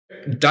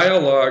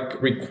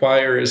Dialogue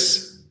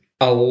requires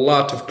a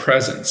lot of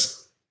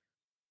presence.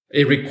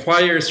 It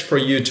requires for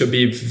you to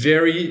be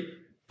very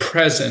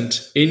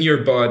present in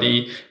your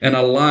body and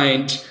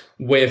aligned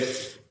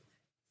with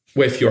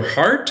your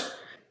heart.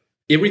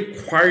 It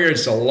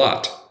requires a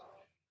lot.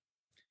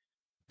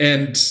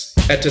 And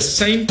at the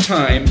same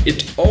time,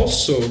 it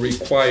also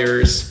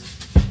requires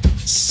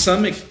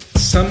some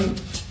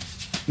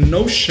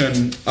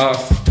notion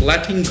of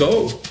letting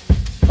go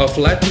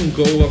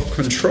of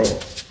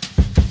control.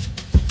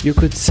 You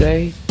could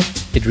say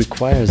it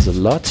requires a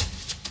lot,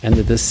 and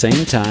at the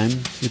same time,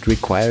 it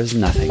requires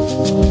nothing.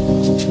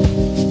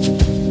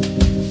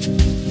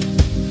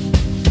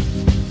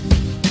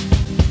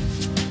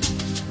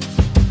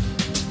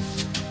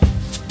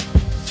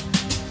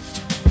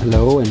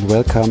 Hello and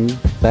welcome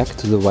back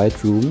to the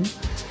White Room.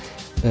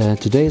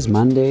 Today is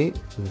Monday,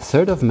 the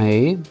 3rd of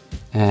May,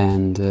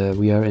 and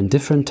we are in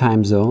different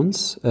time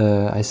zones.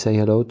 I say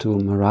hello to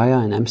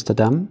Mariah in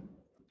Amsterdam.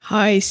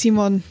 Hi,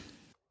 Simon.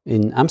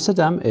 In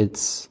Amsterdam,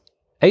 it's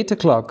 8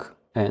 o'clock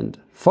and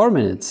 4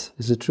 minutes.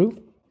 Is it true?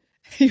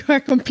 You are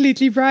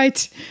completely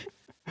right.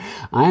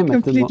 I'm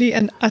completely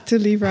and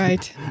utterly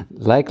right.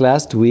 Like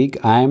last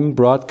week, I'm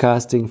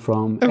broadcasting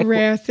from... A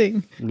rare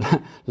thing.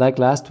 Like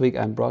last week,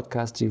 I'm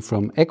broadcasting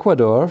from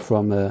Ecuador,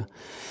 from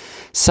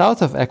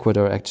south of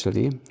Ecuador,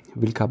 actually,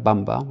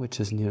 Vilcabamba, which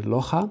is near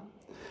Loja.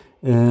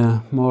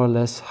 More or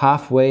less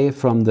halfway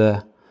from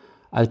the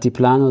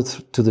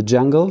Altiplano to the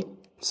jungle.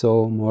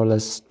 So more or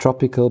less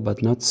tropical,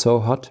 but not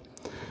so hot.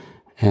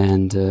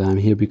 And I'm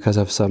here because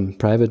of some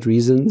private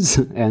reasons.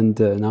 And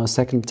now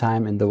second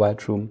time in the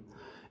White Room,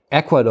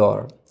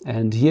 Ecuador.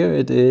 And here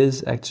it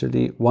is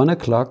actually 1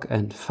 o'clock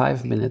and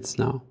 5 minutes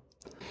now.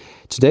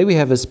 Today we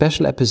have a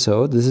special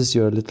episode. This is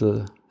your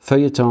little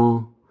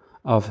feuilleton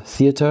of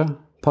theater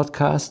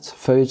podcast.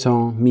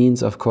 Feuilleton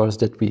means, of course,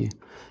 that we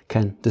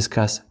can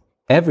discuss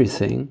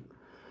everything,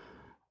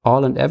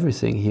 all and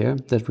everything here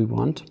that we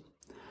want,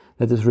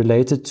 that is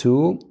related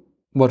to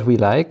what we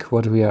like,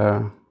 what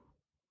are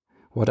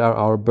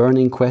our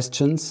burning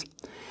questions.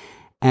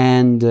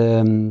 And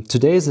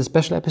today is a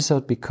special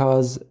episode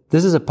because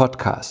this is a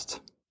podcast,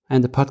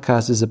 and the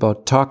podcast is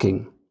about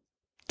talking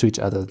to each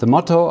other. The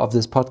motto of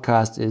this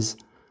podcast is,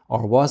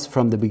 or was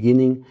from the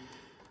beginning,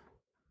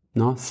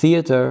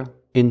 theater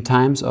in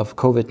times of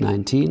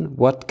COVID-19.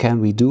 What can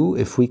we do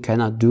if we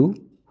cannot do?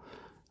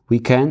 We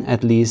can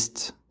at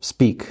least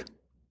speak.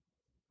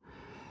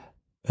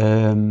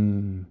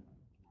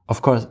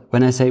 Of course,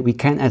 when I say we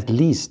can at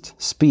least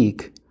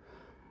speak,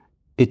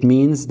 it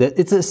means that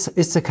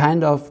it's a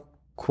kind of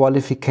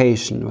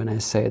qualification when I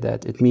say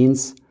that. It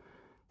means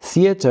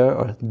theater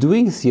or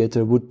doing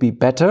theater would be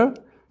better,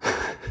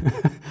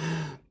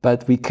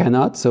 but we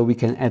cannot, so we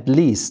can at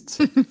least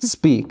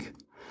speak.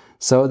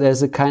 So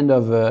there's a kind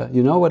of,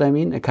 you know what I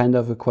mean? A kind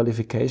of a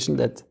qualification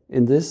that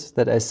in this,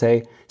 that I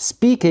say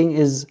speaking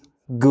is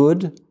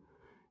good.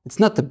 It's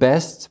not the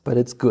best, but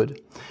it's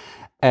good.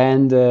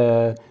 And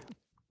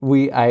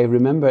I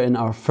remember in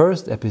our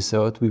first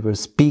episode, we were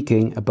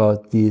speaking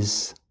about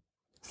these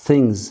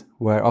things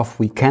whereof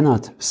we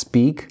cannot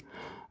speak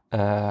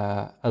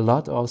a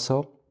lot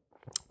also.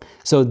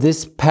 So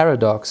this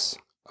paradox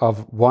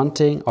of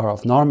wanting or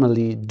of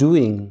normally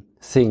doing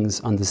things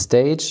on the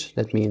stage,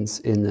 that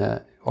means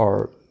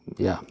on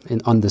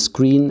the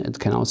screen, it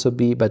can also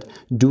be, but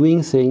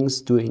doing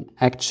things, doing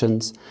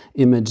actions,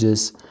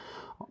 images,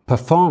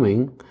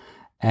 performing,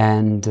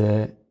 and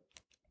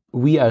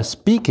we are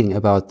speaking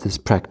about this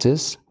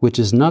practice, which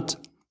is not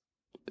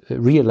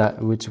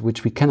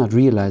which we cannot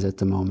realize at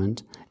the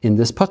moment in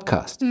this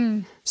podcast.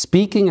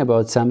 Speaking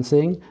about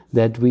something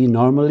that we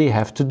normally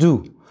have to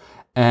do,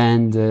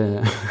 and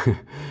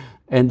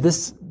and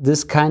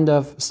this kind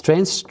of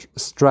strange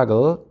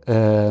struggle,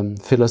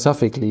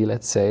 philosophically,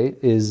 let's say,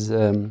 is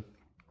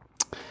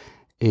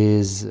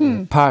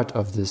part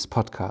of this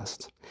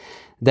podcast.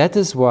 That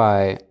is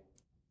why.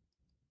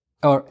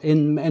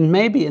 And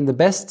maybe in the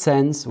best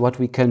sense, what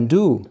we can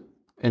do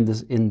in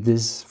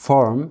this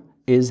form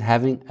is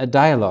having a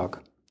dialogue.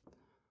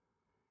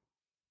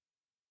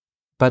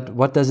 But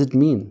what does it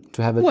mean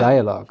to have a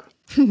dialogue?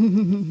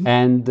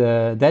 And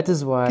that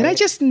is why. Can I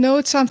just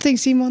note something,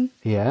 Simon?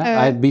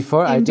 Yeah.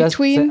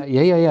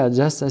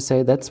 Just I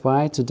say that's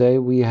why today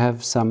we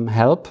have some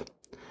help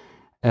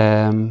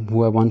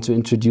who I want to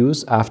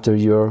introduce after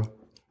your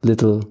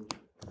little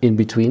in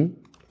between.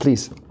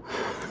 Please.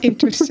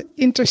 Intersection.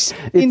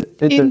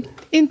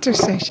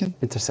 Intersection.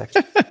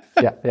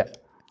 Yeah.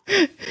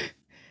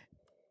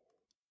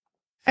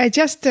 I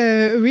just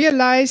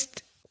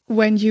realized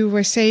when you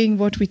were saying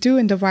what we do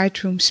in the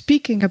White Room,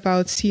 speaking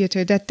about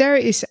theater, that there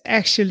is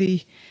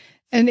actually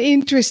an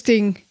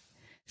interesting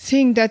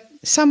thing that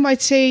some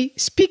might say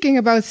speaking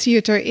about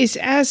theater is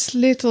as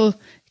little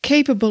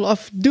capable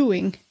of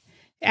doing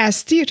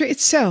as theater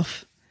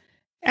itself,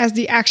 as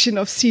the action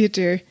of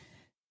theater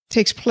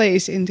takes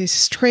place in this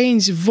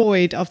strange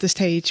void of the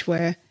stage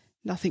where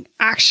nothing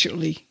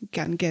actually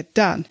can get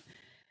done.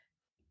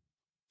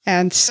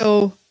 And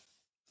so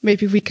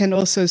maybe we can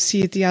also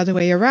see it the other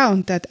way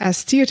around, that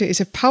as theater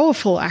is a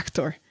powerful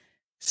actor,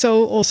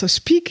 so also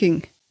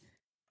speaking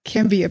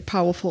can be a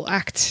powerful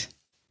act.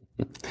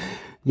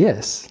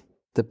 Yes.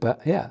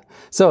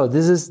 So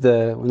this is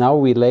now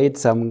we laid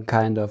some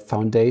kind of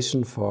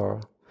foundation for,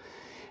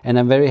 and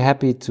I'm very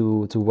happy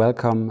to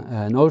welcome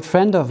an old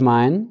friend of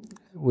mine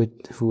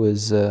who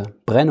is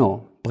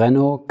Brenno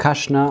K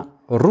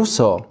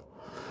Russo.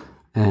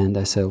 And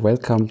I say,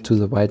 welcome to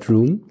the White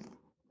Room.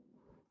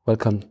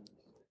 Welcome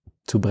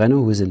to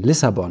Brenno, who is in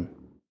Lisbon.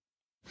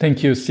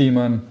 Thank you,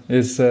 Simon.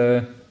 It's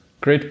a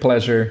great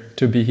pleasure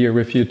to be here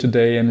with you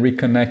today and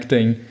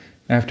reconnecting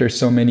after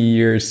so many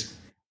years,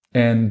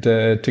 and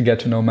to get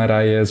to know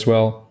Maraya as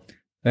well.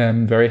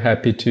 I'm very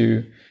happy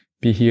to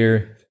be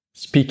here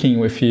speaking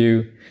with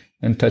you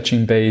and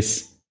touching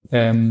base.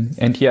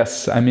 And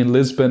yes, I'm in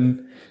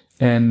Lisbon,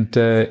 and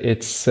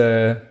it's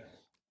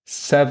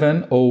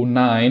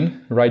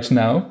 7:09 right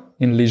now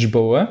in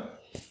Lisboa,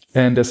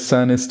 and the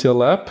sun is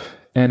still up,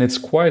 and it's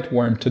quite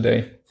warm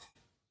today.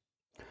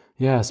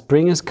 Yeah,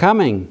 spring is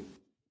coming.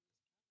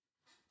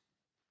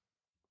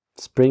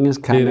 Spring is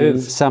coming. It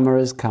is. Summer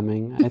is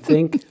coming. I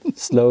think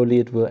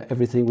slowly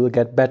everything will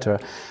get better.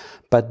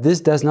 But this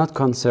does not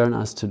concern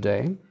us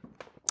today.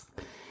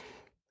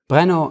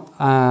 Brenno,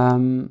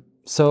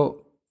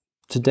 so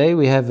today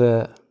we have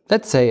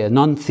let's say a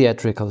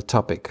non-theatrical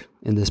topic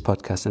in this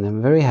podcast, and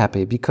I'm very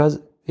happy because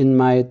in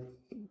my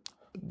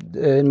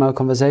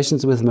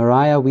conversations with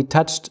Mariah, we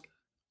touched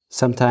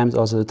sometimes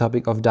also the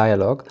topic of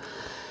dialogue,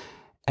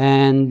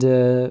 and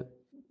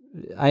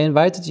I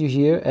invited you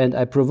here and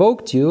I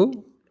provoked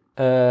you,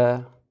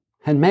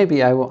 and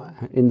maybe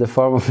in the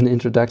form of an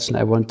introduction,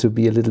 I want to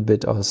be a little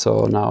bit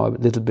also now a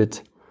little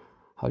bit,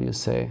 how do you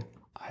say?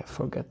 I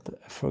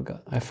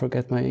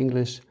forget my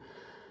English.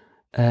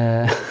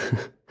 A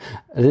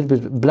little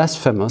bit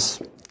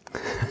blasphemous.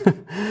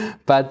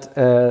 But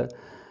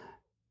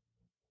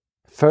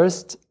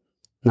first,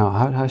 no,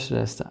 how should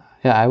I start?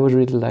 Yeah, I would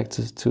really like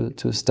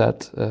to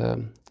start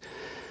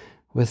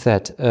with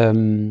that.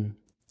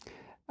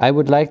 I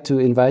would like to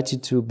invite you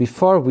to,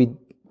 before we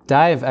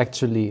dive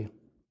actually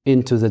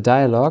into the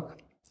dialogue,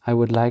 I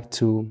would like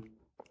to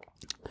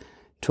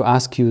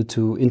ask you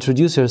to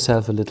introduce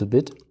yourself a little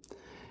bit.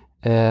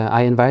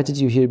 I invited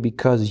you here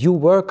because you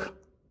work,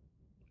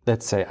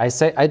 let's say,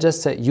 I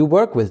just say you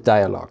work with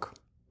dialogue,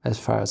 as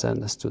far as I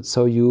understood.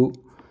 So you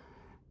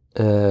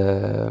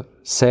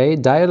say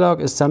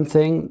dialogue is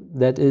something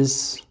that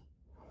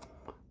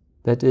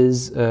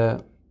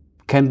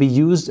can be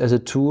used as a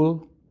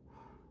tool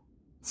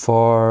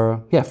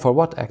for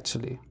what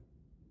actually?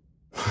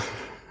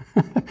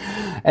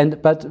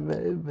 But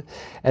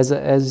as I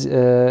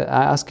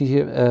ask you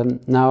here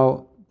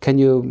now, can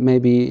you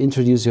maybe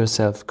introduce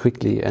yourself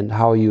quickly and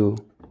how you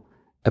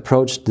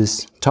approach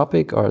this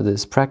topic or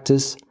this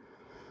practice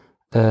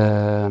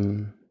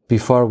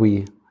before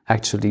we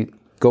actually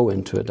go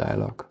into a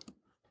dialogue?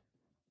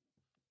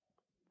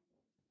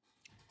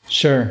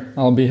 Sure,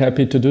 I'll be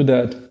happy to do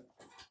that.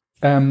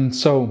 I'm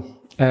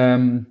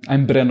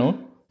Brenno,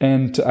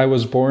 and I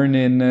was born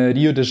in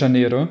Rio de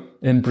Janeiro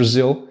in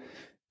Brazil,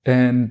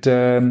 and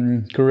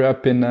grew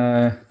up in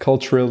a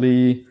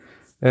culturally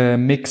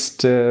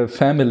mixed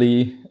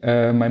family.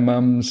 My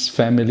mom's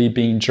family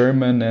being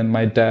German, and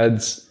my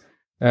dad's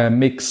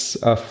mix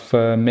of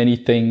many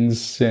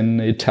things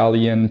in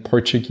Italian,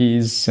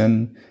 Portuguese,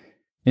 and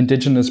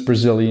indigenous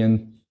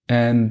Brazilian.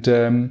 And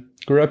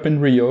grew up in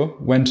Rio,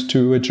 went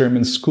to a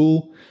German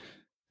school.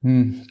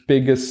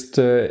 Biggest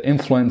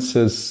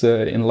influences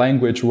in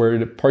language were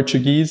the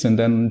Portuguese and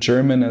then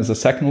German as a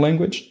second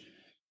language.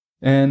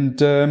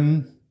 And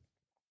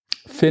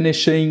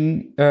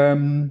finishing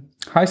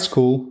high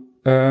school,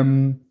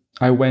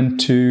 I went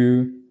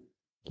to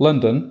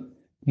London,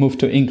 moved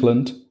to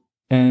England,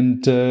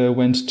 and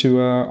went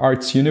to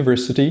arts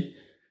university.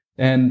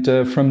 And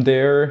from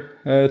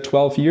there,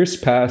 12 years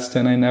passed,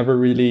 and I never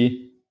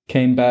really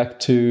came back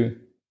to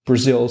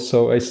Brazil.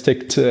 So I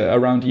sticked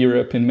around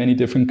Europe in many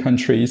different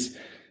countries.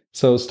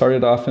 So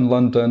started off in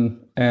London,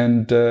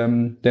 and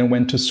then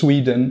went to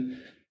Sweden,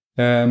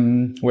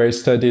 where I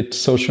studied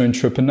social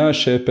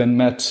entrepreneurship and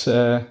met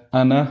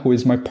Anna, who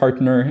is my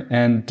partner.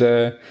 And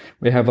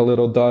we have a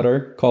little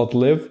daughter called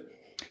Liv,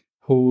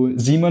 who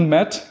Simon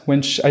met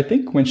when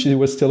she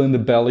was still in the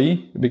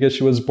belly, because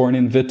she was born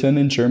in Witten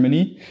in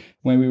Germany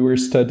when we were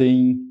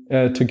studying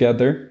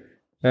together.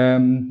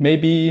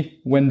 Maybe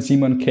when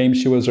Simon came,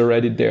 she was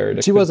already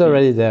there. She was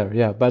already there,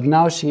 yeah. But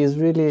now she's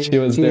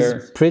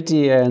there.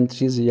 Pretty, and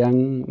she's a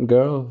young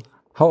girl.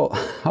 How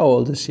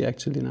old is she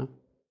actually now?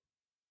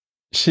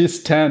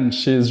 She's 10.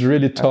 She's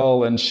really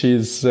tall, and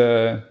she's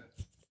you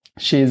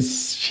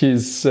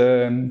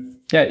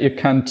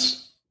can't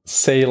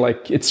say,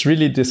 like, it's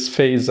really this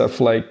phase of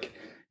like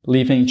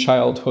leaving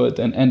childhood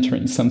and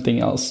entering something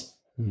else.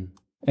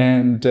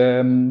 And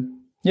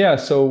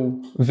so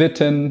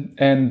Witten,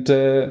 and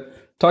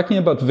talking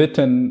about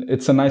Witten,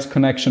 it's a nice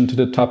connection to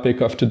the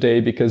topic of today,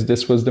 because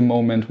this was the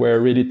moment where I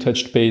really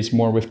touched base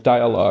more with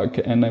dialogue,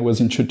 and I was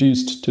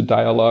introduced to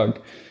dialogue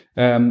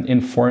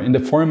in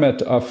the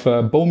format of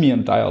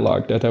Bohmian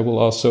dialogue that I will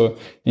also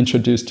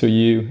introduce to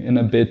you in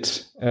a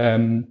bit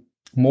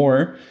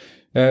more,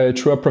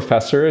 through a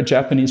professor, a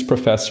Japanese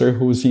professor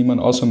who Simon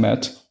also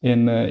met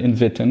in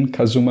Witten,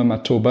 Kazuma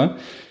Matoba.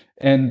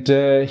 And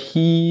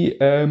he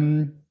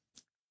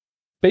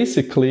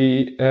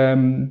basically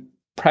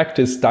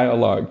practiced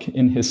dialogue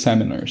in his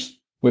seminars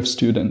with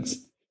students.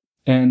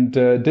 And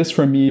this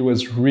for me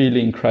was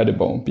really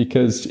incredible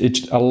because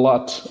a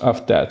lot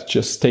of that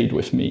just stayed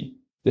with me.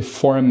 The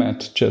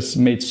format just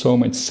made so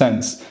much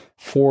sense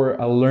for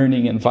a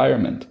learning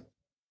environment.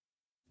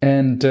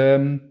 And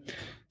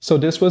so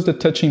this was the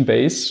touching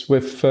base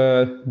with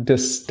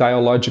this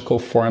dialogical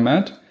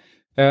format.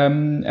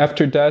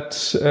 After that,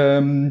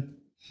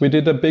 we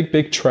did a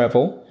big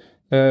travel,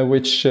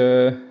 which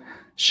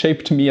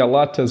shaped me a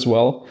lot as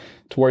well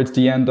towards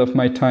the end of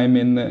my time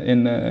in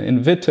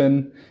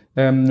Witten,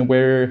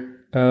 where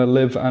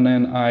Liv, Anna,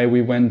 and I,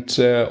 we went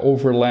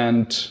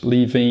overland,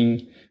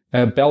 leaving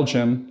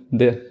Belgium.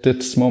 At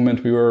this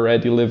moment, we were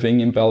already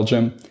living in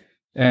Belgium.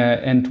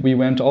 And we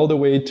went all the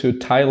way to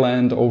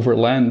Thailand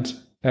overland,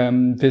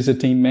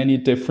 visiting many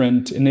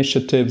different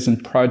initiatives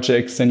and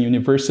projects and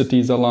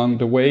universities along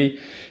the way.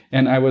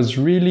 And I was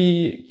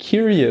really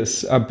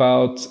curious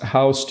about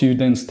how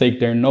students take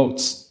their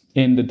notes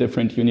in the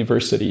different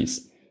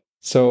universities.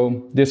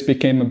 So this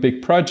became a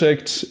big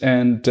project,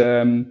 and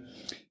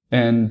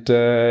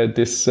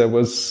this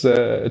was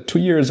 2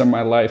 years of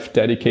my life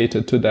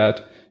dedicated to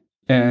that.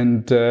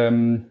 And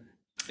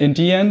in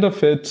the end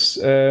of it,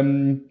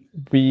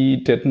 we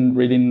didn't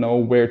really know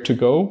where to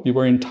go. We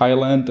were in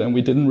Thailand, and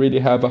we didn't really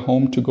have a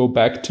home to go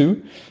back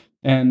to.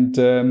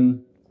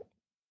 And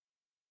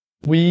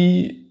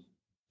we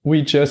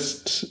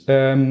just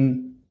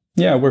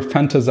were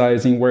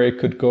fantasizing where it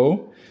could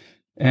go.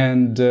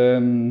 And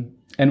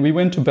we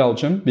went to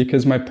Belgium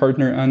because my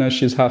partner Anna,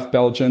 she's half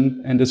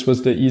Belgian, and this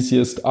was the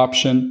easiest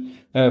option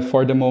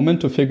for the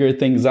moment to figure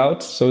things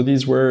out. So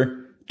these were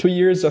 2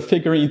 years of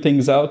figuring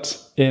things out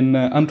in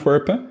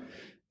Antwerp,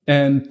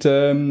 and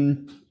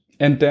then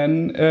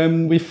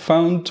we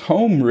found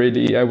home,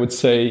 really, I would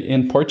say,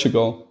 in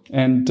Portugal,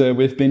 and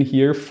we've been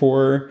here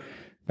for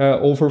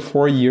over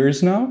 4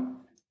 years now,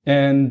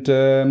 and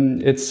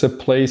it's a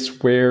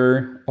place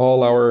where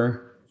all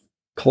our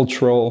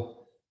cultural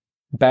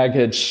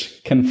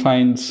baggage can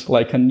find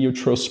like a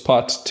neutral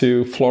spot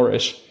to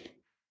flourish.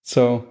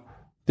 So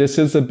this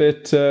is a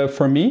bit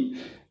for me.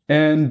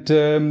 And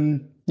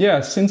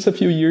since a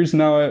few years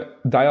now,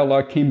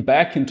 dialogue came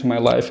back into my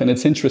life. And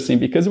it's interesting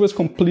because it was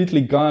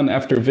completely gone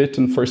after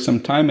Witten for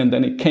some time. And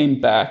then it came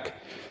back.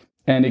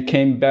 And it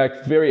came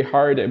back very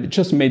hard. It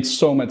just made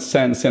so much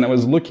sense. And I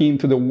was looking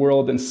into the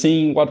world and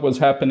seeing what was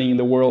happening in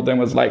the world and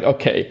was like,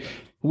 okay,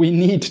 we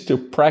need to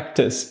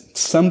practice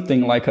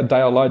something like a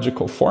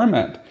dialogical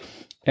format.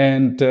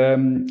 And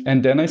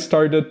then I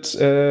started,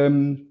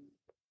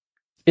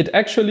 it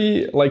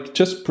actually, like,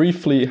 just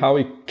briefly, how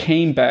it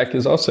came back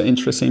is also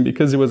interesting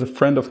because it was a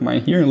friend of mine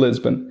here in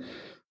Lisbon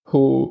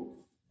who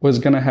was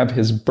going to have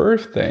his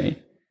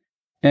birthday.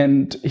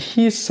 And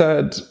he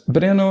said,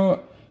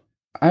 Brenno,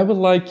 I would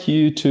like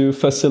you to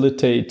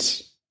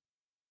facilitate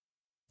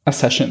a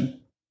session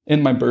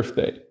in my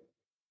birthday.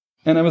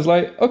 And I was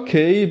like,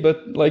 okay,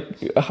 but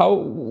like,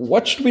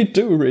 what should we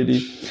do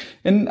really?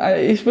 And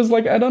it was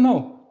like, I don't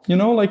know. You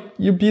know, like,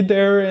 you be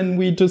there and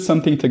we do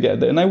something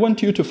together and I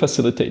want you to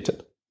facilitate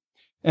it.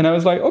 And I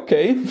was like,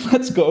 okay,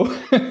 let's go.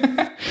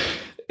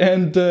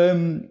 And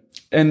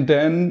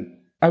then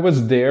I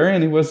was there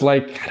and it was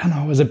like, I don't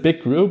know, it was a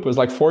big group. It was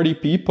like 40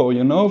 people,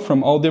 you know,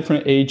 from all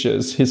different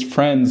ages, his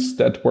friends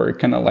that were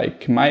kind of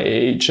like my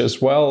age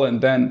as well.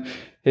 And then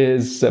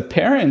his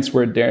parents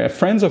were there,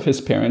 friends of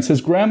his parents,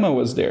 his grandma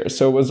was there.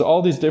 So it was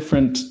all these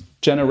different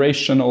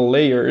generational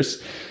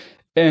layers.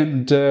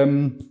 And,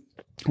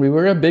 we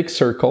were a big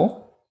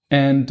circle,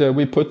 and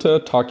we put a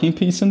talking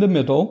piece in the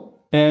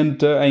middle,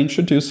 and I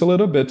introduced a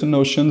little bit the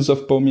notions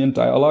of Bohmian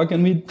dialogue,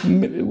 and we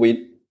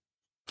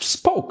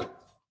spoke.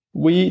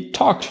 We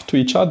talked to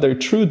each other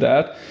through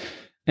that,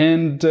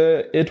 and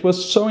it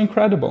was so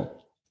incredible.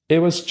 It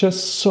was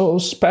just so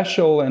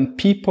special, and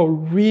people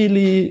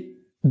really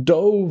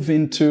dove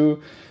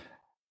into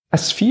a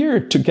sphere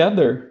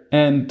together,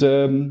 and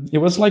it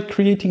was like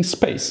creating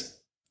space.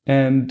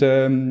 And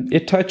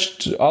it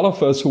touched all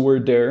of us who were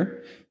there.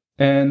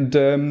 And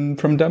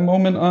from that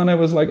moment on, I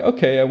was like,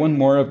 okay, I want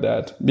more of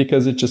that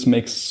because it just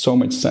makes so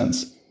much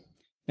sense.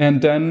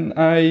 And then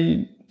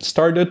I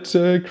started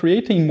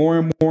creating more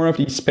and more of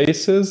these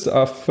spaces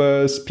of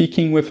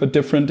speaking with a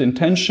different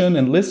intention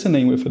and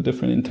listening with a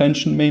different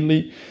intention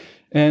mainly.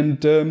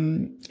 And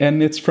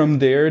it's from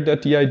there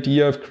that the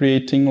idea of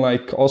creating,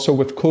 like, also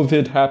with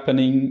COVID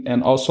happening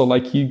and also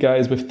like you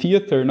guys with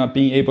theater not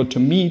being able to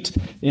meet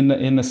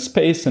in a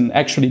space and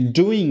actually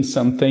doing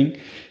something,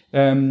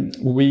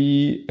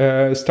 we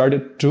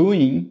started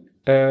doing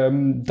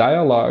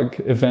dialogue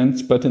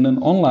events, but in an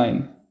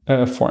online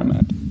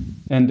format.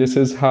 And this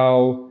is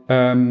how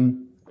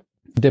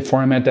the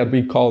format that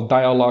we call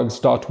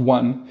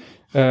dialogues.one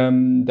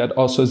that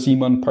also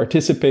Simon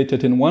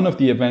participated in one of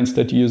the events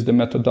that used the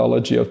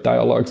methodology of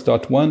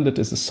dialogues.one, that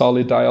is the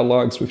solid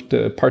dialogues with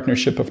the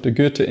partnership of the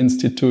Goethe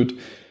Institute,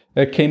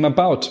 came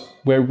about,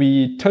 where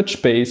we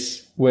touch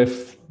base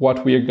with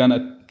what we are going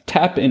to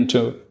tap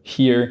into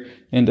here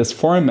in this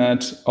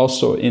format,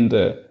 also in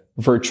the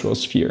virtual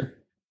sphere.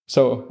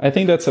 So I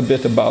think that's a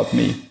bit about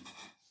me.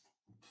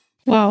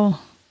 Wow.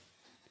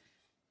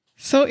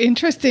 So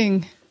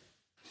interesting.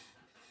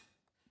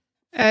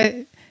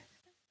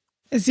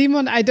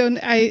 Simon,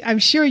 I'm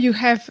sure you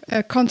have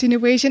a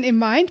continuation in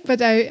mind,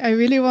 but I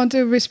really want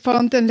to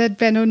respond and let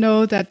Brenno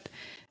know that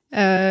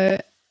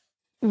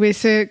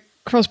with a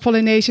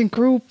cross-pollination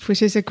group,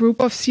 which is a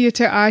group of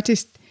theater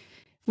artists,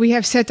 we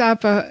have set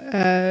up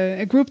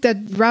a group that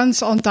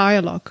runs on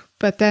dialogue,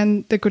 but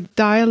then the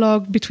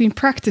dialogue between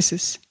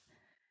practices.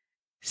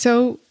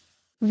 So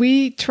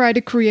we try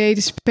to create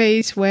a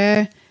space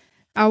where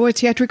our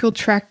theatrical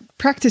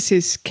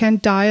practices can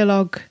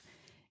dialogue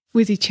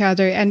with each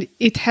other. And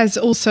it has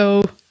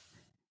also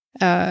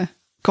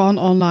gone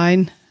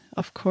online,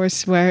 of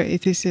course, where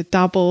it is a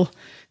double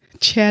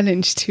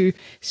challenge to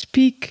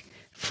speak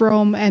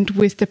from and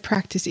with the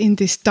practice in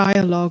this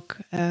dialogue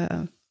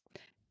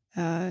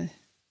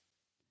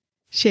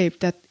shape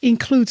that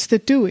includes the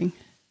doing.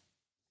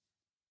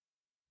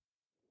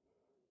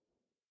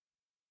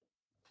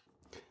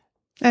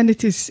 And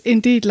it is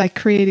indeed like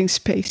creating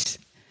space.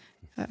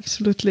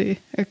 Absolutely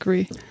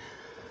agree.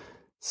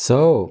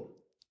 So,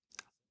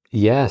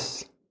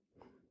 yes,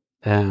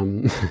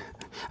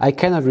 I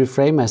cannot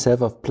refrain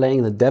myself of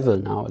playing the devil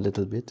now a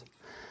little bit.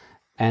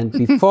 And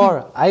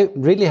before, I'm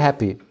really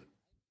happy.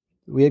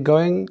 We are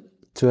going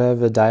to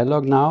have a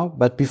dialogue now,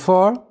 but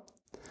before,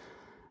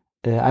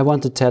 I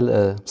want to tell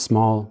a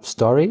small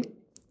story,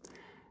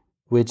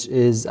 which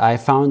is I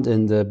found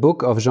in the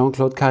book of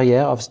Jean-Claude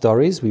Carrière of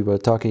stories. We were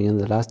talking in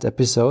the last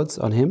episodes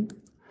on him.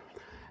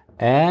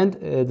 And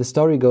the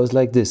story goes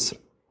like this.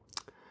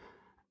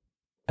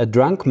 A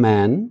drunk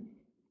man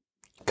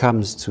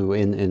comes to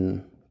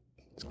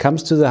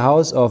the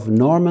house of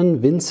Norman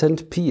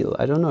Vincent Peale.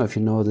 I don't know if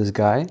you know this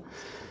guy.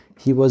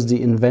 He was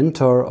the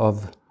inventor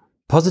of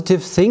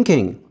positive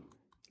thinking.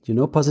 Do you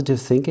know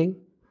positive thinking?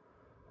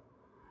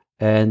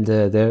 And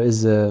there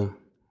is a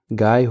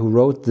guy who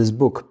wrote this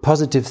book,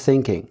 Positive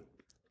Thinking.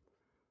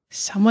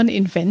 Someone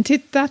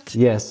invented that?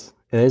 Yes,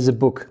 there is a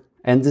book.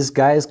 And this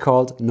guy is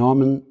called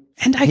Norman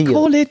And I Peale.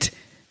 call it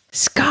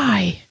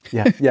Sky.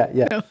 Yeah.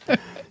 No.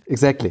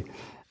 Exactly.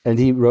 And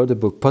he wrote a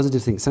book,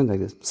 Positive Thinking, something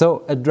like this.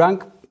 So a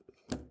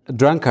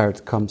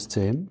drunkard comes to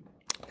him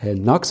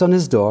and knocks on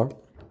his door.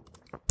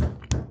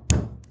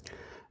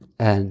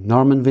 And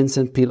Norman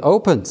Vincent Peale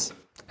opens.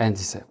 And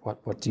he said,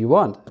 what do you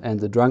want? And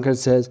the drunkard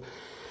says,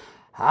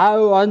 I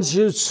want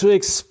you to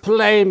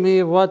explain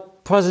me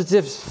what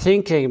positive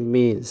thinking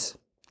means.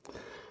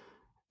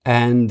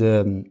 And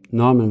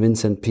Norman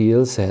Vincent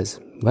Peale says,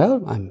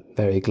 well, I'm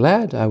very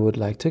glad. I would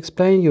like to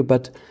explain you,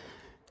 but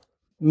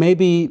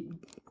maybe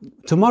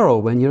tomorrow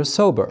when you're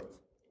sober.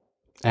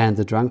 And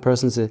the drunk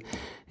person says,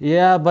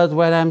 yeah, but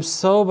when I'm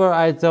sober,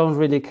 I don't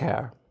really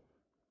care.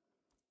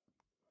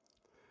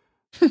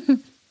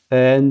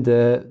 And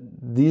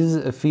these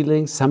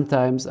feelings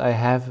sometimes I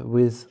have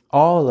with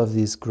all of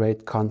these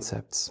great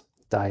concepts,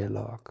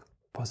 dialogue,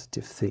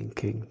 positive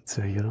thinking,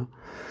 so,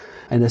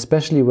 and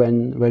especially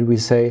when we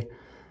say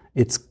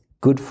it's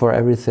good for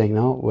everything,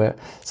 no?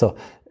 So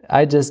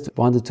I just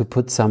wanted to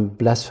put some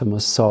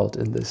blasphemous salt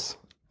in this.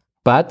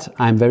 But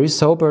I'm very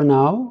sober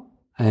now,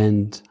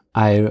 and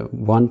I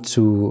want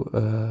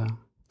to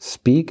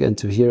speak and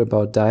to hear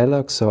about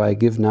dialogue, so I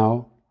give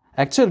now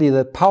actually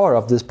the power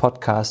of this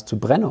podcast to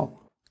Brenno.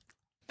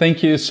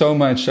 Thank you so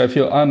much. I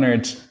feel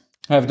honored.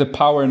 I have the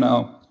power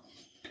now.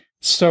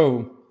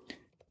 So,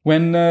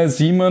 when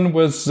Simon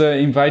was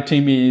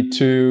inviting me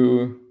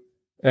to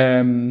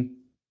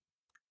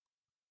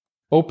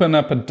open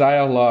up a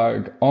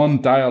dialogue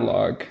on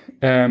dialogue,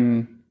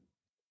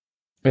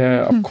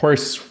 of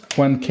course,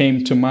 one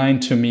came to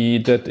mind to me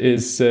that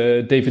is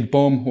David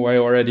Bohm, who I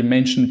already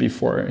mentioned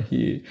before.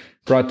 He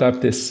brought up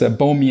this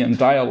Bohmian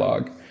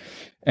dialogue.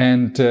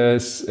 And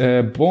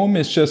Bohm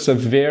is just a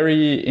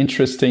very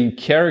interesting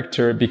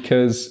character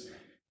because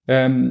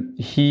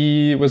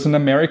he was an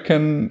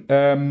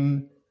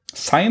American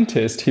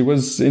scientist. He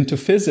was into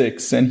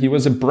physics and he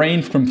was a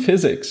brain from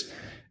physics.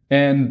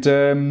 And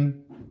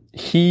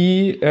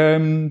he,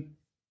 in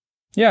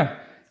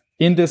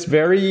this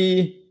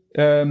very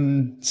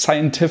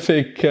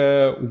scientific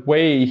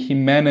way, he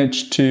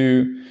managed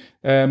to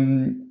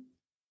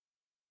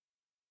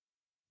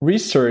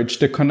research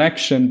the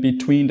connection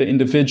between the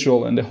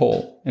individual and the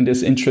whole, and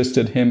this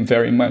interested him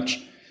very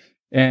much.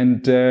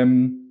 And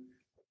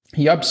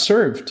he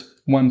observed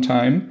one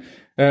time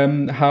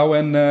how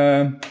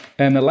an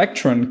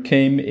electron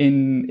came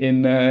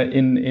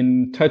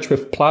in touch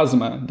with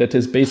plasma, that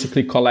is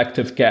basically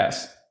collective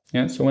gas.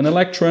 Yeah, so an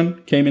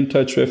electron came in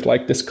touch with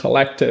like this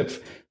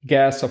collective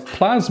gas of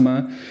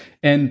plasma,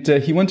 and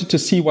he wanted to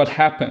see what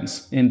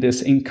happens in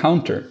this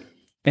encounter.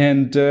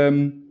 And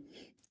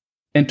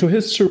to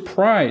his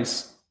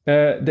surprise,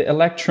 the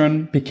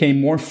electron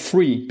became more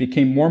free,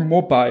 became more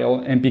mobile,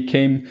 and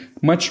became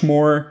much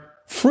more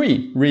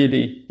free,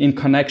 really, in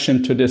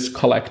connection to this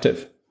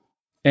collective.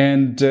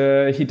 And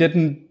he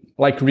didn't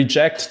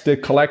reject the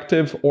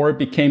collective or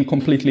became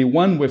completely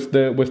one with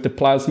the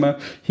plasma.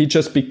 He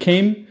just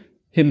became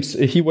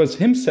he was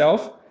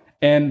himself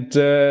and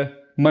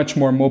much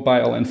more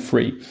mobile and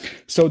free.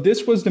 So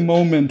this was the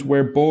moment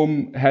where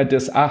Bohm had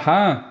this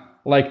aha,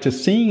 to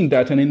seeing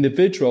that an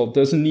individual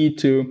doesn't need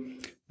to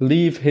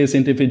leave his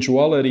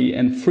individuality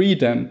and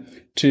freedom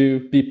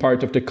to be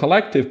part of the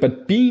collective,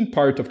 but being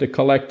part of the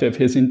collective,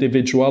 his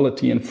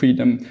individuality and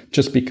freedom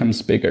just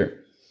becomes bigger.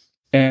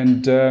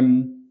 And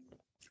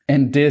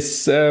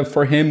this,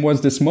 for him,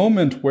 was this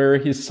moment where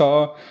he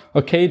saw,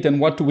 okay, then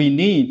what do we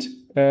need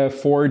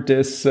for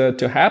this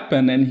to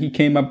happen? And he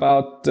came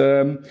about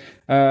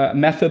a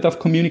method of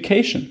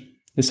communication.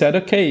 He said,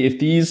 okay, if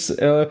these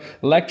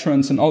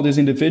electrons and all these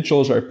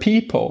individuals are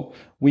people,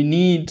 we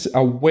need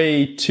a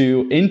way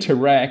to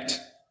interact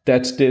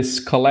that this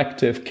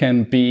collective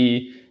can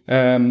be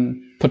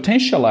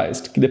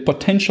potentialized, the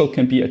potential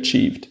can be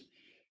achieved.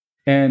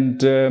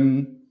 And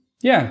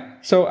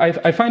so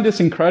I find this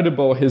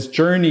incredible, his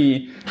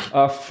journey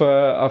of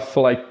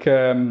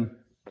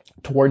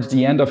towards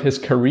the end of his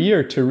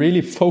career to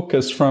really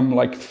focus from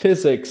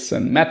physics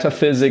and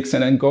metaphysics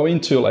and then go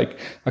into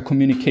a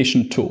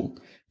communication tool.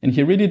 And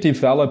he really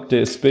developed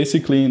this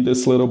basically in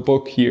this little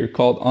book here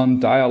called On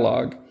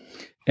Dialogue.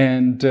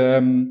 And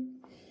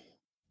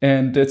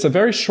it's a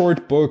very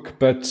short book,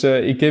 but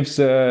it gives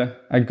a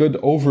good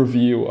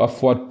overview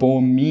of what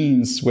Bohm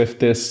means with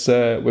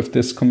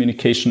this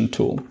communication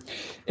tool.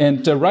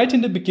 And right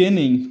in the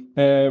beginning,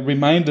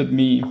 reminded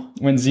me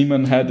when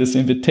Simon had this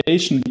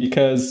invitation,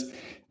 because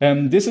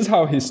this is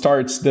how he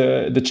starts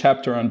the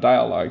chapter on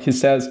dialogue. He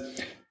says,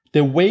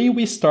 the way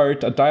we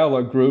start a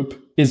dialogue group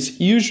is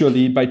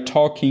usually by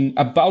talking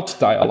about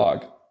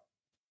dialogue,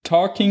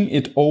 talking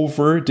it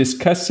over,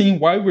 discussing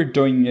why we're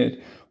doing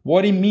it,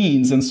 what it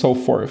means, and so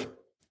forth.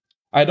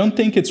 I don't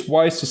think it's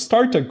wise to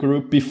start a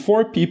group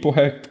before people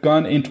have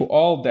gone into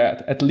all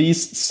that, at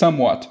least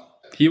somewhat.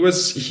 He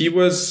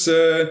was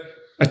a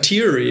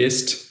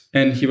theorist,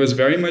 and he was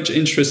very much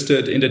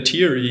interested in the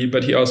theory,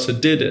 but he also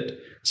did it.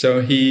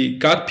 So he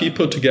got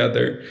people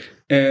together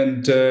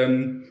and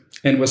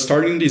was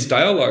starting these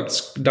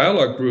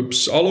dialogue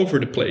groups all over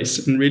the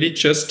place, and really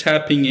just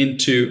tapping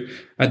into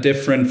a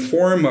different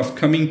form of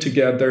coming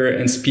together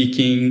and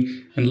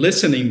speaking and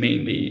listening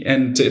mainly.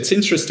 And it's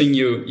interesting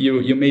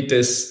you made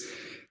this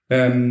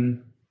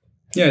duality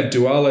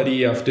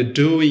of the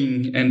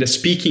doing and the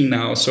speaking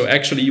now. So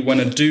actually you want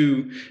to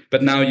do,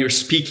 but now you're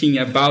speaking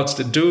about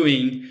the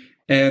doing.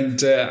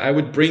 And I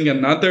would bring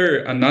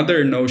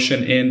another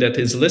notion in, that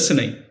is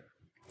listening.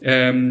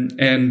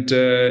 And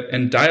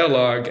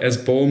dialogue, as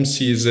Bohm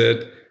sees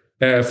it,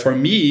 for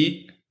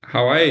me,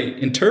 how I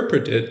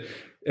interpret it,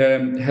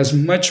 has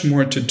much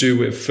more to do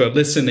with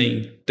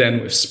listening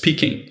than with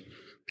speaking.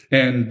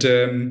 And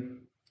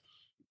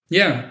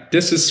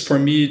this is for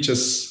me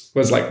just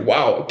was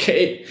wow,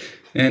 okay.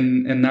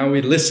 And now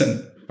we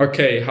listen.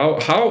 Okay,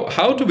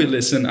 how do we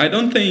listen? I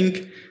don't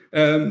think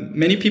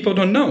many people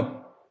don't know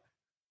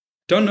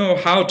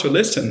how to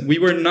listen. We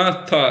were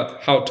not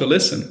taught how to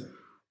listen.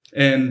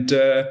 And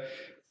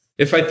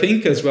if I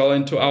think as well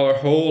into our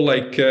whole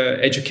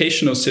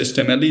educational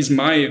system, at least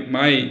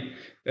my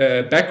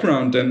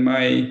background and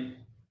my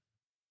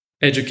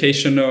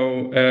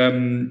educational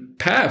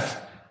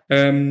path,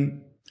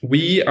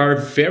 we are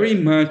very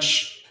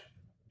much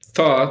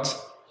taught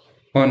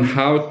on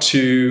how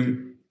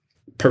to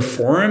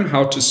perform,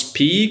 how to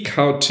speak,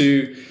 how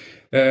to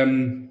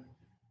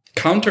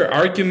counter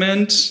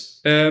argument,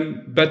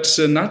 but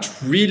not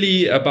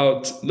really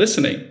about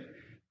listening.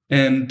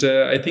 And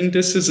I think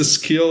this is a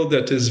skill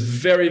that is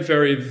very,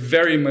 very,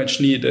 very much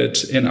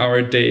needed in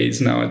our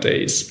days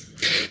nowadays.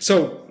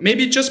 So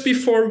maybe just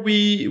before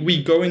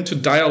we go into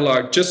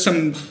dialogue, just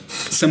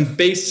some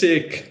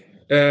basic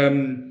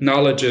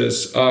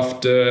knowledges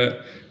of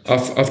the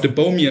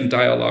Bohmian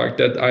dialogue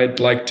that I'd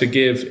like to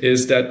give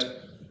is that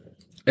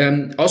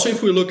also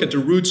if we look at the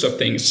roots of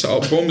things, so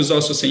Bohm is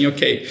also saying,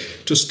 okay,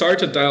 to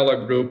start a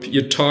dialogue group,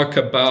 you talk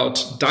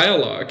about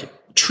dialogue,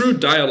 true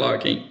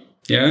dialoguing.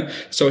 Yeah.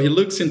 So he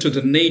looks into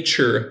the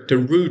nature, the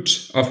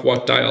root of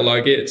what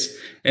dialogue is.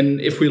 And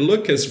if we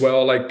look as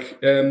well,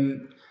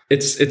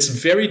 it's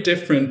very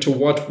different to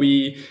what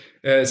we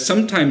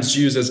sometimes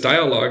use as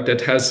dialogue,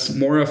 that has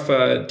more of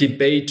a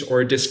debate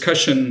or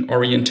discussion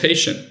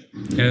orientation.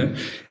 Yeah.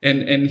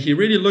 And he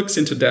really looks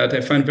into that.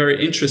 I find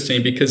very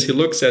interesting, because he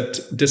looks at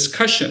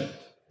discussion.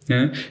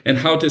 Yeah, and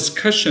how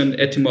discussion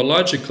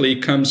etymologically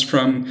comes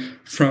from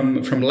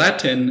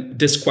Latin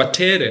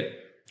disquatere.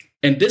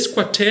 And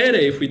disquatere,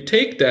 if we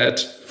take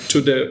that to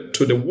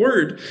the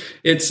word,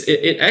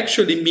 it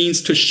actually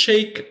means to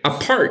shake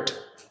apart.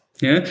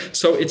 Yeah.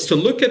 So it's to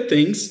look at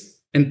things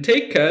and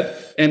take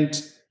it and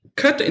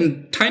cut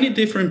in tiny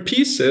different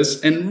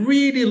pieces and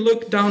really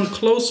look down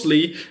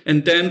closely,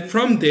 and then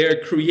from there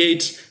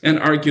create an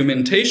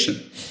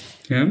argumentation.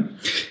 Yeah,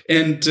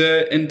 and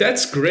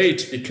that's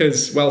great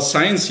because, well,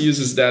 science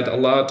uses that a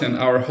lot, and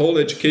our whole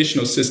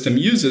educational system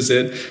uses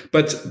it.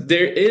 But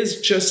there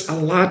is just a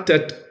lot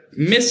that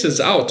misses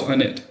out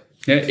on it.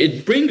 Yeah?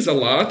 It brings a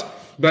lot,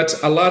 but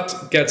a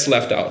lot gets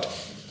left out.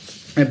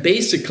 And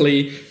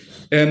basically,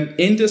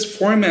 in this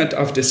format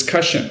of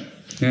discussion,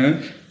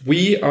 yeah,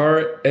 we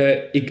are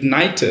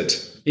ignited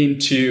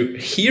into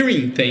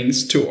hearing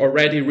things to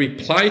already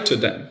reply to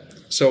them.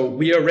 So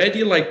we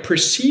already like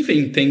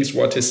perceiving things,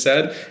 what is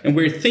said, and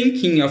we're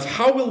thinking of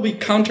how will we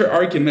counter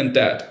argument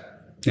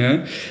that.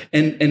 Yeah?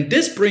 And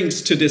this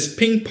brings to this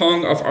ping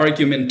pong of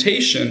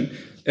argumentation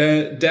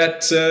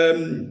that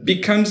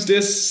becomes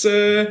this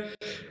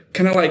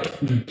kind of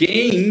like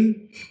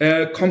game,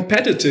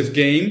 competitive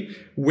game,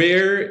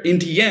 where in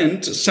the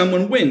end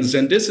someone wins,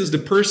 and this is the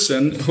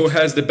person who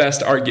has the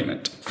best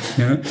argument.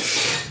 Yeah?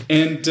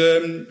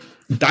 And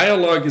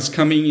dialogue is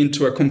coming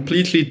into a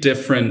completely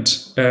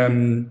different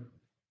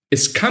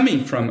is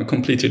coming from a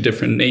completely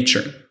different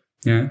nature.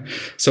 Yeah.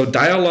 So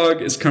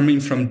dialogue is coming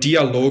from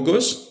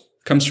dialogos,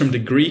 comes from the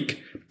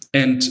Greek,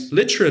 and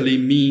literally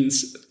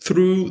means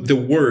through the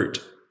word.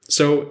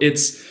 So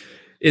it's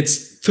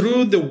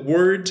through the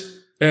word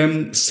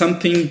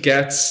something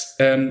gets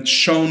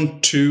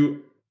shown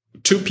to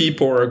two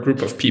people or a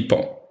group of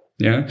people.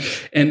 Yeah.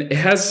 And it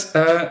has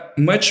a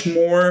much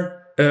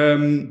more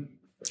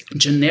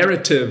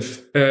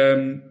generative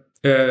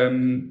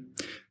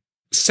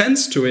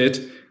sense to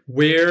it,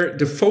 where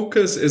the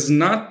focus is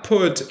not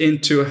put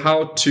into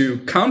how to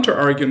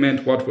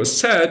counter-argument what was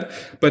said,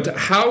 but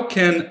how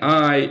can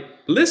I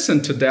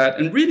listen to that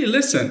and really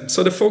listen?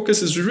 So the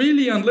focus is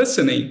really on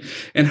listening.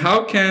 And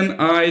how can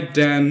I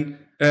then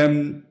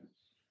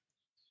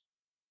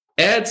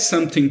add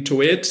something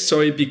to it so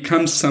it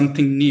becomes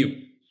something new?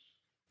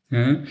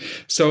 Yeah?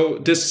 So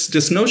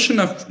this notion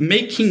of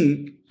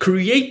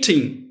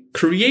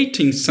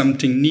creating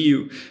something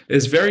new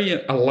is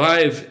very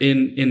alive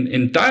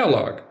in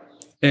dialogue.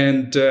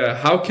 And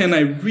how can I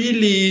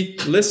really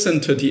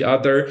listen to the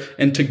other,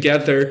 and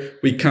together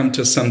we come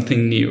to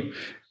something new?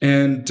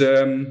 And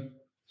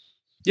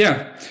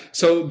yeah,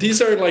 so these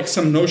are like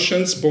some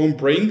notions Bohm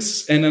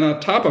brings. And then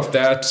on top of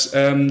that,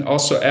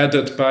 also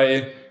added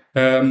by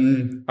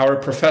our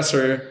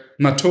professor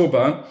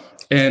Matoba,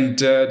 and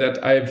that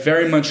I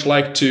very much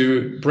like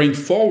to bring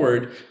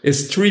forward,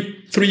 is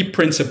three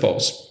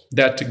principles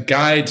that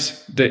guide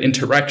the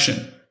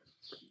interaction.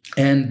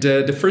 And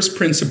the first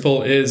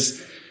principle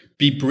is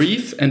be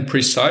brief and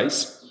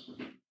precise.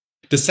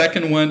 The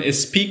second one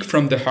is speak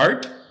from the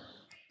heart.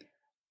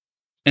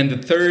 And the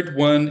third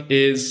one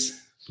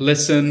is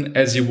listen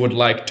as you would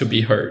like to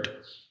be heard.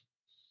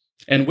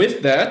 And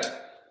with that,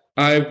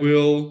 I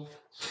will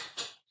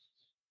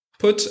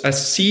put a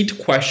seed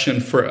question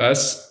for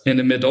us in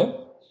the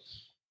middle.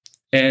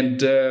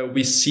 And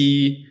we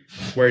see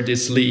where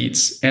this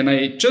leads. And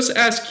I just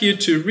ask you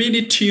to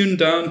really tune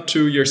down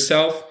to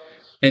yourself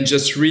and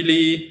just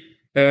really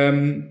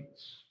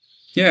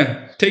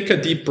take a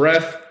deep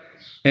breath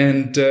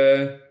and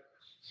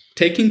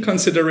take in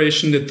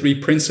consideration the three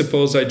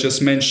principles I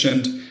just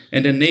mentioned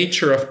and the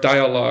nature of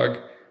dialogue.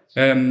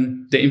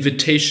 The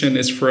invitation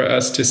is for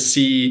us to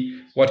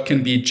see what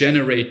can be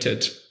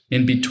generated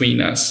in between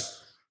us.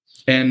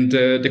 And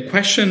the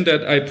question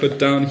that I put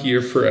down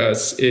here for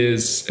us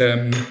is,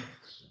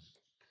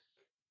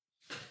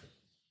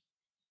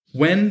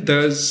 when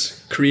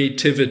does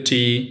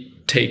creativity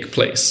take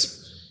place?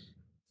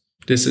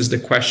 This is the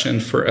question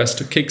for us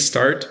to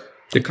kickstart.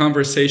 The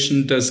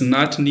conversation does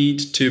not need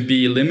to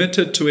be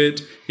limited to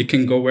it. It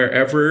can go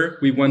wherever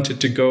we want it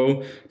to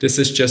go. This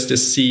is just a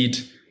seed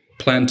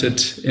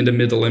planted in the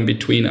middle and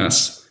between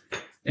us.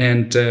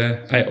 And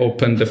I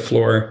open the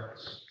floor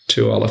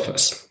to all of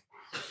us.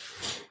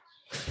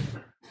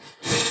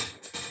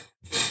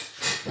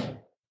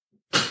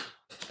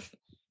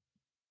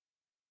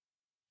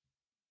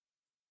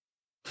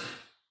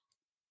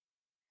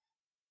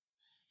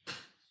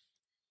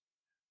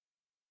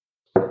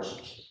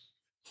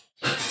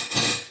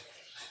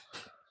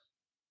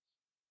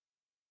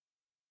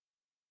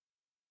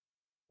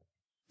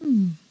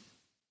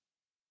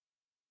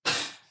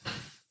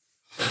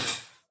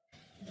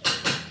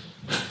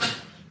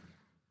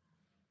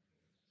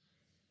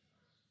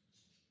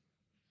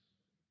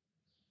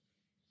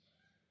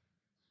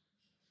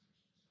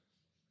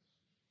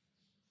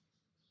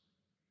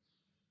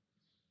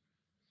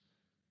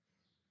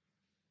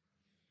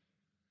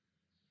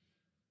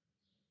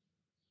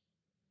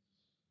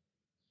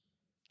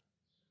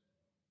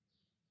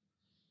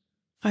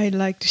 I'd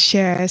like to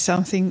share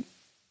something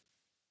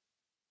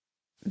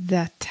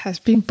that has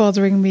been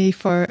bothering me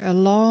for a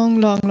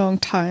long, long, long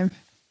time,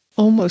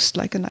 almost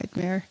like a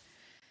nightmare,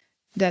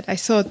 that I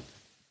thought,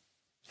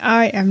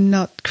 I am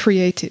not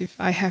creative.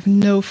 I have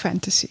no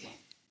fantasy.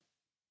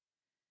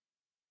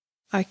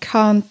 I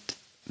can't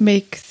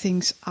make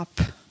things up.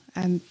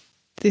 And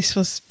this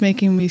was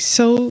making me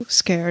so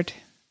scared.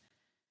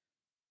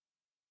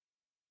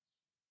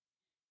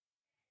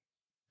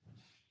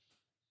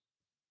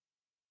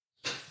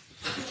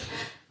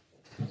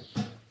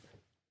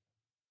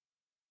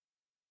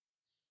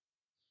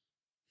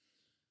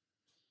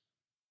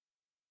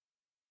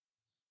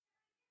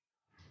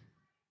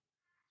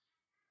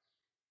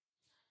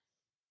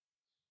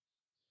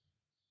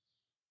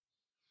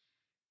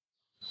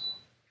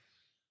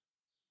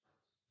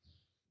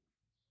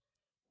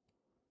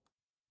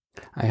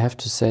 I have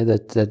to say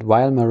that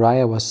while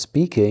Mariah was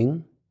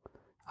speaking,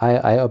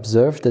 I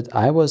observed that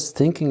I was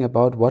thinking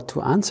about what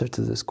to answer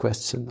to this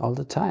question all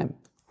the time.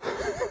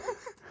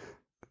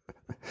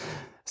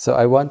 So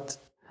I want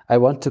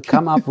to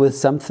come up with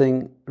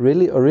something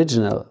really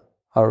original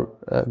or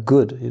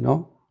good, you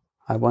know.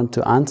 I want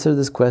to answer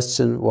this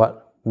question: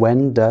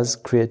 when does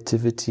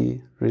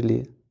creativity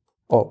really,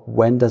 or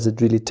when does it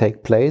really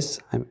take place?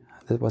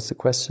 That was the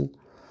question.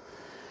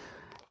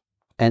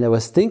 And I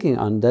was thinking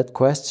on that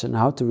question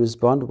how to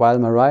respond while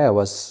Mariah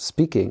was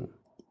speaking.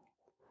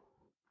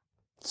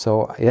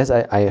 So yes,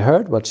 I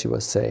heard what she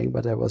was saying,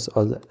 but I was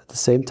at the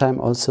same time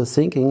also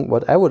thinking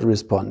what I would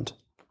respond.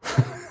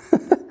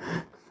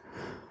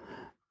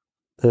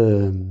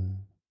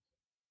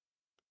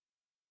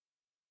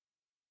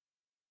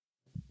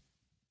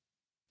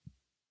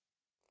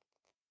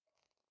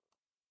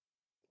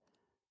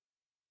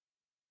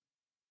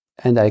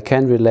 And I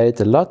can relate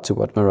a lot to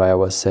what Mariah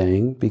was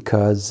saying,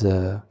 because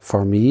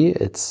for me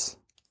it's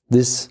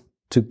this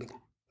to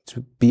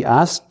be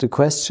asked the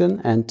question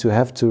and to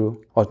have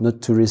to, or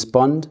not to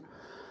respond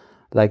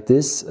like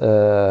this,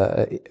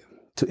 to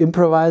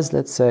improvise,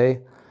 let's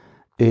say,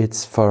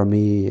 it's for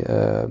me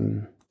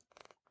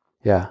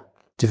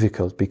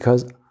difficult,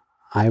 because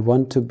I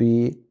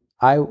would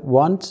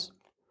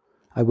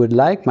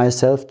like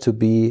myself to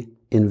be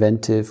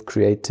inventive,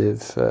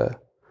 creative,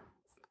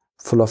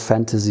 full of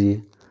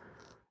fantasy.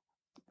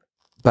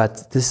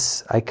 But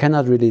this, I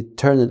cannot really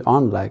turn it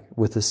on like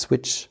with a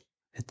switch.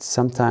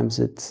 Sometimes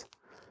it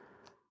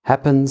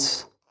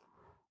happens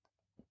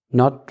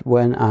not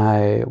when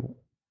I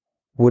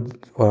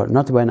would, or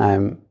not when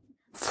I'm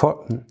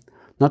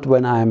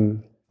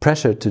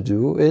pressured to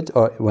do it,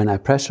 or when I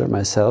pressure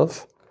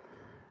myself,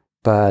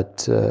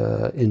 but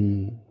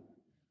in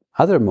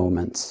other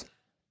moments.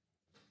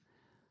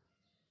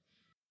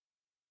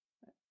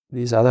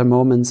 These other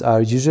moments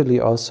are usually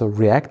also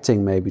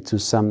reacting maybe to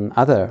some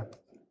other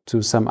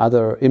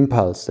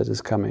impulse that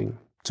is coming,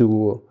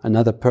 to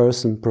another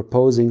person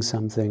proposing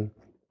something,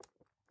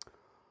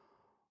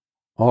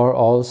 or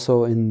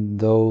also in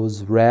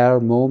those rare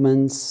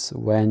moments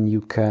when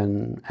you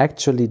can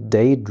actually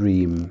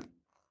daydream,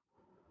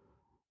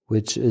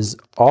 which is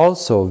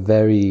also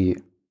very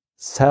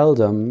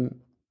seldom,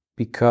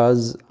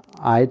 because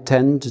I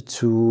tend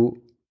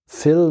to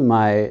fill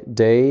my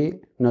day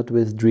not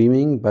with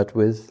dreaming but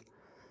with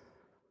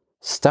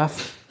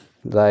stuff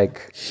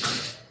like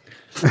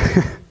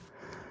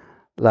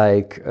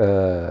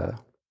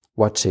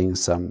watching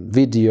some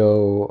video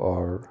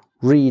or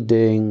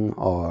reading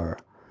or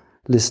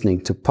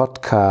listening to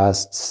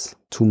podcasts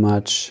too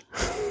much.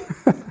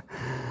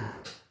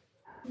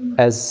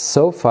 As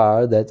so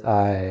far that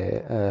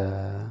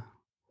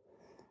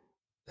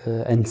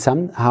and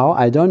somehow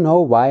I don't know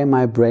why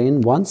my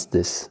brain wants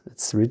this.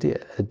 It's really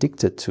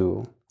addicted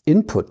to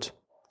input.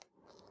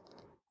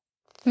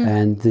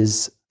 And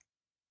this,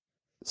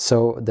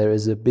 so there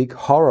is a big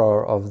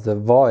horror of the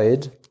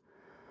void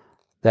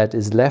that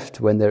is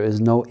left when there is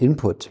no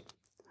input.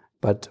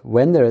 But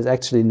when there is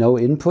actually no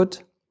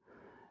input,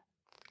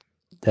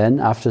 then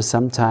after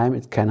some time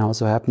it can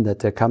also happen that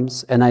there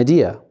comes an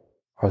idea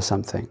or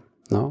something.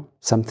 No?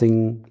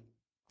 Something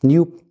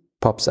new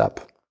pops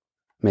up.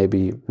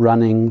 Maybe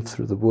running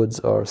through the woods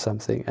or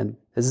something. And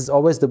this is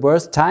always the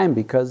worst time,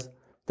 because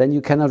then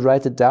you cannot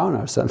write it down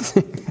or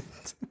something.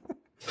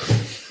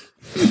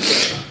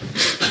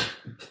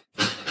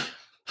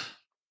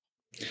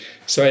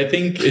 So I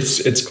think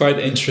it's quite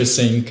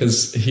interesting,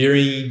 because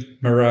hearing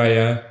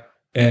Mariah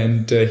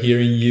and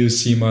hearing you,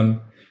 Simon,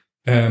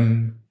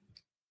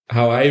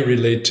 how I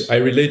relate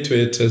to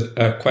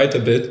it quite a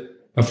bit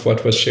of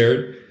what was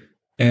shared,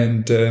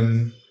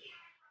 and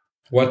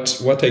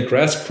what I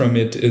grasp from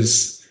it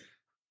is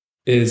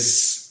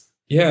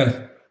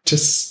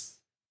just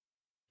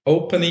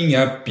opening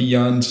up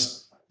beyond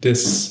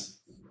this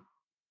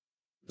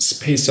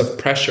space of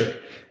pressure.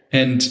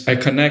 And I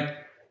connect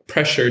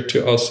pressure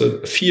to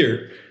also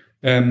fear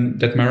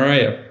that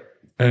Mariah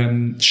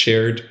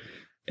shared.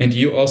 And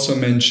you also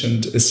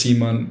mentioned,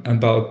 Simon,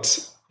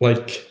 about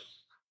like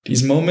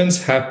these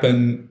moments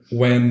happen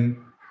when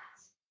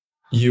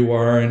you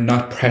are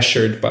not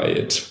pressured by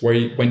it,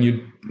 when you're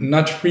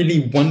not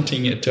really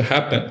wanting it to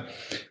happen.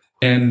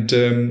 And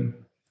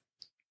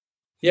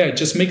it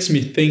just makes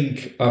me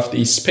think of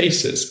these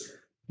spaces.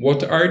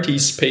 What are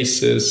these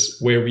spaces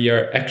where we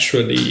are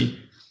actually,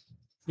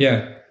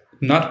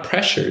 not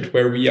pressured,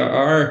 where we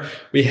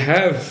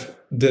have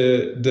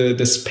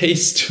the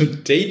space to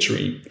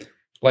daydream?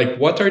 Like,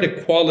 what are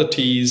the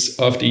qualities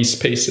of these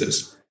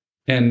spaces,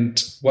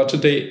 and what do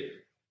they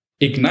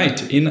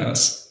ignite in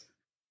us?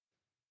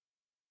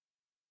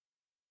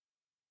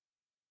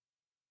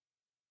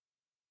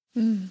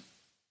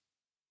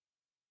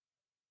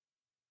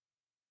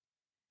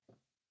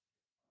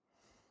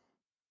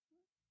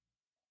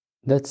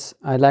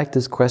 I like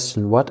this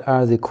question. What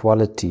are the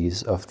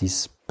qualities of these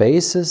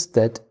spaces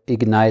that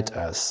ignite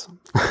us?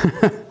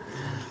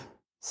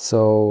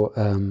 So,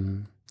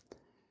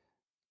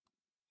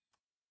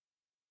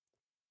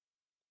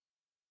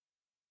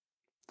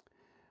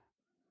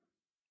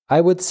 I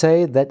would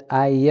say that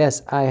I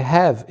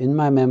have in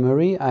my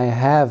memory, I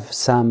have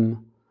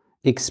some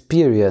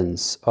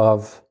experience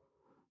of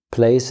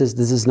places.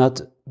 This is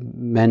not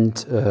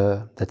meant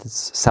that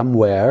it's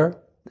somewhere.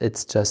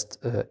 It's just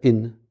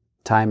in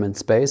time and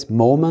space,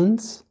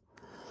 moments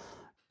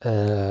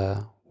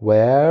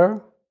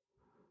where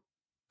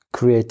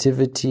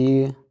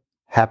creativity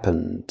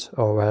happened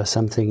or where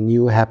something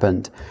new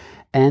happened.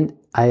 And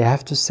I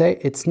have to say,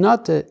 it's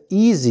not an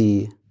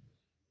easy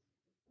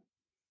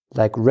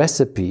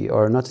recipe,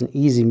 or not an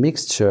easy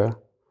mixture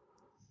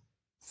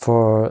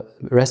for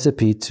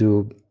recipe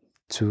to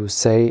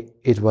say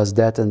it was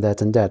that and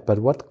that and that. But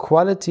what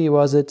quality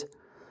was it?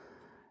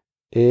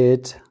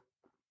 It,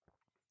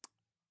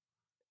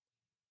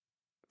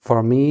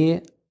 for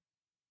me,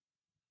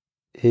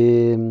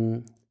 it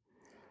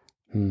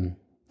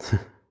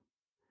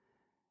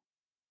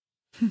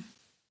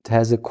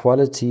has a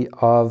quality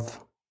of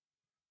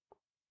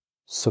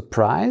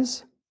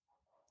surprise.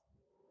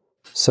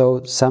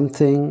 So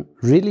something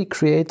really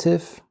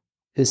creative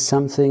is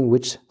something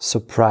which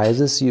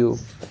surprises you,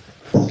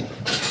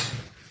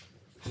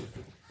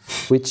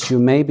 which you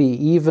maybe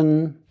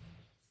even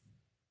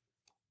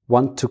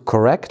want to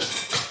correct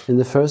in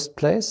the first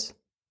place.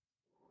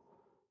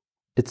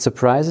 It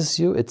surprises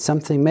you. It's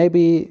something,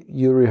 maybe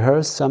you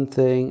rehearse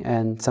something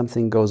and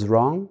something goes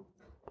wrong.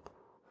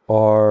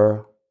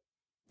 Or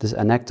this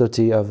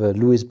anecdote of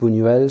Luis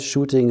Buñuel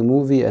shooting a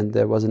movie and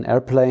there was an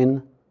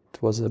airplane.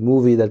 It was a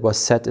movie that was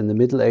set in the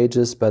Middle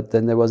Ages, but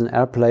then there was an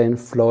airplane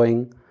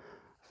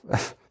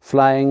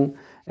flying,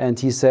 and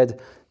he said,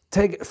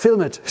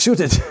 film it, shoot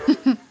it.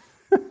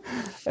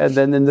 And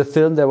then in the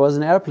film there was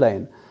an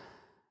airplane.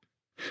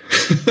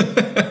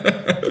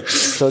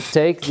 So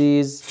take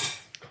these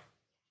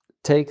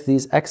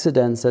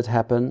accidents that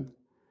happen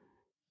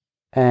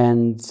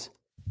and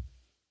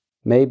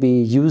maybe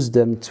use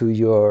them to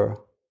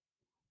your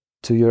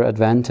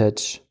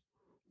advantage.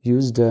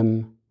 Use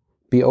them,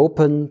 be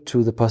open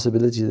to the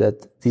possibility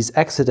that these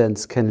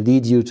accidents can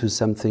lead you to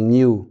something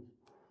new.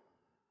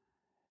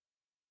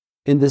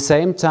 In the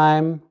same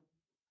time,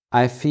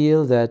 I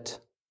feel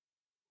that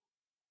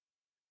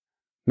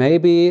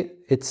maybe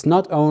it's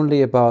not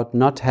only about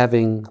not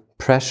having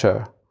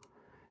pressure,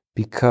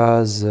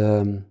 because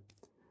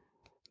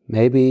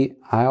maybe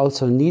I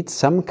also need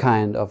some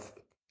kind of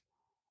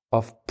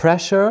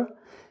pressure,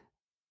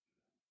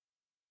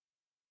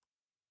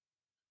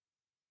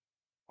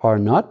 or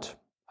not,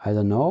 I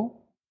don't know,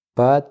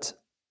 but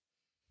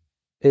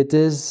it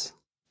is,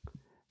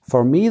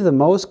 for me, the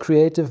most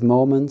creative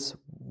moments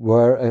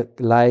were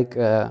like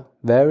a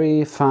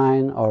very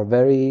fine or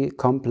very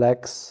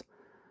complex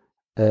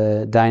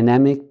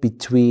dynamic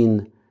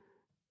between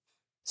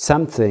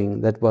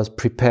something that was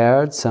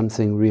prepared,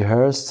 something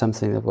rehearsed,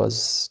 something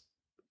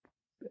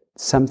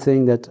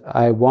that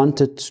I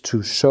wanted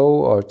to show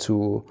or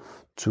to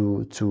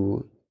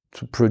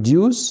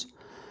produce,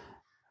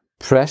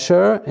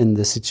 pressure in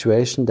the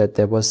situation that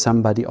there was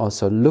somebody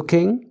also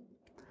looking,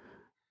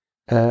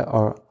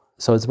 so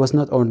it was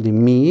not only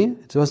me,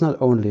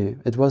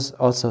 it was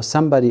also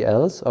somebody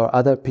else or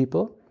other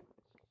people,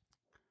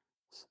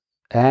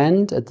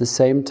 and at the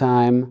same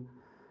time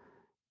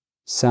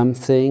some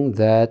kind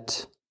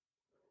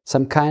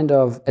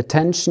of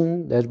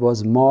attention that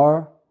was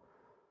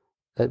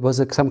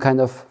some kind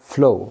of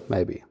flow,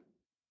 maybe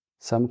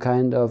some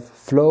kind of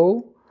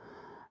flow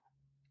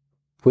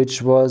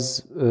which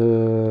was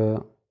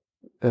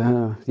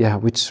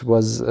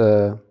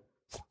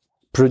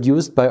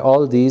produced by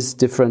all these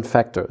different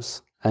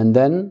factors, and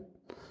then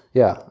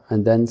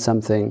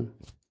something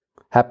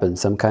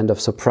happens, some kind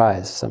of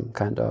surprise, and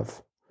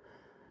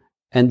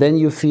then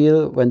you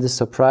feel, when this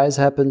surprise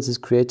happens, this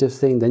creative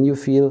thing, then you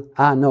feel,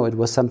 no, it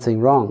was something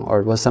wrong,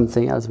 or it was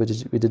something else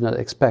which we did not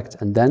expect,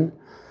 and then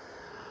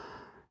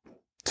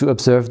to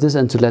observe this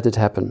and to let it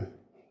happen.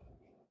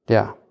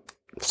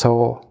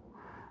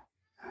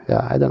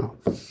 I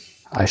don't know.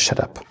 I shut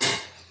up.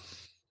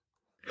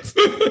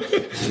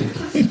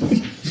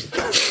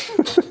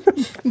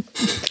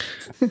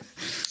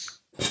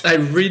 I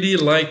really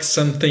like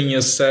something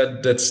you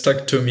said that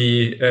stuck to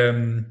me,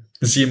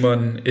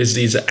 Simon, is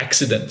these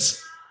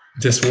accidents.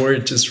 This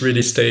word just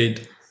really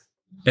stayed.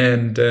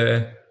 And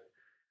I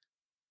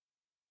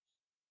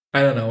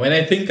don't know, when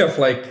I think of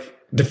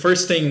the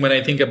first thing when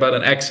I think about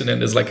an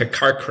accident is like a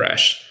car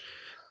crash.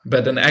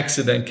 But an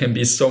accident can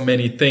be so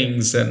many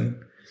things, and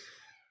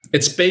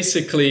it's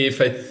basically,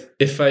 if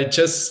I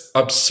just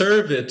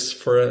observe it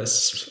for a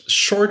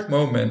short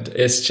moment,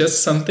 it's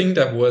just something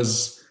that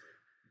was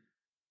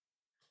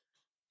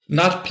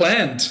not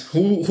planned.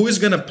 Who is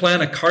going to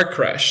plan a car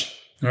crash,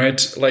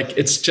 right?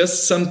 It's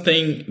just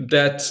something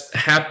that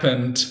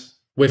happened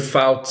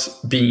without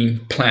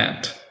being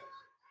planned.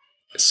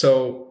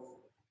 So,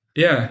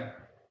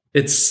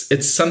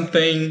 it's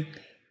something.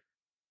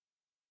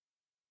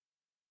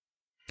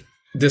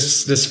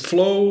 This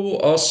flow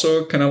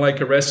also kind of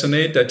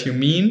resonate that you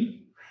mean.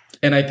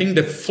 And I think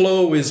the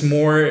flow is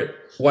more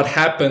what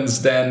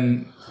happens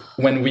then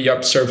when we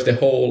observe the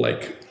whole,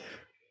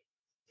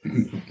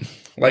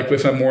 like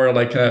with a more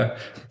like a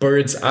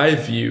bird's eye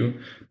view.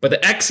 But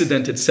the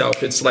accident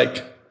itself, it's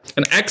like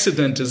an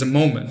accident is a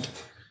moment.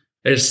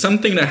 There's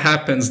something that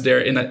happens there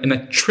in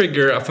a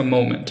trigger of a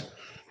moment,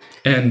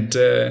 and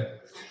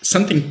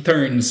something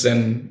turns,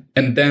 and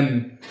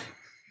then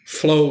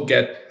flow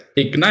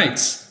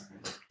ignites.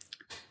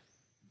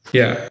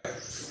 Yeah.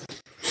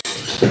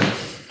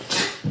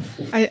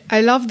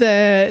 I love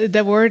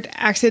the word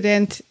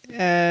accident,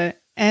 and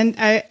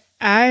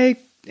I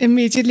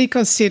immediately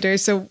consider,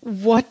 so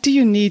what do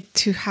you need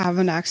to have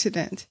an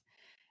accident?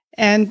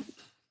 And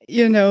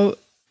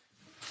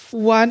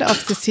one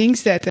of the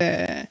things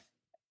that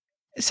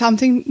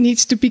something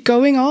needs to be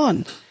going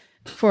on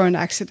for an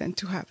accident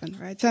to happen,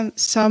 right?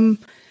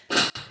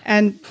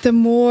 And the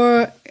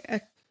more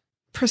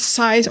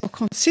precise or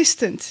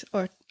consistent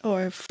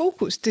or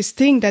focused this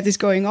thing that is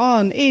going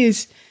on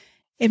is,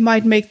 it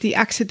might make the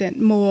accident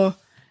more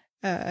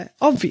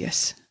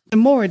obvious. The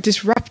more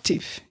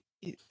disruptive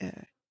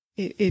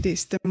it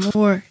is, the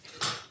more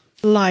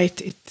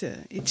light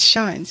it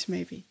shines,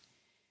 maybe.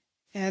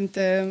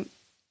 And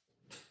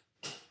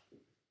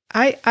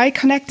I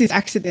connect these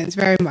accidents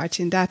very much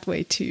in that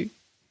way too.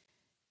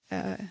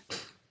 In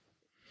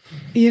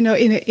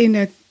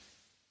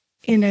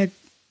a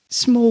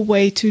small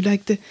way, to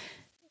like the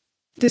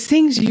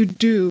things you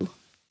do,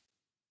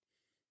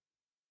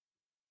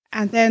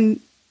 and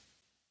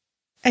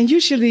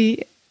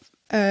usually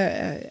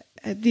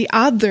the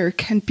other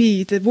can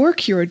be the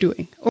work you're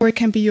doing, or it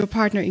can be your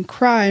partner in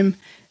crime,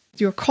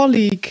 your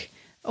colleague,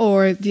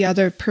 or the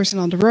other person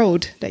on the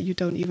road that you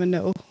don't even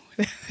know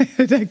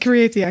that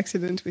create the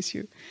accident with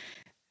you.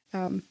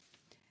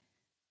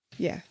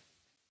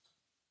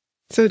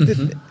 So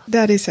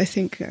that is, I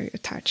think,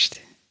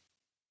 attached.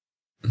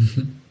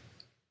 Mm-hmm.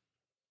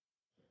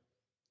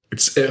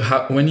 It's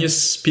when you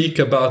speak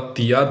about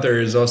the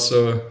others,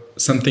 also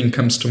something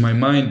comes to my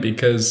mind,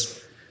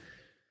 because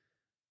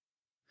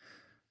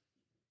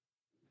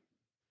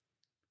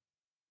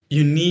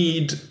you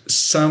need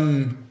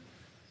some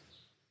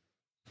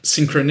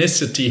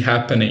synchronicity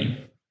happening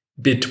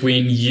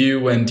between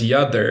you and the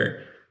other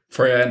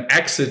for an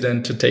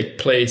accident to take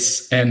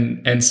place,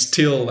 and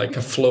still like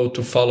a flow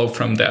to follow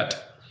from that,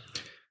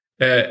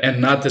 and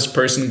not this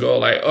person go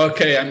like,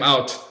 okay, I'm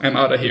out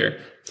of here,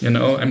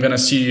 I'm gonna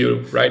see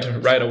you right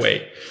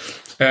away.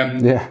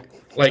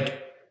 Like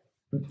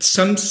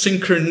some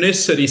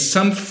synchronicity,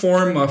 some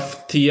form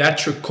of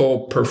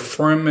theatrical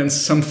performance,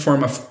 some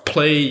form of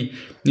play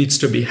needs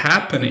to be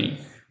happening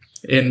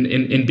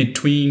in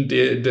between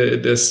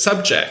the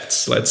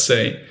subjects, let's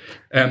say,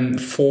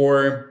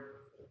 for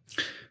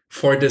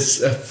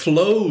this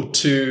flow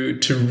to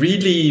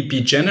really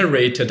be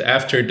generated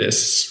after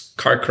this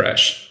car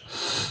crash.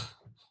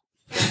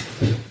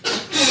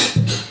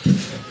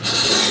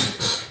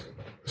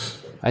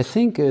 I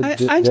think there is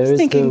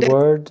the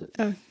word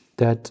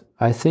that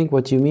I think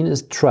what you mean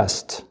is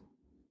trust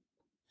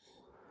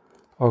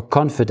or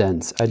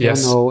confidence. I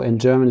don't know, in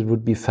German it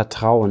would be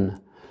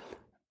Vertrauen.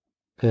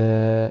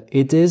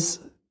 It is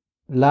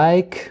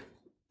like,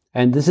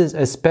 and this is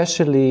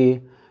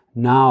especially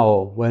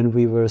now when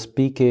we were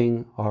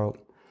speaking, or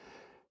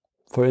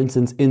for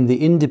instance in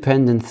the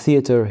independent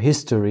theater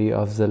history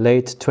of the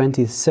late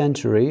 20th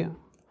century,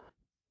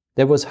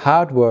 there was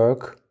hard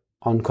work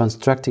on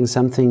constructing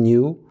something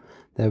new.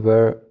 There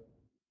were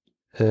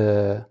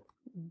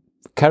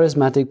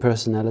charismatic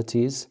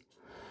personalities,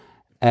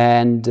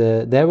 and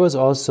there was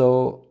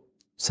also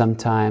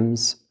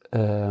sometimes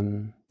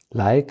there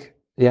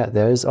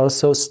is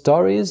also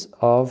stories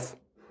of,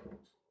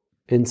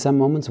 in some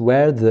moments,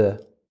 where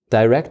the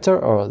director,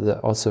 or the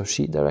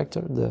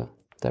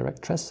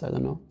directress, I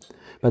don't know,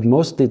 but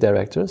mostly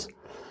directors,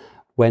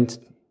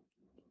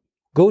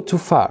 go too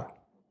far,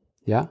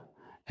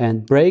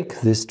 and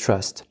break this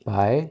trust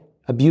by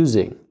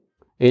abusing.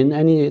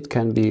 It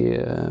can be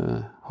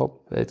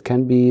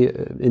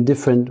in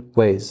different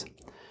ways.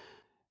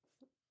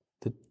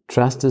 The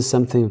trust is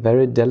something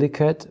very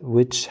delicate,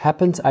 which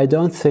happens, I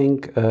don't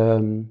think,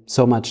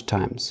 so much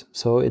times.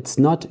 So it's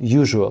not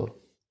usual.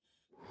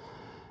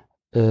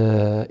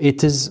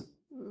 It is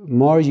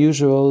more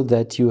usual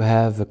that you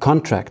have a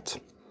contract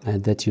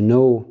and that you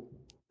know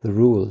the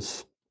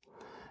rules.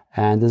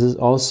 And this is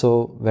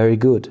also very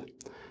good.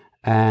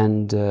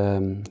 And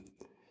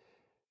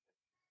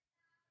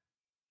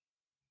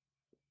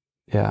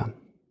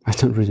I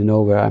don't really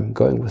know where I'm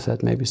going with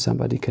that. Maybe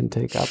somebody can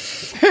take up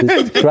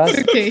this trust.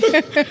 Okay.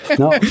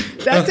 No,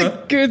 that's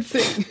a good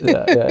thing.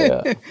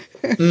 Yeah.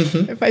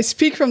 Mm-hmm. If I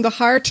speak from the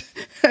heart,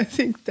 I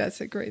think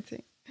that's a great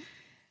thing.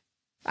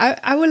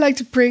 I would like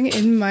to bring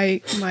in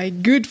my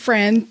good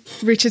friend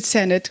Richard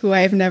Sennett, who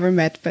I have never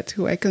met, but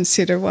who I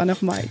consider one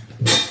of my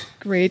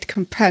great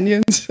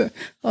companions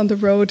on the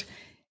road.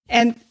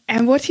 And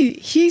what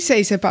he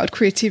says about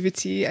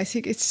creativity, I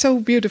think it's so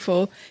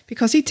beautiful,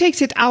 because he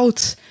takes it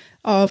out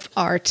of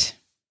art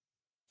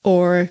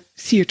or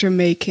theater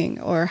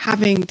making or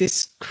having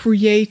this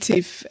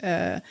creative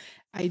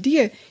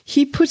idea.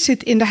 He puts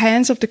it in the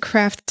hands of the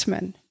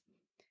craftsman.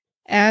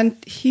 And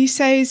he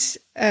says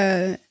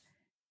that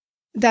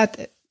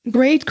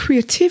great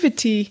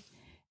creativity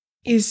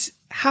is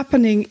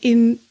happening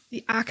in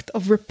the act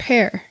of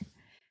repair.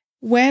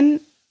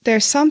 When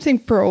there's something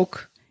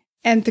broke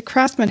and the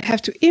craftsmen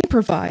have to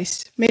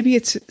improvise, maybe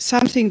it's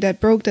something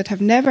that broke that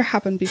have never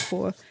happened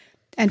before,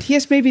 and he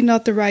has maybe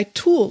not the right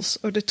tools,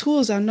 or the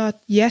tools are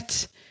not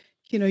yet,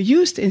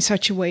 used in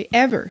such a way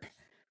ever.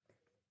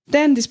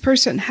 Then this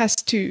person has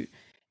to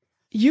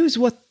use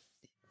what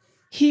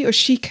he or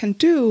she can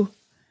do,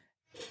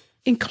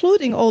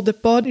 including all the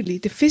bodily,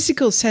 the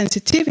physical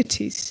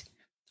sensitivities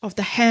of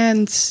the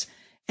hands,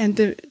 and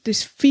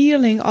this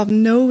feeling of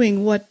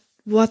knowing what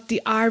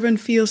the iron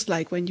feels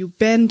like when you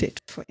bend it,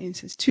 for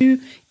instance, to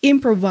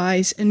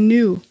improvise a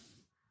new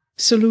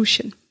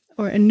solution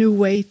or a new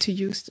way to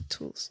use the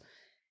tools.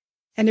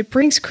 And it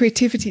brings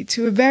creativity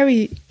to a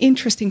very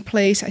interesting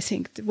place, I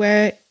think,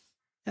 where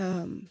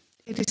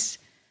it is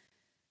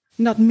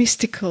not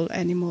mystical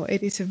anymore.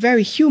 It is a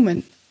very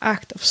human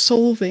act of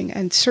solving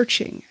and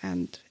searching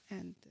and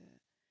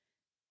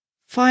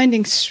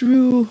finding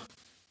through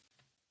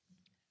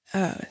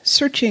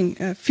searching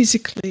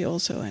physically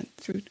also, and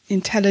through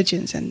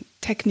intelligence and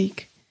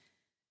technique.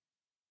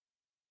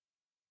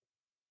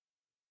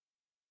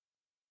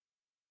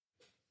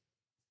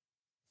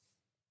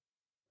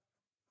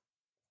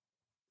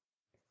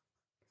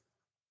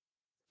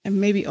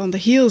 And maybe on the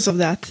heels of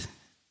that,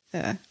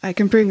 I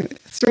can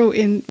throw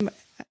in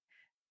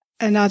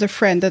another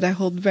friend that I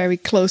hold very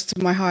close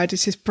to my heart.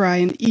 This is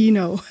Brian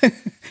Eno,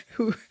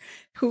 who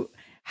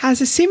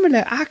has a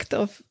similar act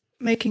of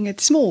making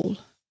it small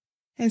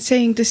and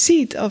saying the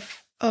seed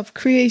of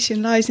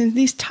creation lies in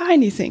these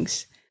tiny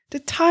things, the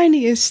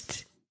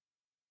tiniest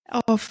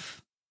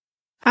of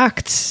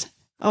acts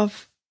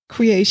of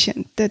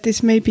creation, that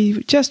is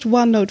maybe just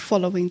one note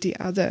following the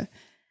other.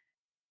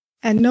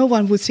 And no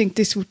one would think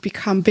this would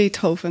become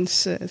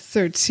Beethoven's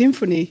Third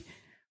Symphony,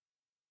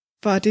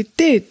 but it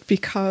did,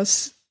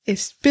 because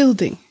it's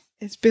building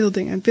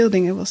and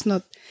building. It was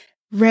not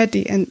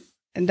ready, and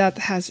that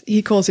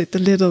he calls it the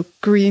little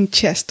green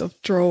chest of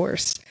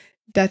drawers,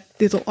 that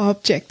little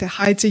object that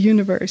hides a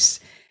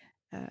universe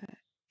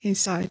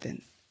inside.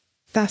 And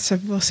that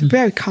was a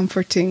very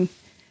comforting,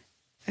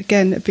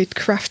 again, a bit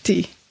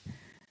crafty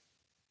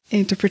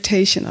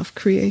interpretation of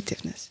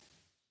creativeness.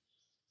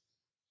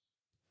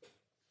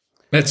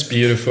 That's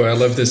beautiful. I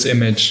love this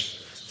image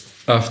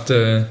of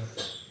the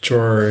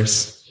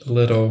drawers, the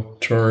little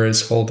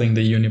drawers holding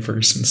the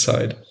universe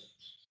inside.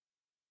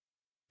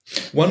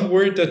 One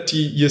word that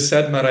you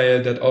said,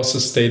 Maria, that also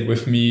stayed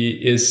with me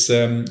is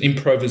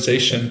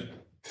improvisation.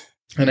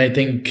 And I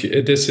think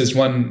this is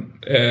one,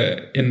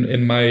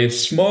 in my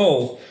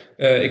small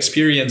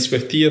experience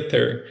with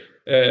theater,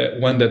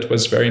 one that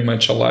was very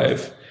much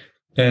alive.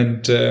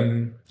 And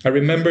I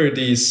remember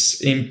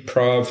these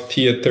improv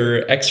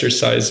theater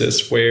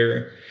exercises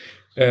where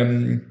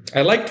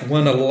I liked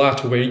one a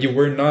lot, where you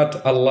were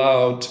not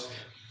allowed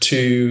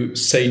to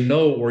say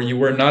no, or you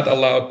were not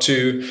allowed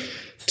to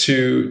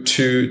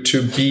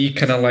be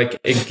kind of like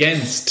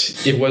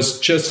against. It was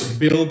just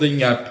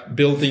building up.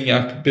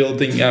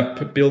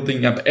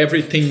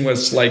 Everything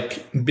was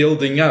like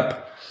building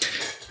up.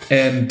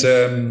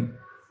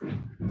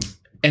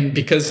 And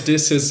because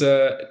this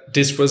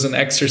was an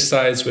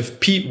exercise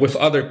with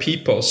other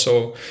people,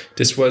 so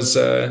this was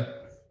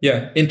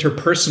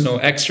interpersonal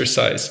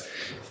exercise.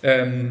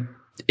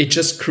 It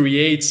just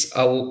creates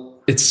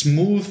it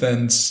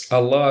smoothens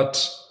a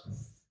lot.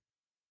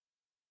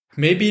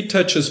 Maybe it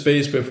touches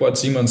base with what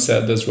Simon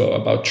said as well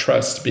about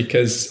trust,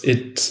 because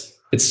it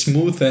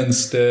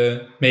smoothens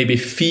the maybe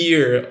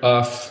fear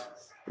of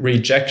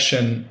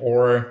rejection,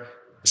 or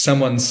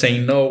someone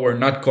saying no or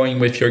not going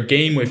with your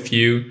game with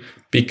you,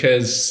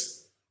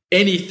 because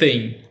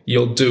anything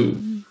you'll do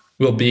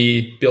will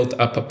be built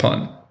up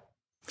upon.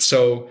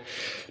 So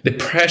the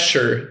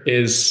pressure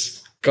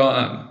is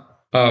gone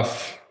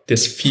of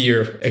this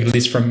fear, at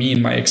least for me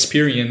in my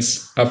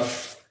experience,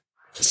 of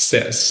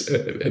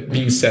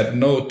being said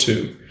no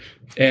to.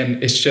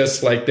 And it's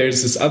just like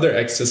there's this other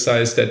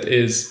exercise that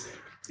is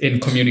in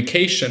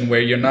communication,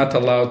 where you're not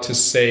allowed to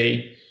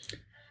say,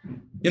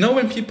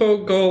 when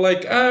people go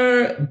like,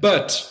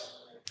 but,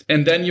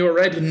 and then you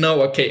already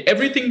know, okay,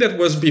 everything that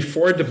was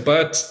before the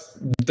but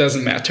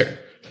doesn't matter.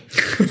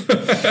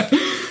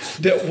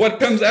 What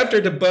comes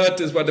after the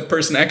but is what the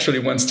person actually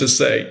wants to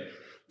say.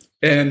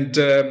 And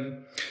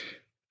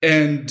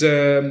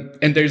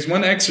there's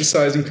one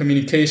exercise in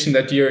communication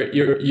that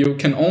you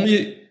can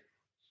only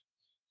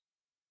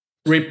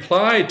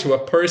reply to a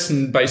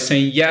person by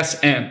saying yes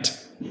and.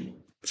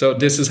 So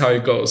this is how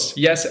it goes.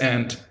 Yes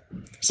and.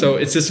 So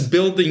it's this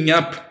building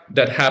up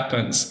that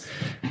happens,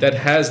 that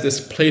has this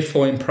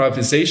playful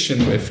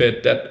improvisation with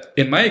it, that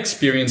in my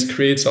experience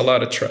creates a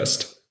lot of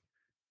trust.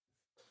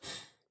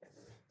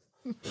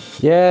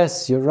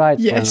 Yes, you're right,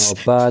 yes.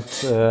 Brenno,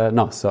 but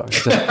no, sorry,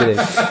 just kidding.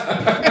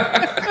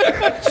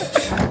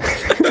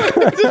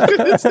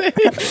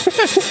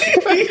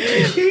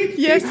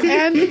 Yes,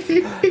 and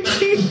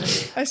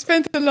I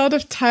spent a lot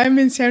of time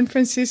in San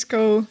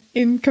Francisco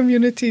in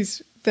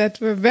communities that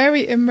were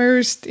very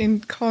immersed in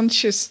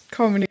conscious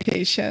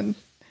communication.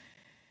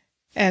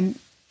 and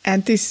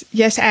this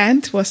yes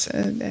and was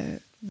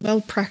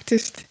well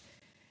practiced,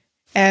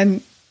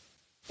 and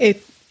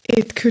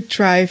it could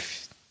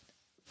drive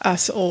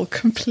us all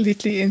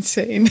completely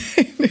insane.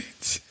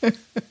 It's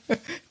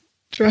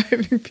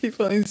driving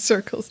people in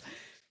circles.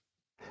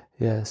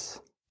 Yes.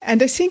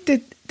 And I think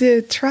that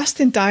the trust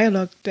in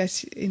dialogue,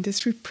 that's in the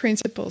 3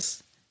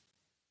 principles,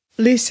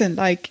 listen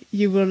like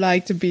you will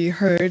like to be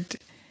heard,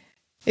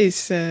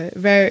 is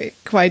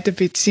quite a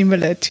bit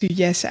similar to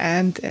yes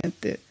and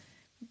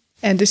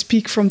the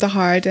speak from the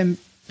heart and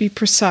be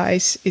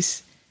precise,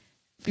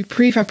 be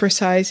brief and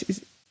precise,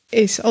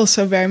 is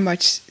also very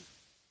much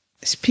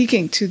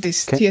speaking to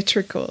this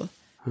theatrical.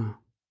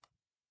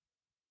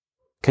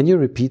 Can you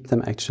repeat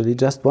them actually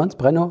just once,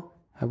 Brenno?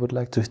 I would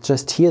like to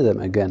just hear them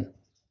again.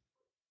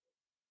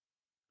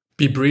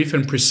 Be brief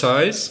and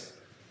precise.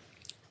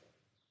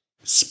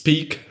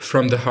 Speak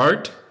from the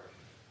heart.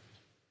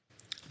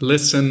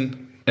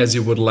 Listen as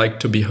you would like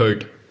to be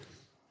heard.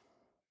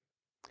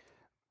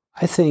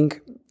 I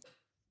think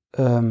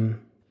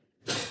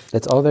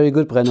that's all very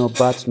good, Brenno,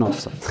 but not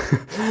so.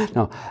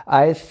 No,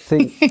 I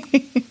think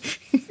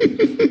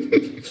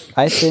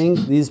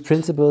these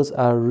principles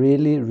are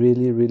really,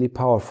 really, really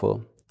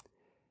powerful.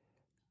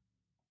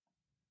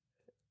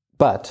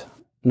 But,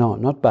 no,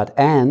 not but,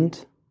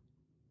 and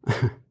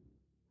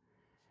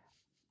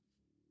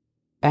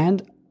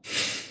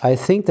I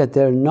think that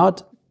they're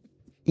not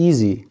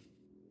easy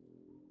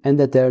and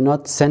that they're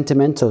not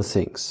sentimental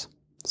things.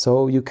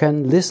 So you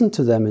can listen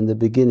to them in the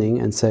beginning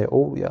and say,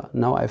 oh yeah,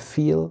 now I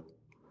feel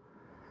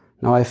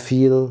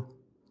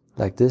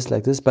like this.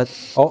 But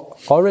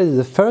already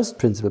the first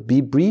principle, be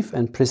brief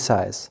and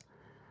precise.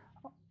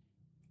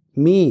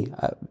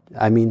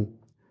 I mean,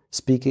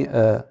 speaking,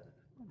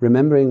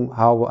 remembering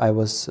how I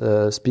was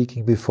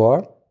speaking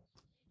before,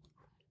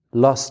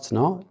 lost,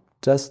 no?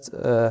 Just,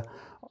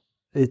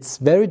 it's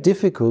very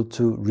difficult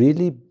to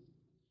really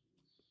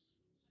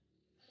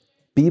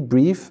be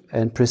brief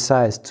and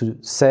precise, to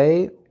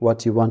say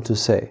what you want to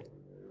say.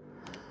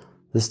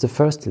 This is the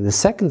first thing. The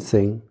second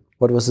thing,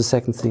 what was the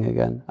second thing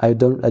again?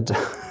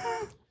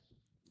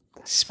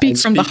 Speak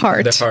from the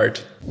heart. The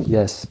heart.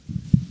 Yes.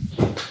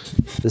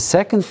 The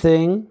second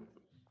thing,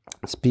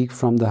 speak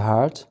from the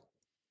heart.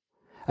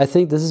 I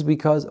think this is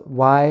because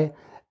why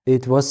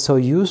it was so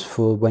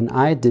useful when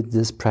I did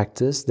this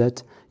practice,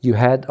 that you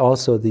had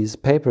also these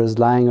papers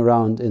lying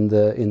around in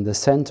the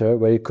center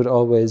where you could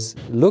always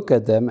look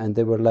at them, and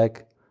they were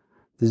like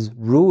these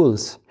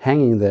rules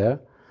hanging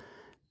there,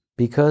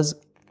 because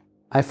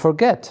I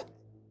forget.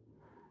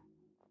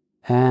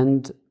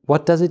 And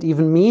what does it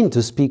even mean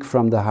to speak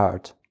from the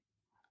heart?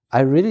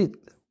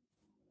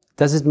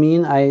 Does it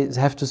mean I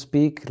have to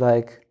speak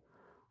like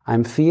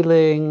I'm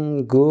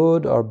feeling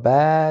good or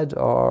bad,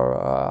 or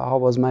how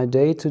was my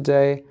day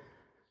today?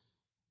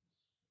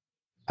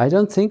 I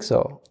don't think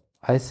so.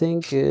 I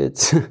think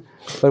it's...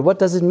 But what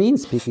does it mean,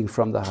 speaking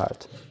from the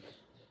heart?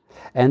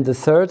 And the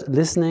third,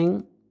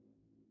 listening.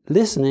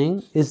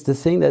 Listening is the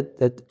thing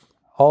that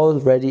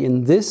already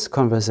in this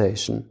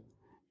conversation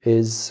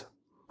is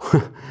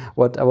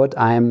when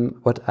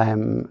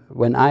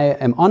I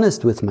am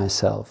honest with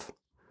myself,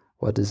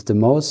 what is the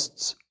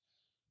most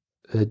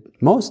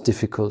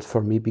difficult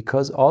for me,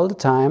 because all the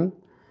time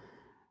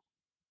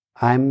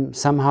I'm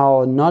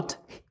somehow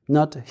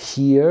not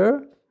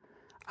here.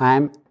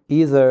 I'm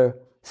either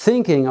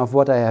thinking of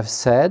what I have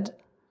said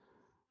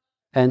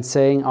and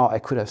saying, oh, I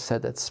could have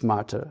said that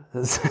smarter.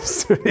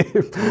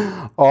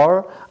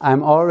 Or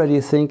I'm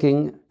already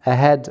thinking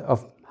ahead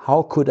of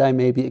how could I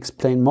maybe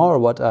explain more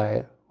what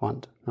I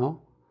want,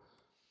 no?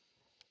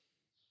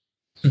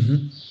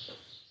 Mm-hmm.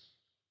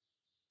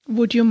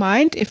 Would you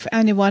mind if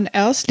anyone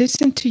else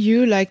listened to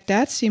you like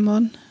that,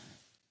 Simon?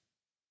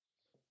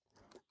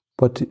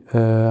 But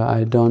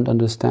I don't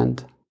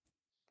understand.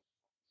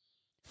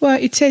 Well,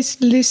 it says,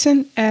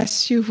 listen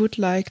as you would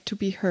like to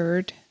be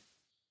heard.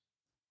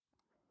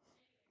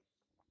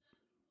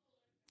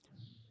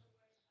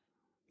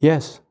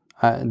 Yes,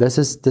 this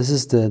is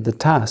the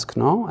task,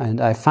 no?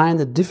 And I find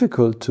it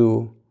difficult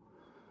to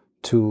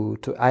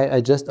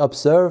I just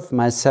observe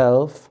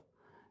myself,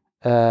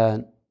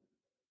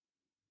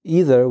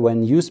 either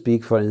when you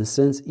speak, for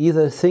instance,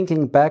 either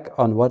thinking back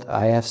on what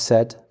I have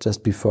said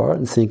just before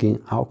and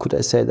thinking, how could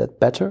I say that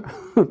better?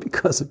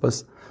 Because it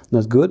was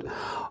not good,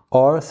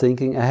 or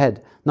thinking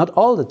ahead. Not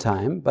all the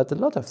time, but a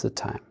lot of the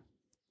time.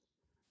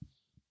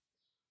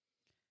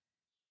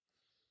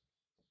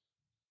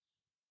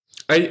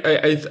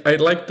 I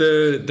like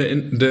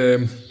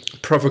the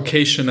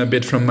provocation a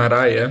bit from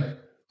Maraya,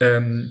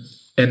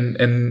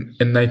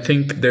 and I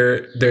think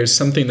there's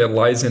something that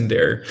lies in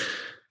there,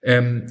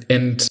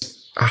 and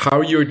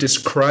how you're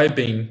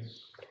describing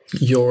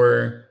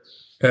your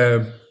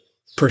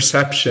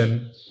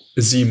perception,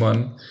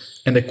 Simon,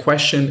 and the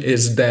question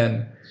is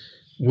then,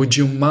 would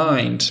you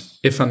mind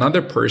if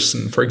another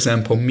person, for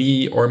example,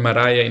 me or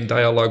Maraya in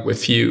dialogue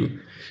with you,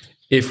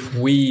 if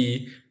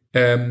we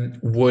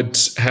would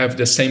have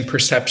the same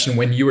perception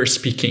when you are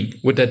speaking?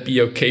 Would that be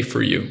okay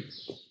for you?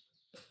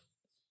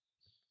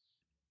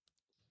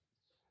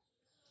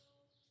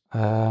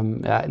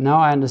 Now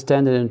I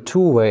understand it in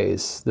two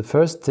ways. The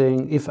first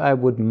thing, if I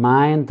would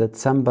mind that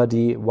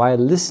somebody, while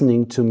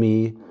listening to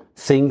me,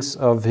 thinks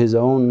of his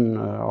own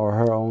or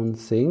her own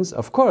things,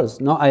 of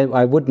course, no,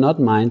 I would not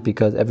mind,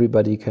 because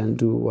everybody can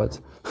do what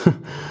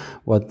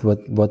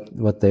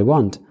what they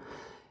want.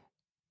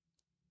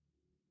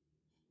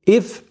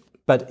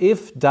 But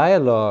if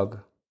dialogue,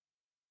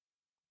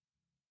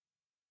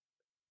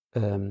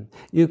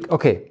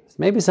 okay,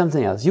 maybe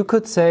something else. You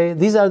could say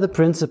these are the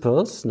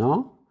principles,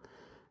 no?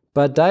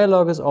 But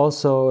dialogue is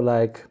also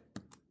like,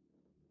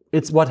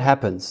 it's what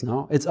happens,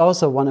 no? It's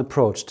also one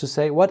approach to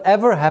say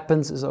whatever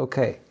happens is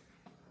okay.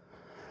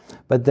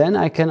 But then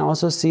I can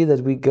also see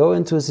that we go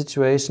into a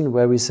situation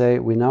where we say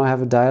we now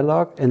have a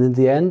dialogue, and in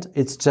the end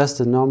it's just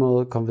a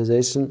normal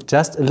conversation,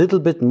 just a little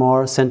bit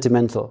more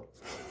sentimental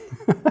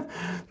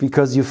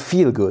because you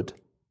feel good.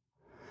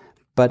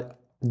 But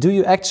do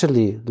you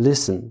actually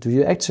listen? Do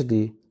you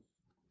actually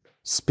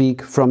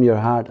speak from your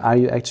heart? Are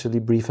you actually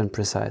brief and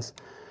precise?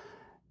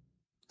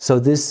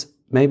 So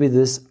maybe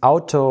this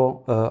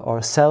auto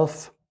or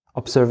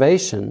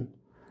self-observation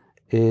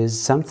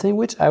is something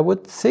which I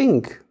would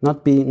think,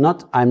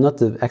 I'm not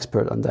the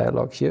expert on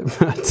dialogue here,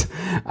 but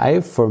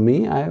for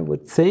me, I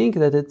would think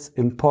that it's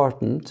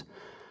important,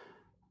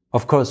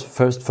 of course,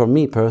 first for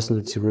me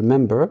personally to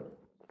remember,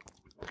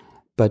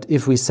 but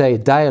if we say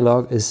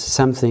dialogue is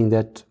something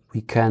that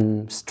we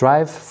can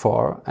strive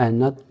for and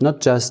not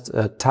just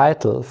a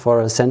title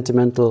for a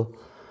sentimental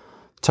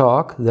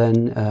talk,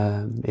 then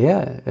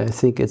I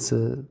think it's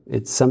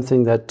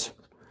something that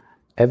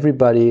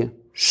everybody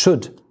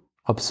should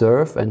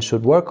observe and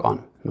should work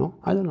on. No,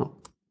 I don't know.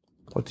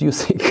 What do you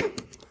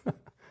think?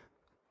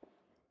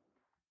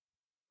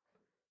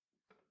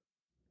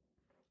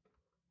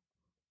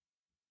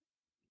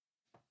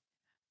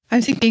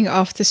 I'm thinking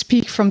of the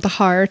speak from the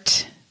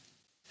heart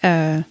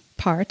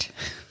part,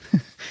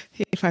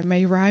 if I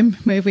may rhyme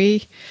my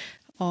way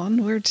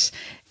onwards,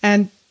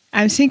 and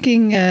I'm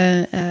thinking,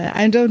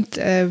 I don't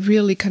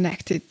really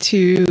connect it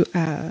to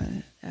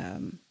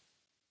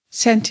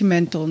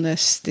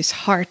sentimentalness, this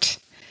heart.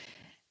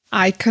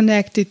 I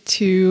connect it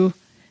to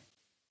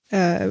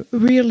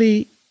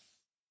really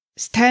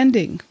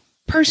standing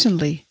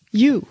personally,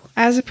 you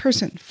as a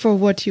person, for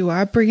what you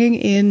are bringing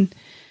in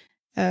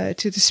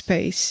to the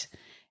space.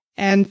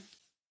 And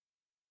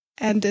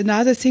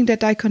another thing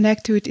that I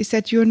connect to it is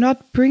that you're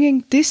not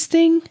bringing this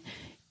thing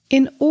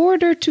in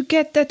order to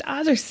get that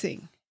other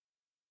thing.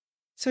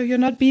 So you're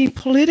not being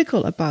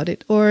political about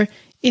it, or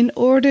in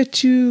order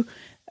to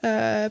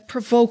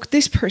provoke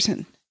this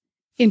person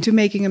into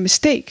making a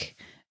mistake,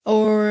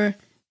 or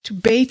to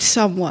bait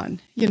someone,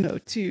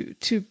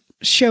 to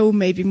show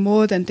maybe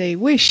more than they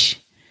wish.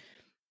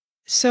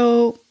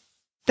 So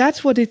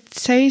that's what it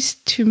says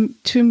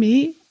to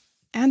me,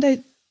 and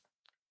I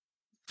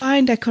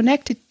find I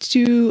connected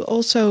to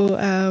also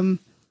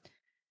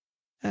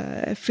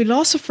a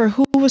philosopher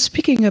who was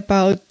speaking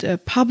about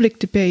public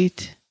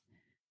debate.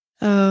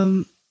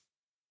 I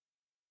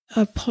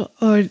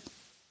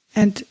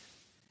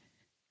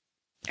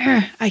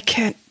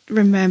can't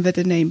remember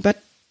the name,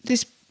 but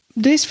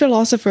this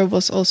philosopher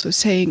was also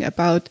saying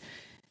about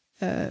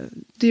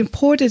the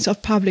importance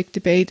of public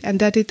debate, and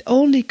that it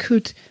only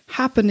could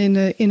happen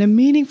in a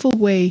meaningful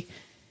way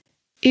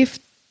if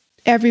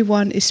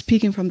everyone is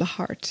speaking from the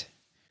heart,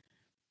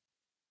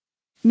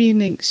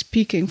 meaning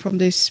speaking from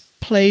this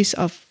place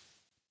of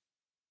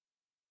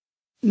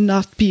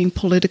not being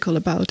political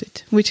about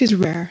it, which is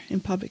rare in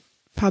public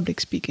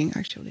speaking,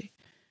 actually.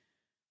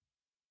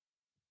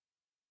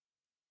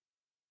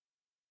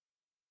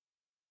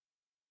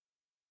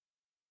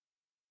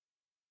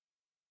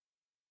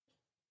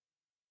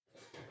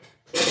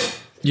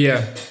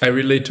 Yeah, I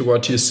relate to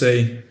what you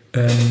say,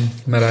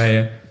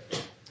 Mariah.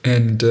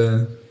 And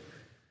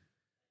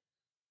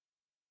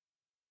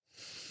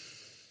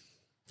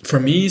for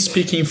me,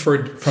 speaking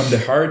from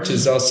the heart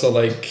is also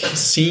like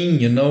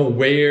seeing,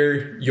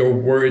 where your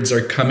words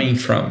are coming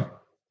from.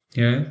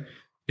 Yeah,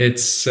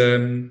 it's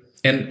and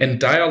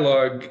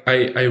dialogue.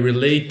 I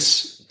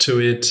relate to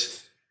it,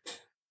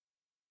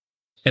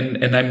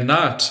 and I'm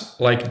not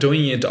like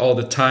doing it all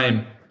the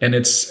time, and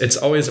it's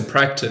always a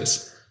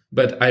practice.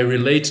 But I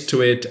relate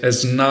to it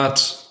as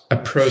not a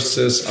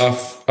process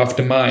of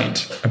the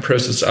mind, a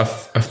process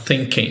of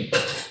thinking.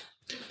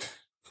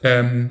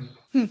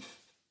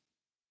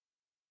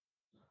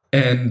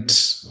 And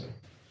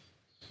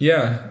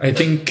yeah, I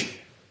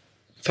think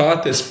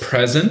thought is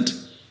present.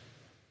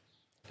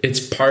 It's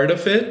part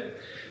of it,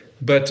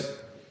 but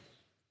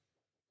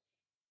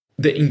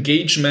the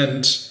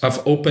engagement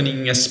of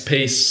opening a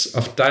space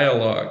of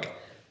dialogue,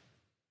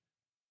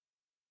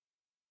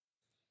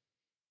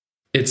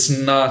 it's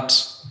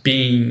not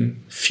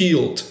being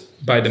fueled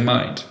by the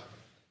mind.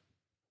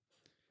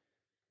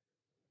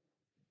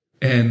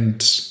 And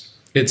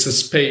it's a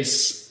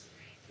space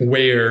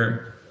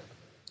where,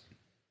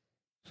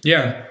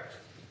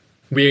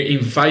 we're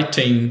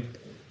inviting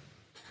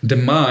the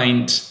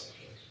mind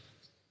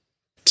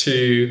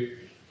to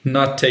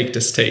not take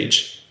the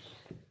stage.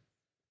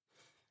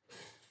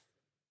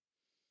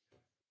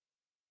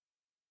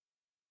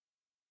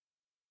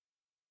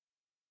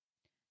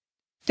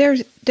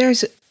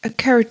 there's a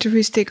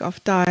characteristic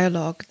of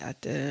dialogue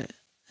that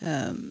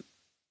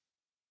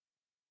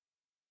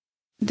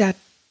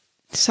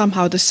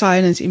somehow the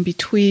silence in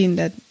between,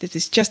 that it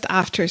is just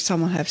after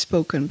someone has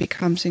spoken,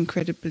 becomes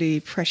incredibly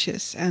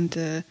precious.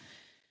 And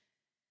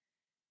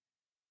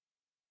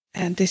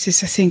this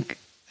is, I think,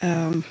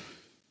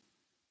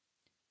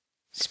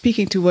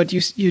 speaking to what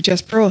you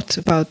just brought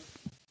about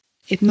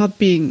it not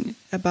being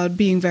about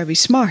being very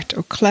smart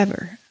or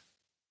clever,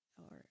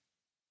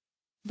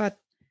 but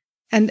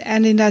and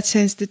in that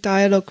sense, the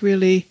dialogue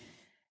really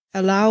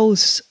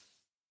allows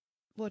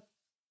what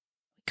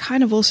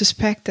kind of all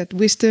suspect that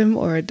wisdom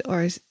or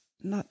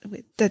not,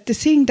 that the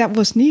thing that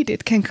was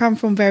needed can come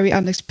from very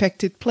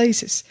unexpected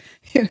places.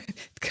 It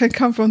can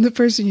come from the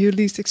person you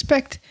least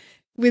expect,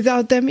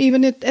 without them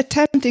even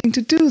attempting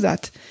to do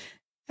that.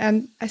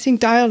 And I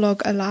think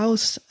dialogue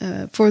allows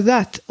for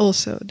that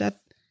also, that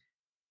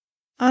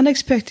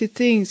unexpected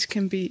things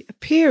can be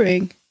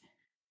appearing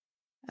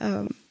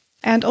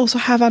and also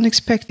have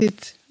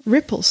unexpected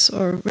ripples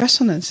or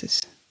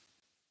resonances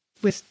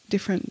with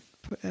different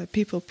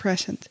people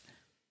present.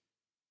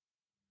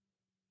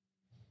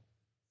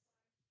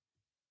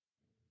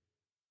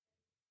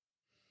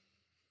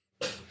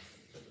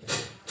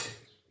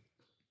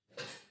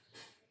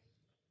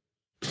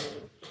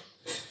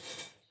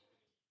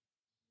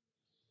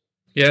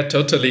 Yeah,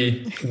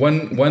 totally.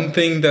 One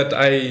thing that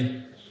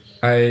I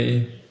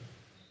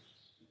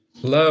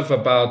love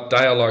about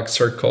dialogue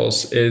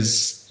circles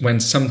is when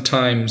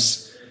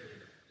sometimes,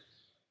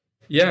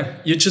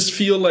 you just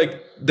feel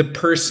like the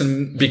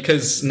person,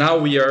 because now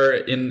we are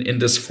in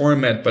this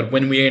format, but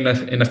when we're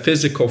in a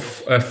physical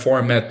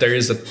format, there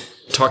is a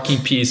talking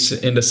piece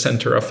in the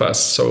center of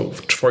us. So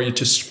for you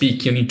to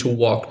speak, you need to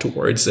walk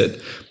towards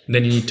it,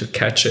 then you need to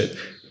catch it,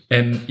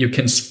 and you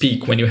can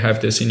speak when you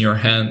have this in your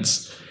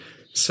hands.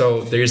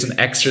 So there's an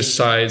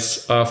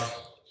exercise of,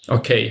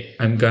 okay,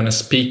 I'm going to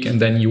speak,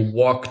 and then you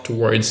walk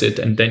towards it,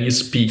 and then you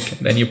speak,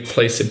 and then you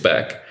place it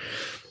back.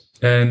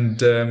 And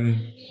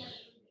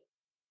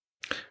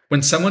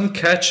when someone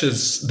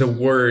catches the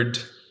word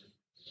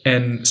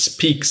and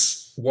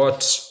speaks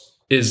what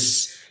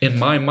is in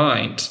my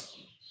mind,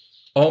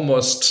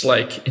 almost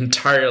like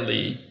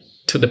entirely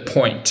to the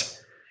point,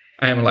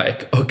 I'm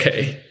like,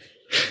 okay,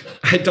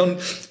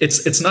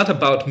 it's not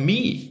about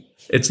me.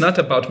 It's not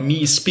about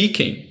me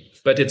speaking,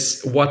 but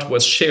it's what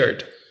was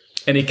shared.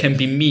 And it can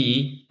be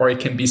me or it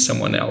can be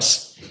someone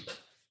else.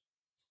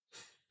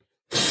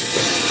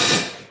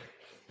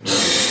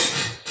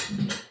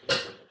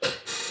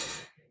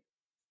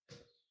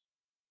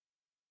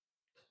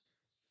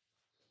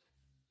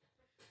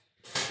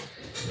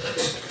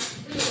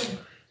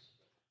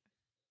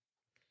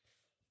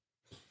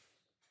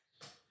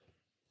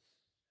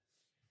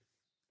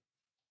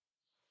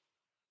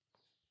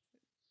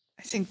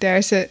 I think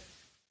there's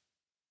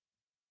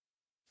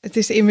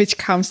this image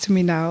comes to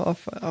me now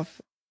of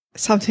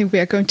something we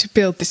are going to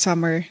build this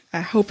summer.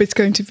 I hope it's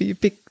going to be a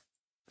big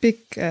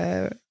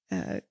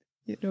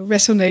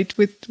resonate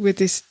with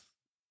this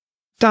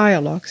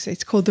dialogues.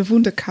 It's called the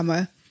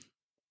Wunderkammer,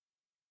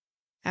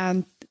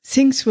 and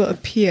things will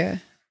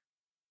appear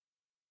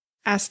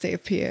as they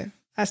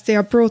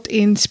are brought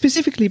in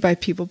specifically by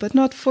people, but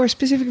not for a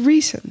specific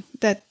reason,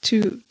 that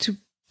to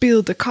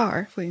build a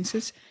car, for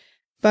instance,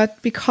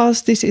 but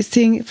because this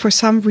thing for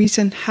some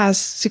reason has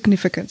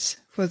significance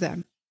for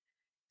them.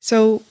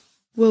 So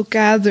we'll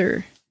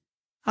gather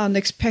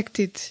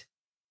unexpected,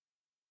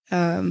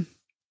 a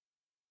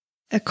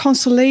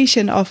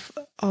constellation of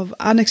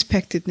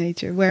unexpected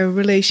nature, where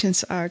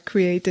relations are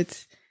created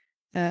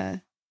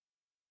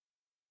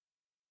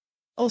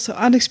also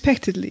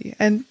unexpectedly,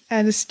 and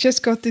it's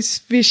just got this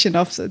vision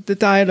of the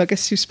dialogue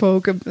as you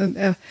spoke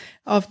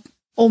of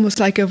almost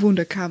like a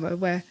Wunderkammer,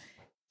 where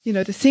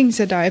the things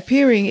that are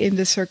appearing in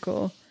the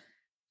circle,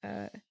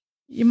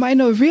 you might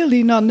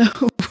really not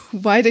know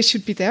why they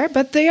should be there,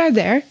 but they are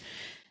there,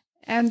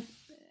 and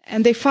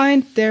they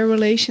find their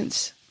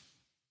relations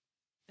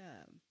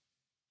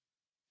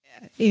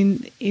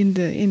in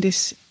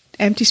this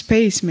empty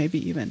space,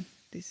 maybe even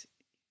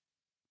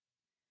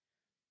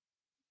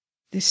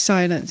this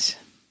silence.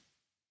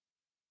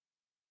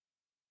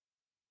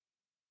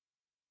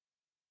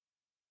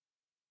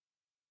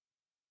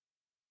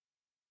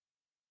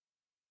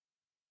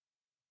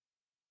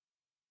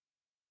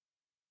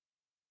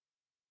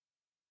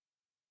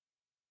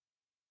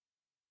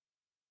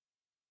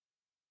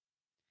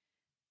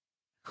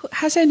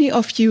 Has any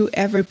of you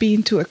ever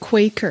been to a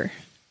Quaker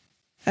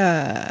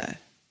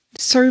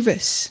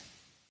service,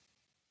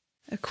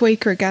 a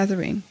Quaker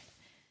gathering?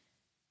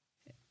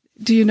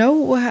 Do you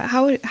know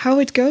how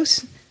it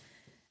goes?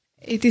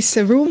 It is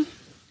a room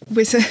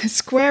with a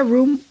square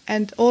room,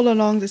 and all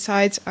along the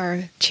sides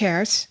are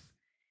chairs.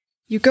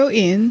 You go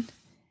in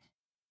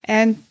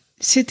and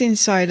sit in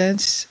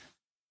silence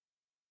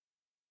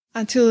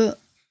until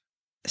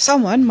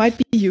someone, might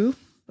be you,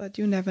 but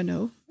you never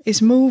know,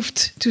 is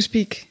moved to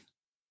speak.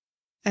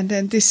 And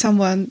then this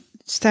someone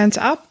stands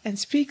up and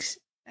speaks,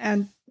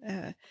 and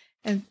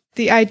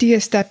the idea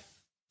is that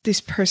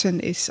this person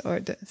is, or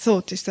the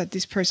thought is that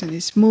this person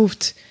is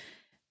moved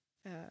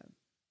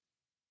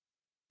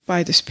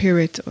by the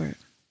Spirit, or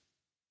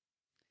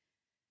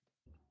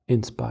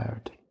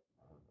inspired.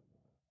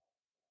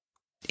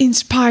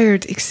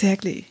 Inspired,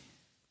 exactly.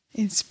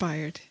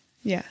 Inspired,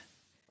 yeah.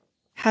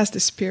 Has the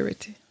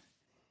Spirit.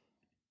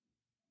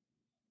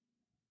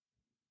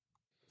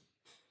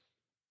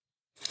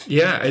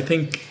 Yeah, I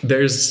think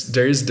there's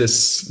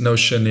this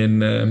notion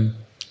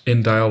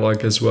in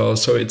dialogue as well.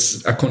 So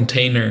it's a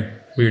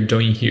container we're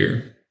doing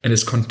here, and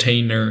this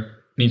container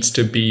needs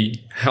to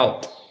be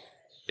held.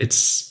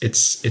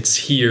 It's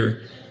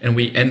here, and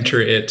we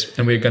enter it,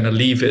 and we're gonna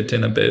leave it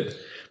in a bit.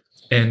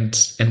 And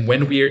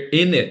when we're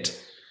in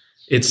it,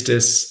 it's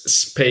this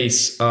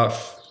space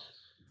of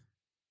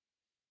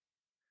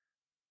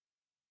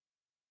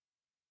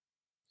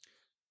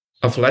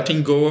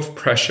letting go of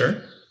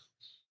pressure,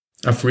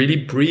 of really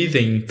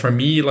breathing. For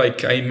me,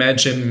 like, I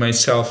imagine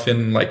myself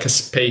in like a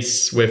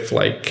space with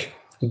like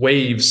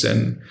waves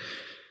and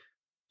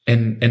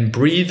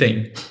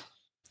breathing,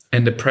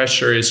 and the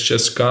pressure is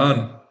just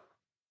gone.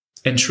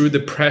 And through the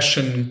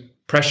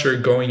pressure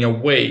going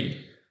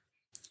away,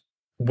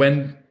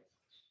 when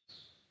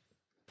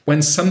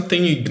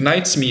something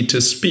ignites me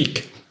to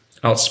speak,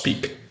 I'll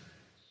speak.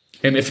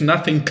 And if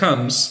nothing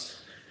comes,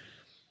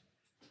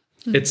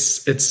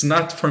 it's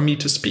not for me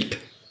to speak.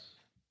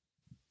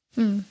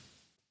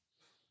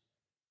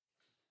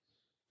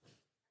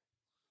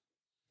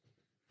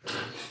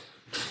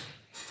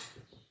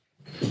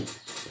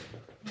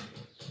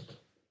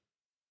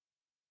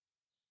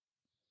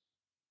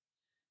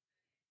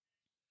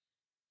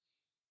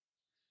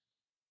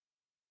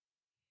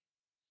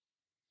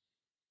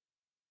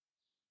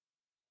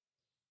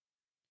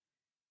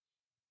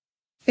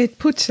 It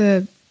puts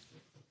a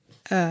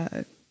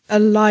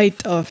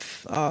light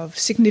of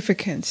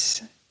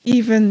significance,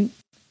 even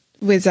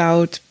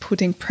without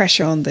putting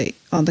pressure on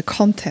the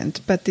content.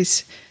 But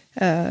this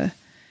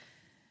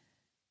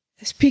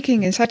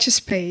speaking in such a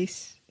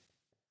space,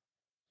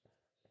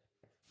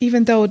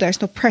 even though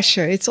there's no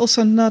pressure, it's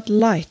also not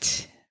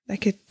light.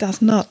 Like, it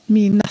does not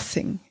mean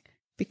nothing,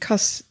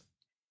 because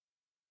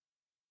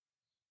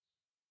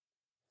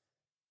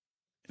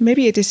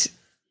maybe it is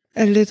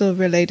a little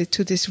related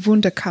to this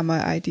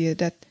Wunderkammer idea,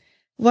 that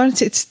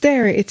once it's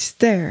there, it's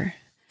there.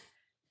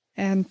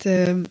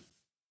 And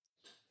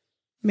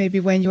maybe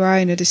when you are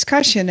in a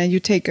discussion and you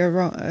take a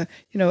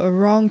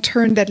wrong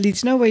turn that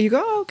leads nowhere, you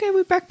go, oh, okay,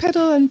 we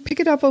backpedal and pick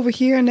it up over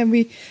here, and then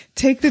we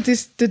take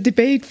the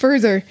debate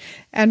further,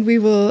 and we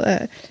will.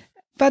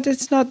 But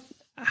it's not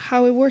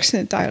how it works in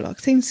a dialogue.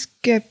 Things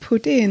get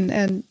put in,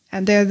 and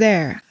they're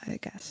there, I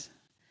guess.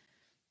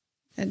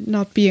 And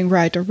not being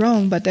right or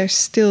wrong, but there's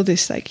still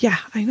this, like, yeah,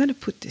 I'm going to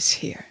put this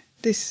here.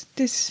 This.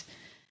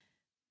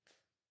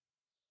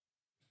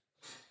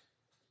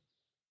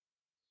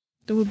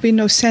 There would be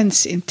no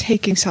sense in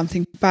taking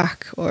something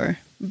back or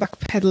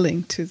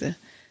backpedaling to the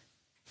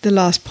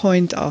last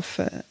point of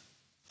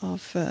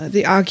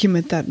the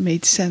argument that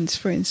made sense,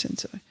 for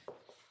instance. Or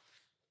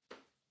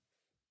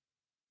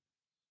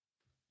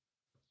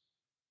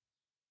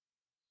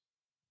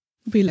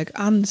be like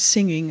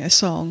unsinging a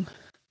song.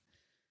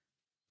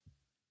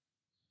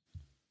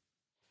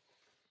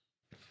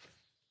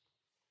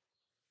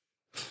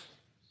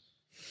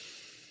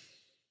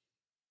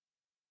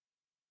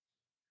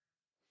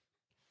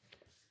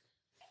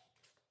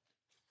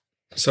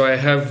 So I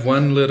have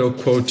one little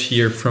quote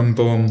here from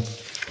Bohm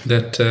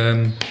that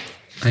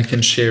I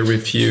can share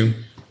with you,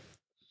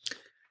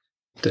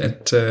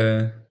 that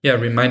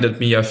reminded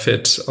me of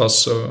it,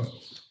 also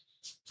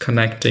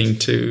connecting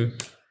to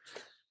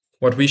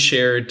what we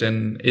shared,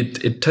 and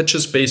it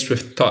touches base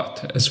with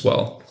thought as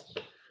well.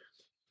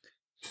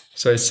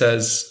 So it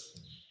says,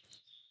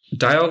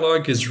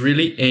 dialogue is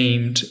really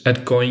aimed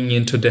at going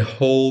into the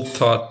whole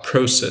thought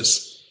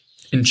process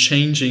and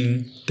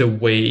changing the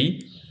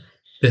way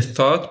the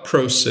thought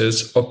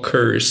process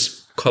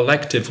occurs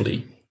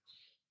collectively.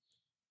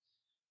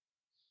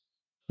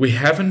 We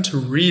haven't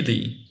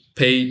really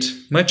paid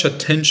much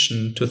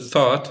attention to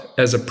thought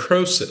as a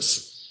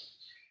process.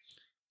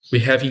 We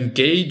have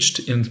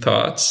engaged in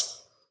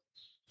thoughts,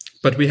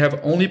 but we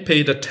have only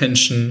paid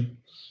attention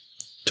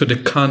to the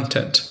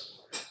content,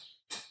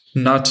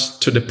 not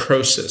to the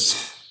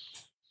process.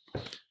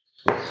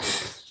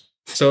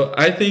 So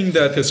I think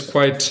that is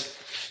quite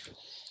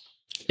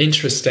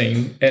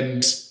interesting,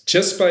 and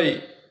just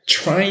by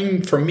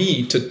trying for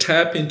me to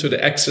tap into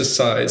the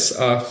exercise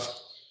of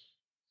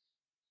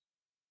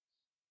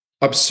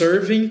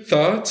observing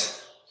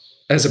thought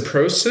as a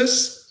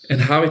process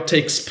and how it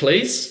takes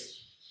place,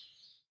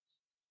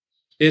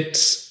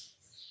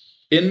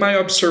 in my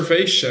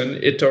observation,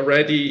 it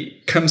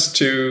already comes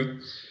to,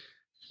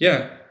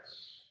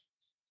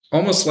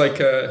 almost like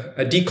a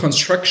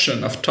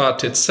deconstruction of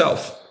thought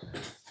itself.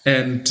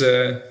 And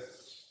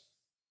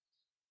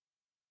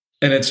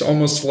it's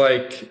almost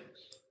like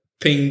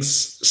things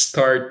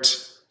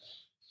start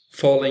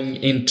falling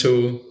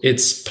into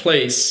its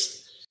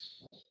place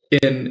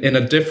in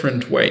a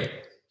different way.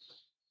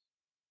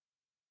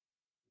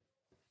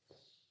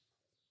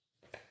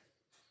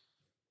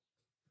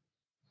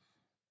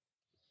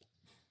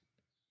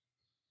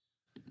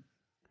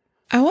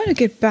 I want to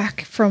get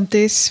back from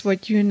this,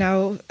 what you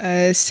now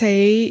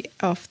say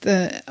of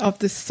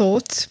the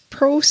thought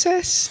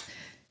process,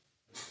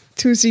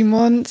 to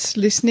Simon's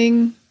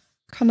listening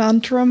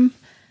conundrum,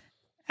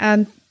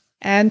 and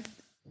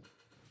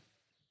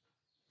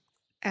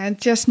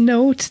just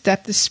note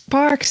that the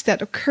sparks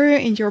that occur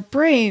in your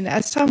brain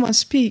as someone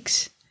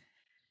speaks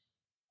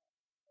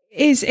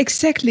is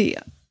exactly,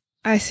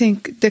 I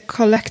think, the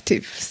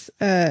collective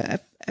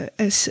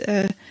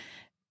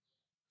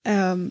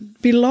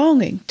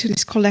belonging to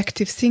this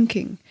collective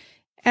thinking.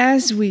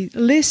 As we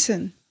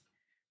listen,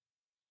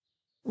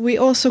 we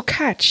also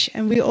catch,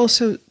 and we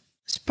also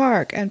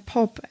spark and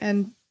pop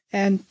and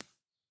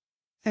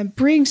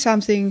bring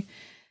something.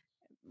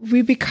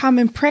 We become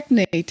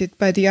impregnated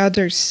by the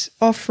other's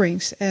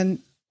offerings, and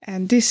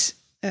this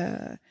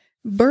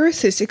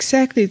birth is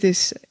exactly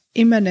this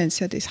immanence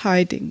that is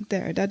hiding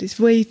there, that is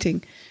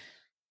waiting.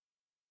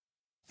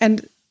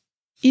 And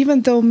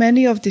even though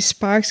many of these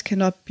sparks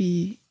cannot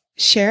be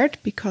shared,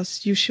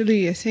 because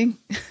usually I think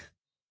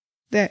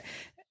that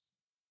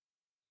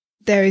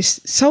there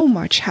is so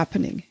much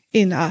happening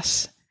in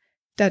us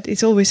that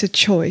it's always a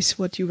choice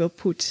what you will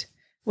put,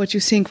 what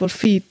you think will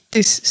feed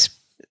this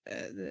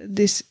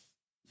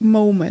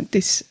moment,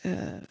 this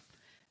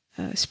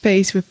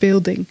space we're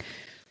building.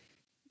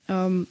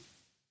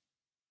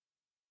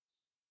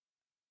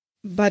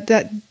 But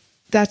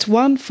that's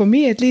one, for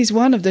me at least,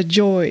 one of the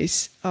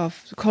joys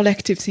of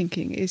collective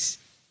thinking, is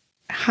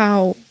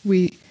how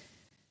we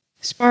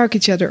spark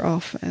each other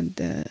off,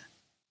 and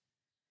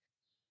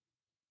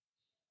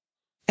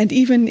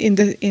even in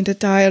the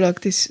dialogue,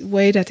 this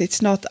way that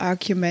it's not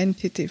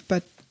argumentative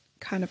but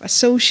kind of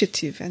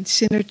associative and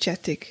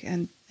synergetic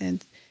and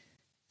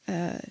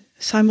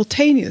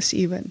simultaneous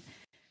even.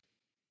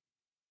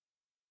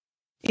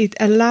 It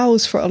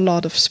allows for a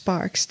lot of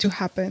sparks to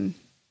happen.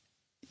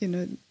 You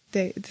know,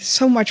 there's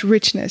so much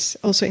richness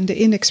also in the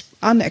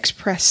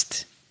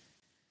unexpressed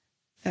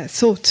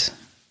thought,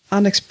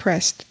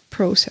 unexpressed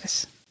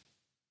process.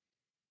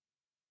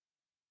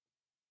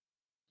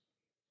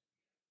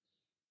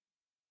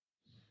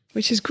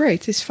 Which is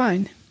great, it's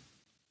fine.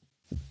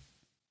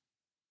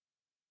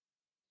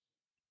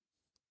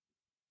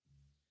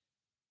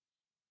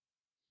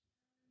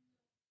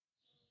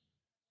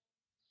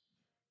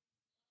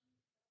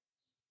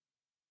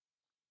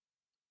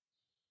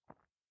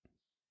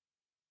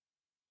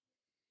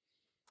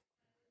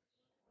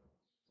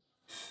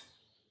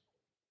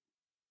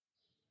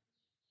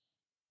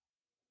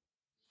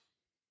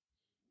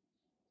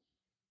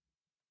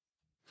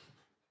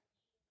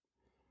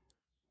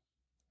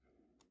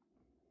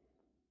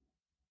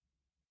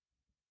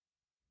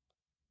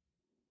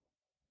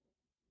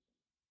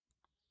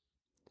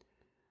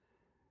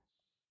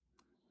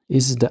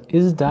 Is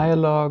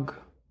dialogue,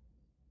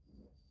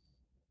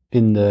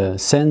 in the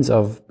sense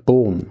of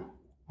Bohm,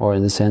 or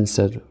in the sense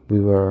that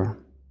we're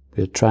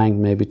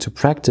trying maybe to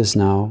practice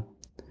now,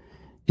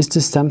 is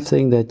this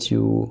something that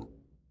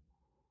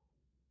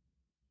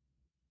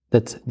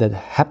that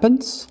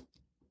happens?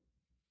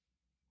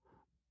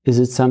 Is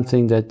it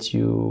something that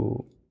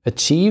you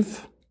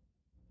achieve,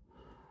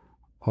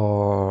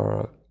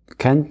 or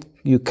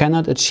you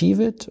cannot achieve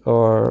it?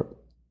 Or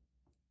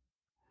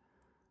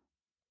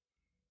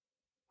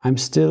I'm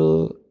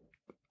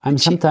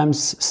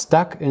sometimes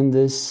stuck in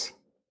this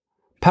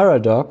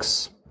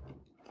paradox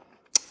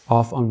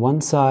of, on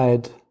one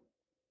side,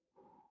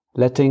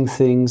 letting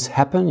things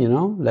happen,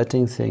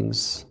 letting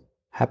things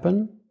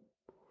happen,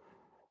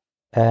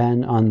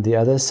 and on the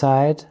other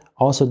side,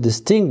 also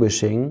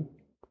distinguishing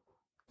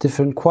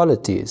different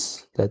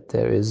qualities, that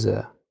there is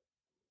a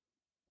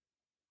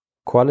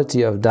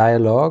quality of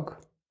dialogue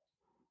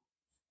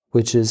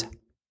which is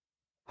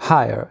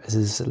higher. It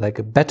is like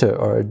a better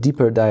or a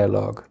deeper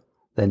dialogue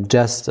than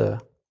just a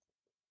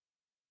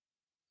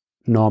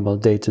normal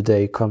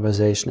day-to-day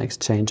conversation,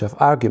 exchange of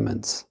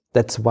arguments.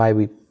 That's why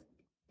we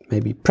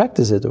maybe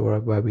practice it, or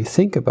why we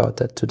think about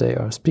that today,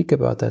 or speak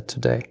about that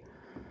today.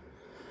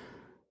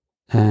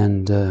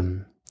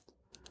 And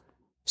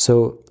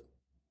so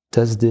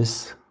does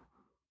this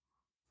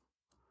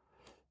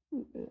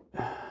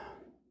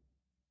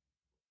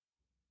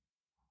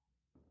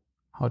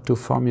how to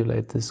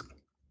formulate this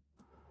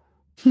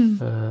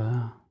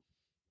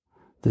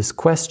this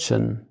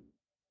question?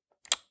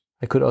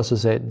 I could also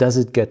say, does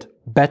it get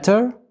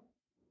better,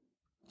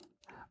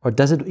 or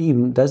does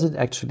it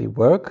actually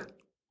work?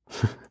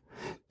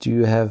 Do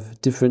you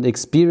have different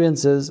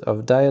experiences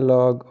of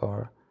dialogue,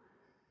 or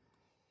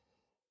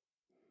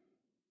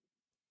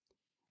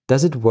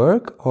does it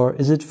work, or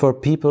is it for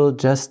people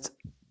just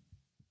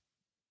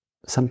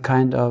some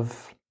kind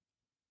of?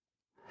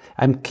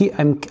 I'm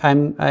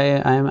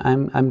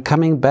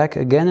coming back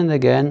again and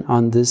again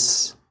on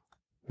this,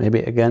 maybe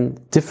again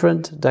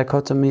different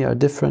dichotomy or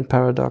different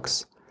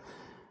paradox.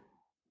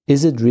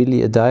 Is it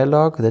really a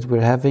dialogue that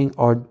we're having,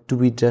 or do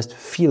we just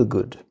feel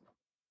good?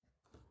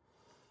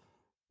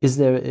 Is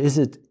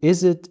it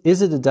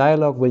a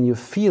dialogue when you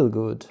feel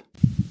good?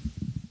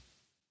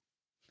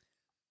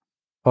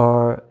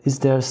 Or is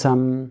there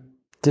some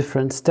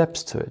different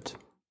steps to it?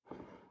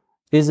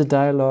 is a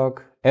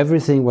dialogue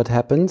everything what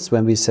happens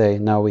when we say,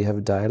 now we have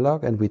a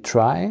dialogue and we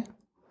try?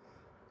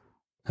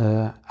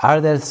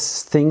 Are there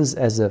things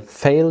as a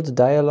failed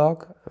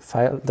dialogue,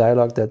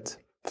 dialogue that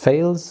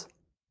fails?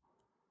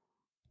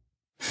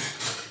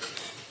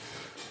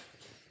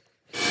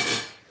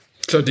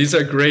 So these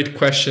are great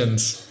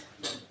questions.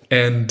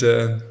 And,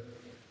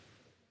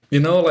 you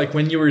know, like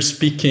when you were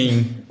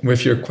speaking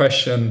with your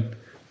question,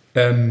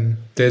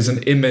 there's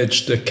an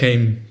image that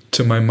came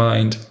to my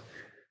mind.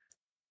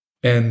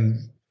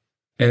 And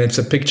it's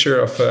a picture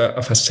of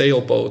a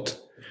sailboat.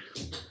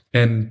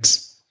 And,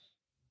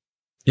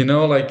 you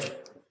know, like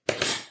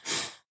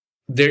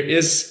there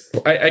is,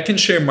 I can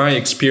share my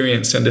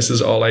experience, and this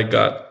is all I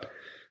got.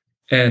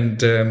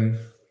 And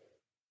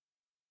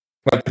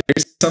like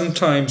there's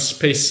sometimes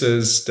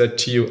spaces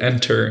that you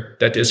enter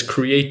that is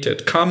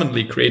created,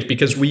 commonly created,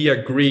 because we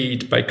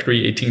agreed by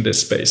creating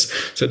this space.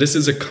 So this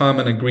is a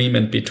common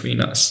agreement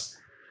between us.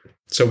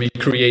 So we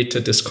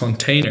created this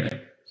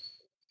container.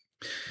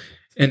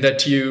 And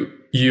that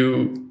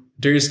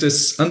there's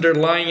this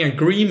underlying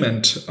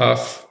agreement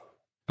of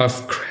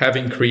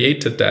having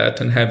created that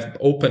and have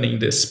opening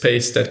this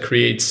space that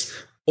creates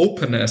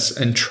openness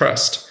and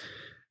trust.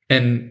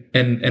 And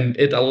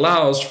it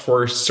allows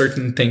for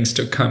certain things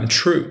to come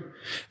true.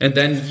 And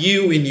then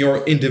you in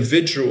your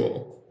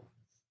individual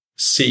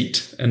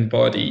seat and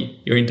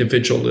body, your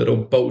individual little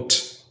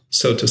boat,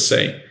 so to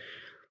say,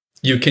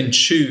 you can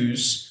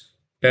choose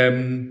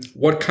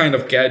what kind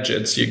of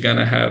gadgets you're going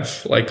to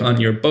have like on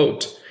your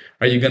boat.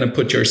 Are you going to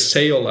put your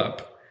sail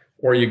up,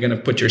 or are you going to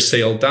put your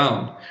sail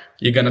down?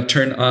 You're going to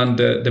turn on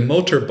the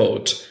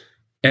motorboat,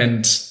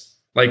 and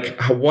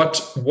like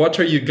what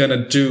are you going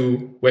to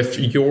do with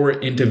your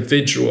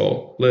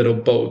individual little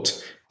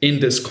boat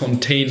in this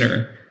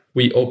container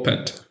we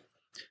opened?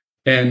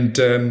 And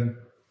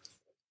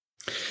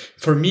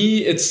for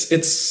me,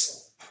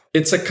 it's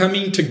a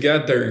coming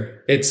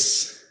together.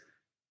 It's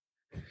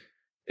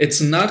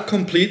not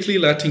completely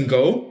letting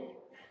go.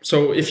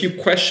 So if you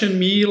question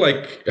me,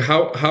 like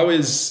how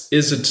is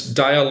it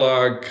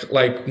dialogue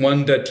like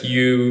one that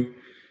you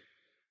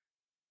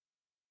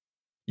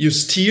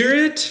steer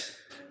it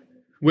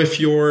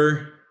with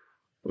your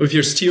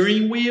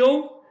steering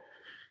wheel?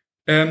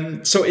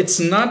 So it's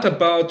not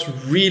about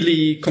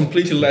really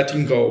completely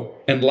letting go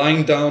and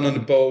lying down on the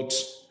boat,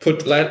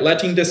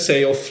 letting the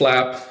sail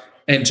flap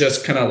and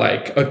just kind of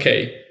like,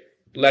 okay,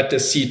 let the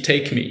sea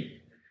take me.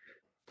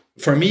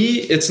 For me,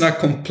 it's not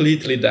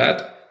completely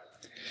that,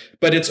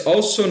 but it's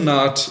also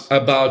not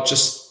about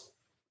just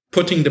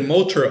putting the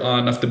motor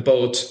on of the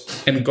boat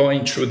and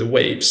going through the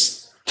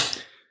waves.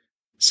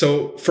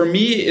 So for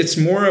me, it's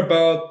more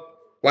about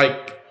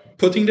like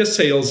putting the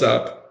sails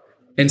up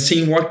and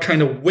seeing what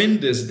kind of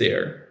wind is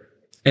there,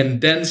 and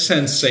then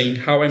sensing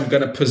how I'm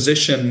going to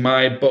position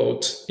my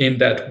boat in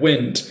that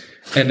wind,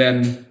 and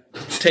then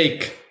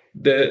take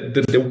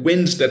the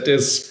wind that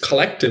is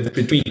collective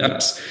between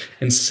us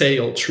and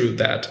sail through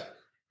that.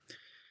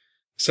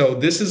 So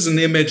this is an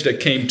image that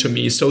came to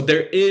me. So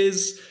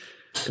there's,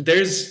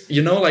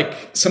 you know,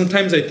 like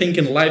sometimes I think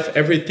in life,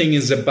 everything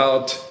is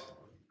about,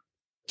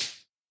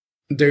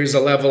 there's a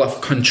level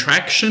of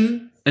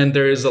contraction and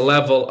there is a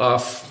level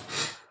of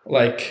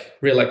like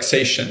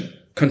relaxation,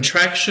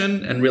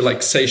 contraction and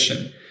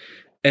relaxation.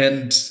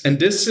 And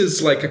this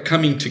is like a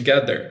coming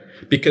together,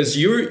 because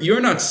you're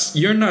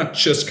not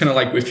just kind of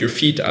like with your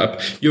feet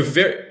up.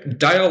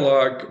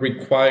 Dialogue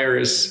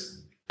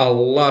requires a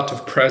lot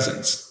of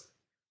presence.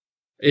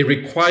 It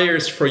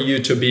requires for you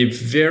to be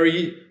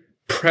very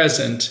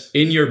present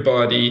in your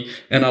body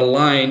and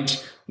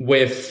aligned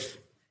with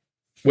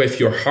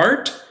your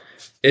heart.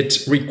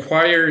 It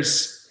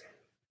requires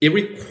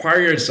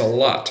a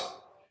lot.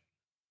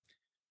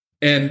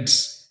 And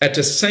at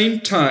the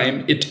same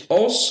time, it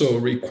also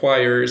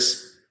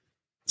requires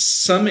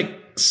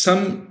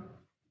some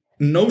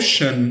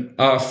notion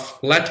of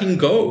letting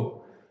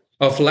go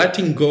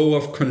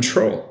of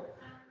control.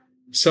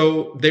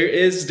 So there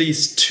is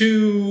these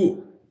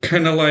two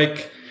kind of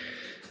like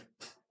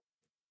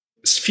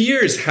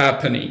spheres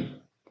happening,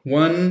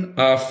 one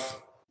of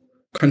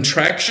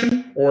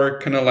contraction or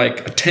kind of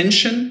like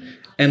attention,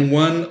 and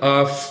one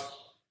of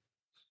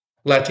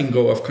letting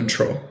go of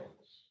control.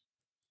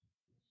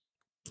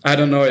 I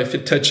don't know if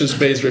it touches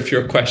base with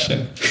your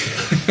question.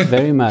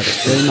 Very much.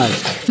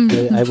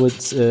 I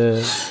would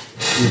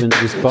even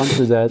respond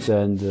to that,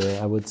 and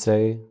I would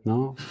say,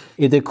 no,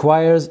 it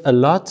acquires a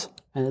lot,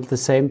 and at the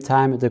same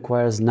time it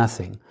acquires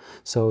nothing.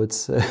 So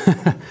it's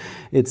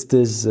it's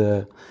this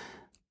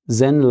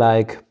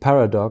Zen-like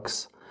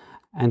paradox,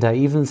 and I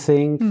even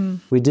think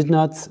we did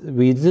not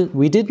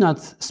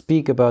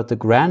speak about the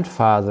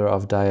grandfather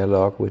of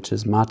dialogue, which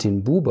is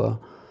Martin Buber.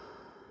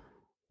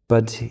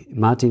 But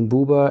Martin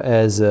Buber,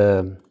 as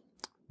a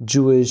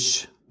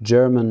Jewish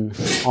German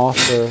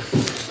author.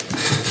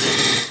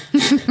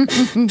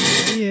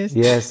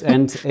 Yes,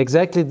 and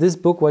exactly this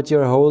book, what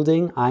you're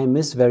holding, I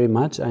miss very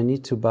much. I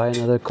need to buy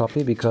another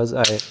copy because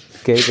I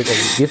gave it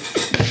as a gift.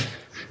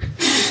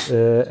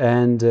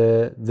 And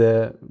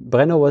the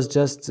Brenno was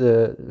just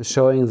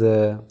showing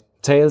the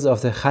tales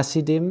of the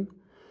chassidim.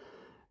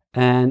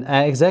 And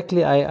I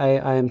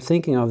am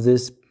thinking of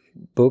this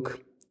book.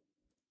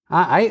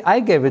 I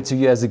gave it to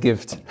you as a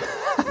gift.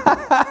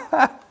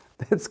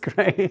 That's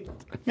great.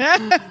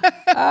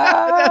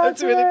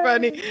 That's really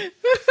funny.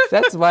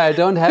 That's why I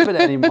don't have it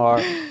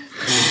anymore.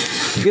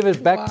 Give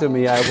it back to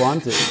me. I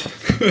want it.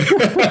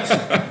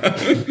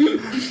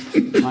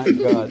 My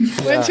God.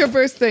 When's your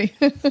birthday?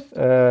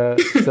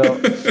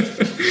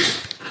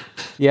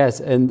 Yes,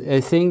 and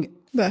I think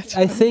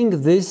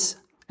this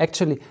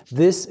actually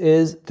this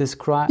is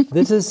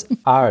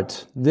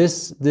art.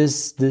 This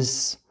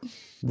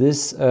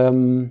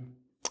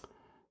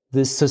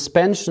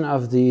suspension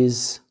of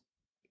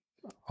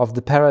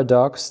the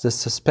paradox, the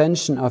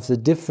suspension of the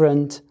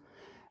different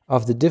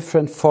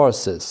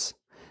forces.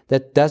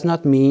 That does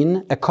not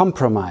mean a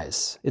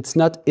compromise. It's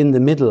not in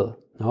the middle.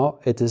 No,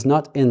 it is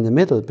not in the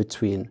middle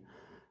between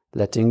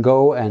letting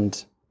go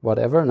and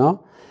whatever.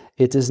 No,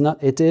 it is not.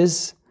 It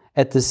is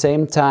at the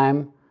same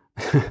time,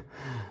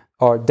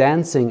 or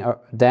dancing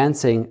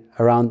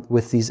around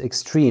with these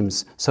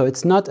extremes. So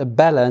it's not a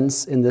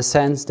balance in the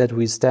sense that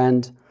we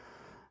stand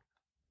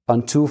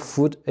on 2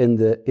 foot in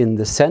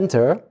the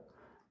center.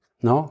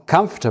 No,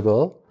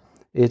 comfortable.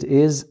 It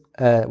is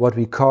what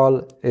we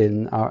call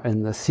in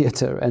the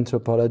theater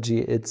anthropology.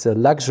 It's a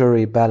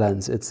luxury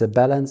balance. It's a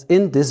balance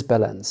in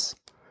disbalance.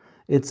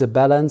 It's a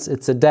balance.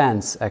 It's a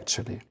dance,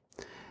 actually.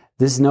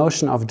 This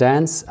notion of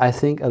dance, I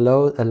think,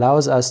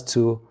 allows us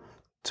to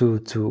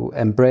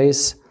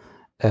embrace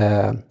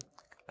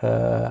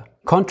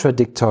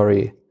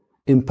contradictory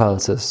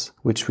impulses,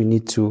 which we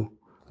need to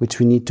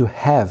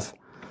have.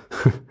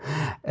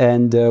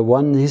 And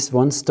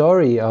one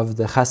story of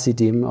the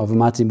chassidim of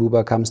Martin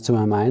Buber comes to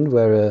my mind,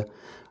 where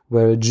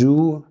a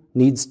Jew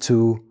needs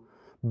to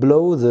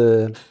blow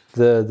the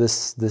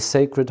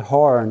sacred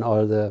horn,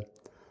 or the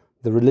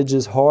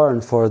religious horn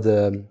for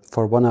the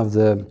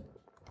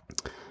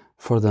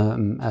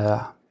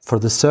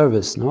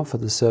service,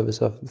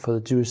 for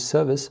the Jewish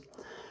service.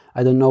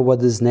 I don't know what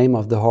this name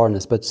of the horn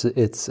is, but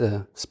it's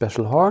a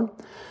special horn.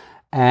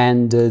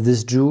 And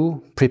this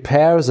Jew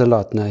prepares a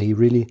lot. Now he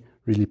really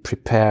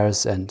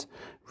prepares and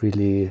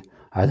really,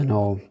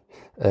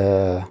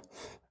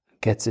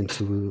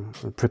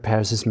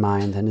 prepares his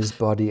mind and his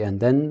body. And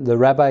then the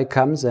rabbi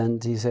comes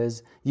and he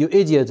says, "You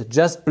idiot,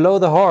 just blow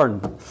the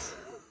horn."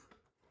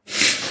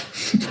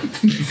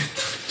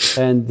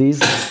 And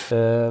these,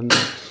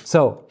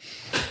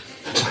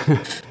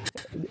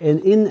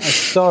 in a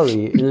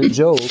story, in a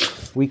joke,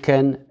 we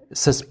can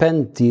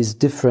suspend these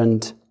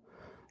different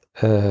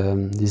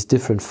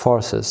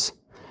forces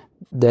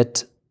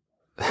that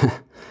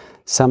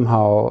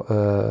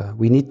somehow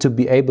we need to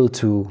be able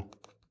to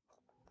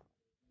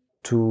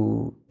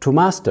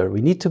master.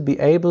 We need to be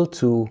able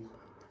to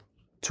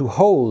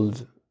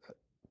hold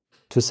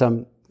to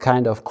some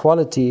kind of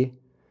quality,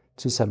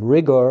 to some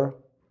rigor,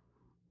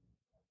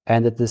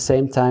 and at the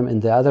same time, in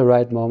the other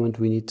right moment,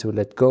 we need to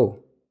let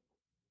go.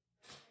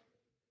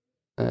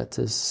 It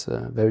is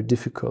very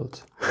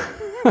difficult.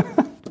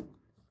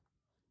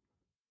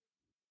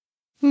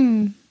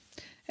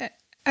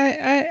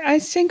 I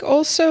think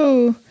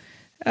also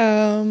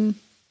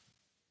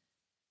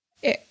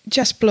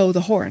just blow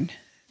the horn.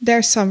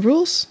 There's some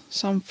rules,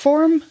 some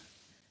form,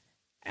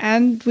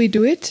 and we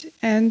do it,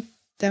 and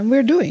then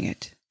we're doing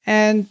it.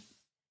 And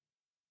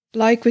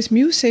like with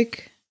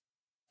music,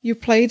 you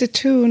play the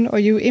tune or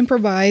you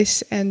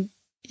improvise, and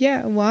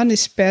one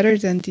is better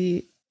than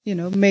the,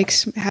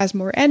 has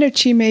more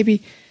energy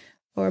maybe,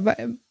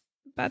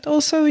 but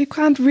also you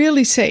can't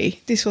really say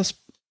this was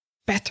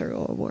better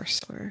or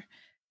worse, or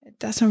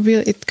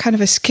it kind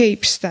of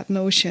escapes that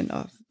notion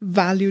of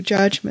value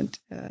judgment,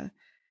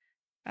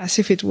 as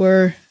if it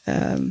were,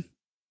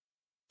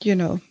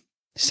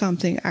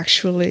 something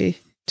actually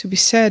to be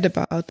said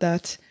about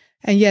that.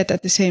 And yet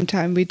at the same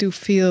time, we do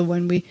feel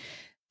when we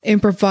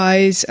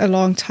improvise a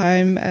long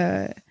time,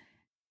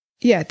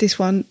 this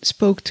one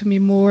spoke to me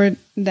more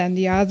than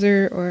the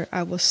other, or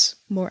I was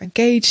more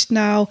engaged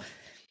now.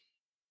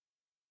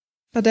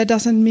 But that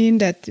doesn't mean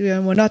that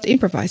we're not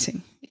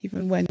improvising,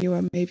 even when you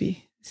are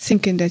maybe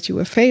thinking that you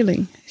were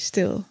failing.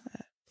 Still,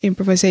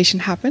 improvisation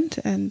happened,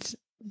 and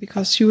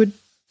because you were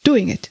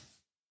doing it,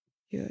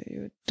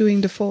 you're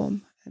doing the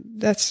form.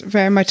 And that's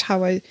very much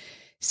how I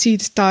see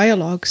the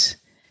dialogues.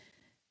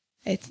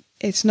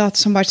 It's not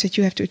so much that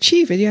you have to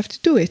achieve it; you have to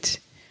do it.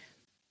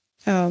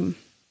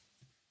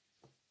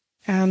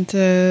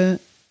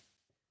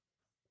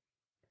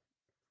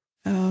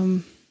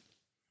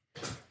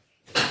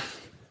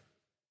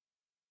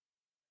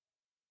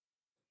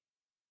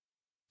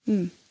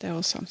 There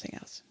was something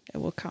else that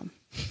will come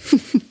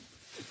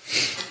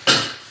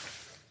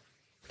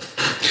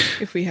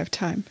if we have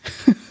time.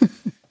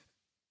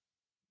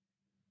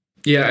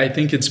 Yeah, I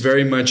think it's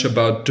very much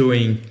about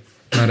doing,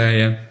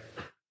 Maraya.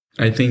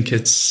 I think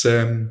it's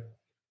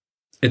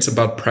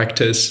about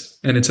practice,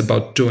 and it's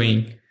about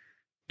doing.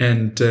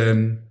 And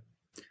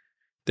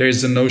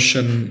there's a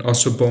notion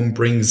also Bohm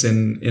brings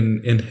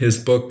in his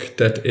book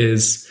that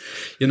is,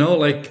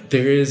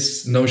 there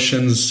is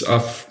notions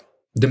of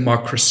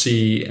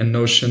democracy and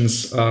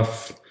notions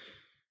of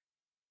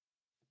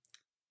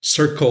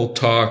circle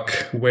talk,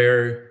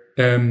 where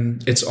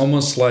it's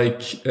almost like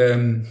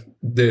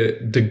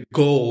the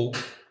goal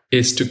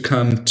is to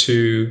come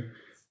to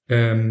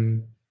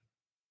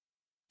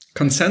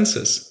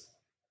consensus.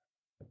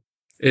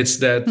 It's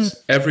that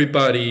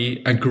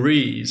everybody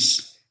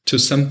agrees to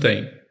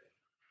something.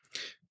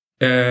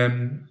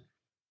 And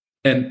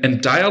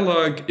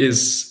dialogue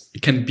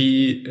can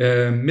be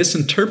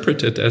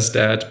misinterpreted as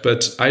that,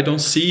 but I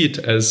don't see it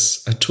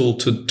as a tool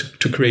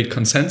to create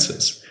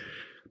consensus.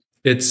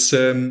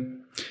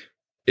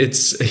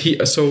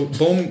 So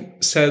Bohm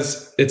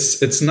says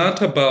it's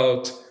not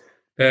about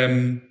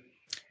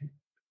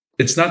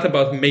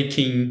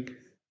making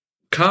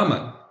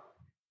common,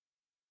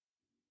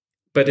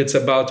 but it's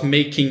about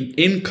making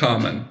in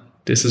common.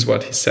 This is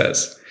what he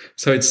says.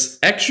 So it's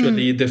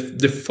actually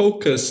the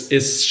focus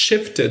is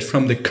shifted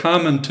from the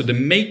common to the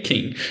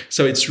making.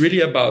 So it's really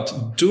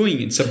about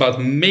doing. It's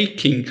about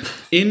making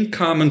in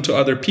common to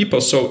other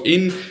people. So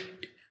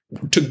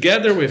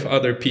together with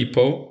other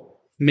people,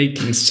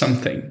 making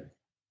something.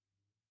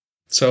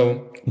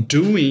 So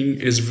doing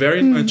is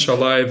very much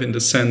alive in the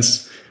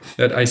sense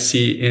that I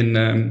see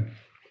in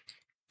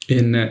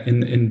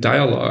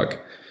dialogue.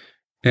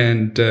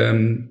 And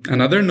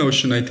another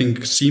notion I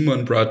think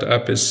Simon brought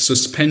up is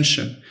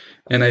suspension.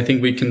 And I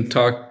think we can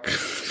talk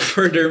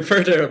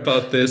further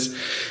about this,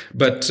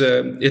 but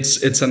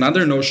it's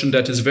another notion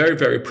that is very,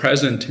 very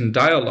present in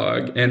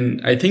dialogue,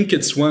 and I think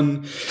it's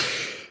one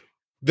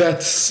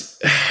that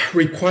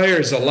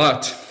requires a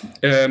lot,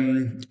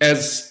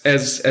 as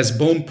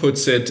Bohm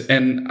puts it,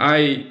 and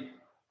I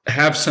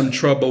have some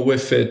trouble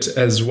with it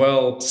as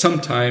well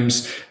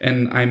sometimes,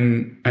 and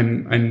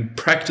I'm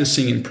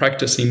practicing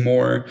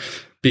more,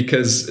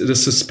 because the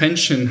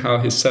suspension, how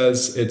he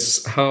says,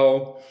 it's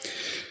how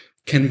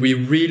can we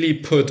really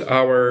put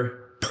our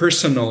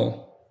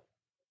personal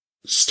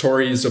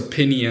stories,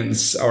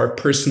 opinions, our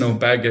personal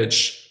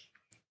baggage,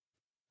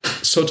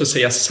 so to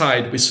say,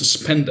 aside. We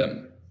suspend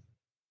them.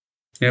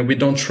 And we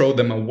don't throw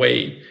them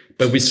away,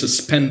 but we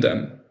suspend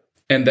them.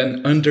 And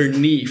then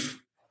underneath,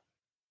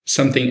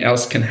 something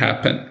else can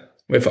happen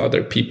with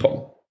other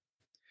people.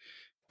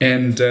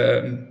 And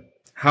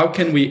how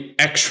can we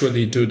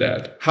actually do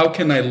that? How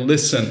can I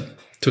listen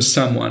to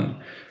someone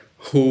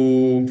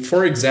who,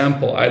 for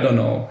example, I don't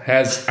know,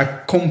 has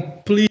a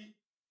complete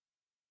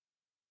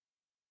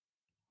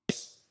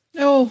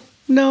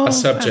a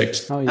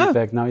subject.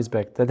 Now he's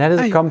back. That is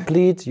a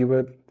complete. You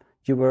were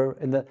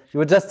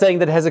just saying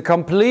that has a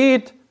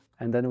complete,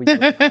 and then we.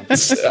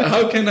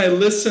 How can I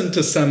listen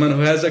to someone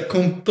who has a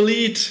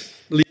complete?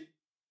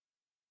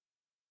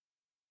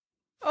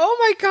 Oh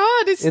my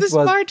God! It's the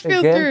smart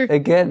filter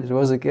again. It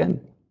was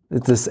again.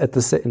 It's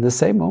in the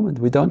same moment.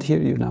 We don't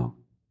hear you now.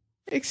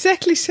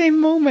 Exactly same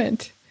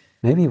moment.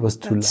 Maybe it was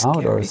too loud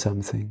scary. Or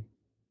something.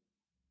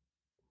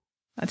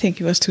 I think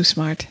he was too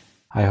smart.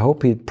 I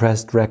hope he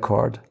pressed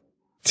record.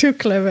 Too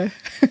clever.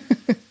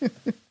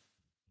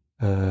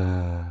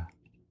 I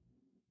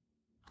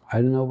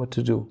don't know what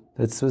to do.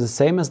 It's the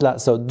same as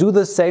last. So do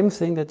the same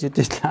thing that you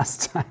did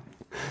last time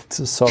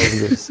to solve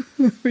this.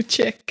 We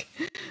check.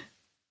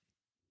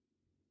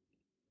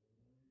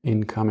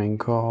 Incoming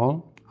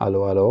call.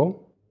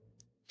 Hello.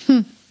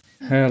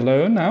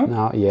 Hello now.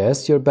 Now,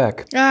 yes, you're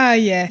back. Ah,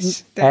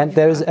 yes. And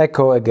there is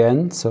echo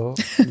again, so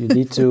you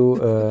need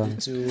to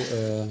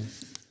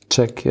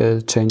change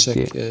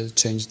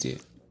the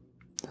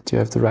that you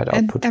have the right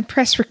output. And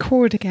press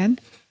record again.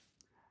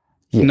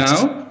 Yes.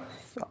 Now?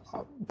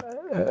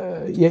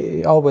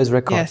 Yeah, always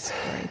record. Yes,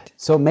 right.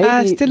 So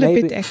maybe still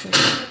a bit echo.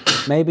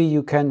 Maybe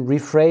you can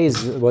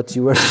rephrase what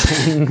you were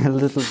saying a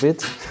little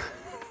bit.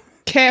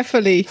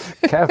 Carefully.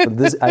 Careful.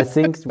 This, I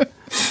think,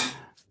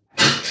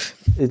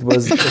 it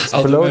was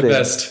exploding. I'll do my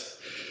best.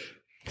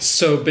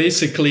 So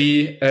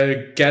basically,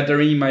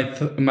 gathering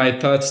my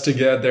thoughts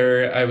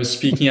together, I was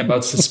speaking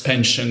about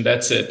suspension.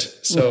 That's it.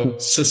 So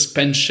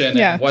suspension,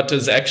 and what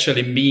does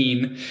actually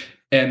mean,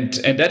 and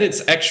that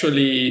it's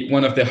actually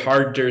one of the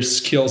harder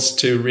skills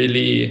to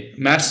really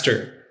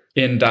master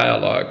in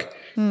dialogue.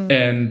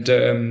 And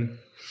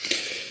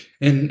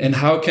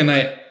how can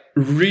I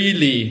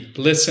really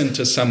listen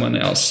to someone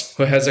else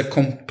who has a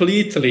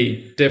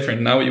completely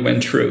different, now you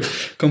went through,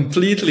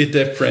 completely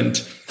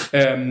different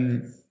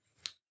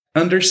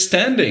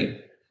understanding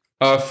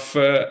of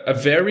a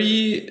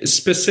very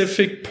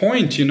specific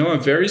point, a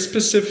very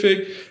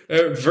specific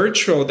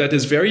virtue that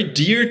is very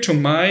dear to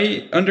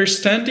my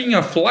understanding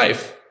of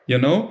life,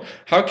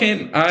 How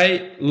can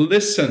I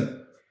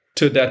listen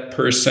to that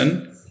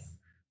person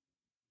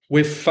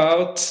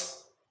without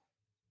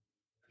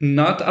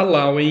not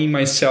allowing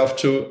myself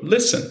to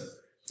listen?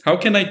 How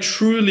can I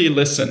truly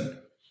listen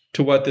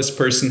to what this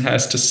person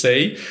has to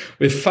say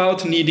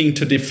without needing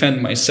to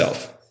defend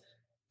myself?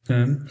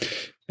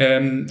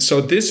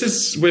 So this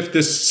is with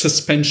this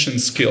suspension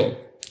skill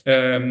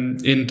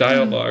in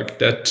dialogue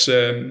that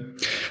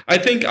I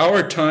think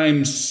our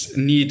times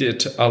need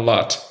it a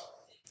lot.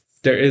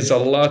 there is a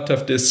lot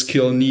of this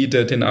skill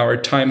needed in our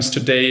times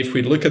today. If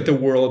we look at the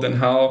world and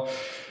how,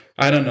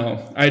 I don't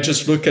know, I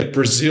just look at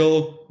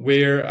Brazil,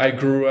 where I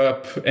grew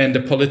up, and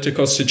the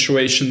political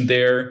situation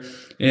there,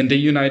 in the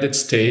United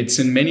States,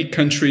 in many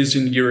countries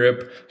in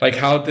Europe, like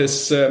how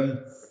this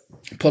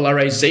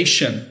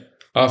polarization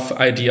of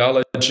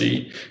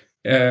ideology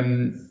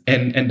and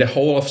the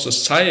whole of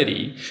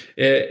society,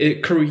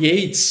 it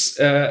creates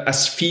a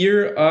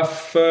sphere of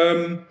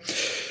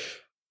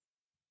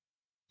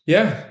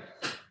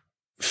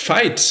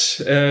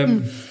fight.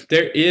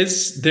 There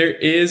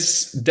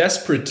is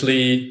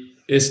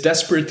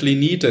desperately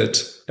needed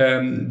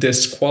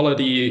this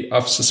quality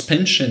of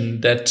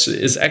suspension that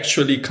is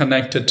actually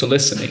connected to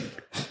listening.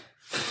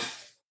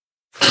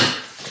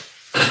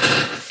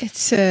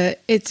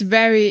 It's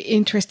very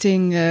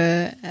interesting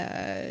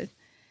that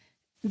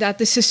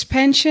the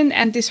suspension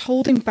and this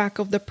holding back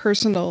of the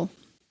personal,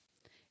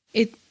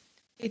 it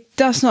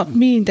does not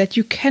mean that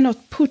you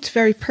cannot put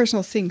very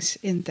personal things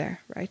in there,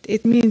 right?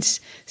 It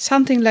means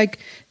something like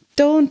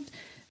don't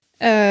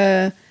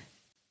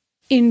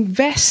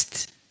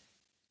invest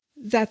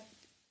that.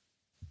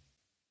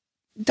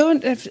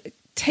 Don't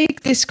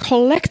take this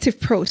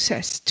collective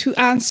process to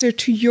answer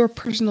to your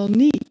personal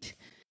need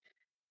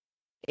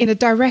in a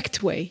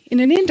direct way. In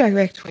an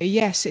indirect way,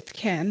 yes, it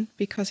can,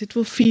 because it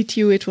will feed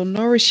you, it will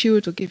nourish you,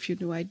 it will give you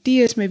new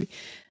ideas, maybe.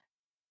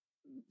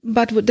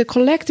 But with the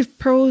collective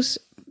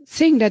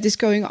thing that is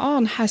going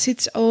on has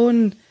its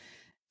own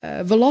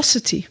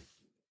velocity.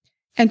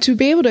 And to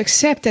be able to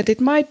accept that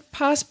it might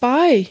pass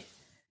by,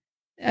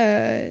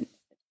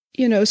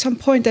 some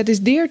point that is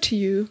dear to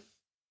you,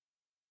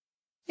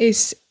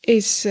 is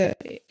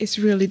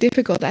really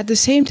difficult. At the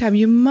same time,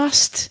 you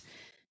must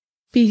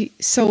be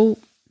so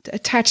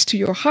attached to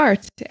your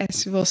heart,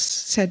 as was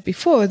said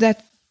before,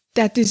 that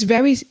this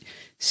very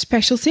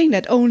special thing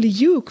that only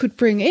you could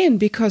bring in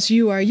because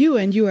you are you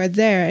and you are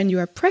there and you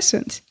are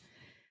present,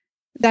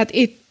 that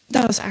it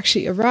does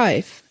actually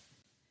arrive.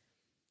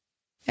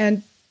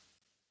 And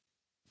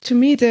to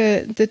me,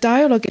 the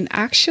dialogue in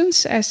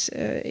actions, as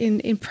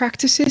in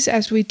practices,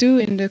 as we do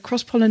in the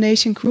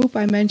cross-pollination group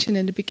I mentioned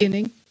in the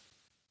beginning,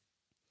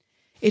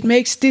 it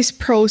makes this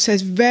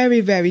process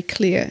very, very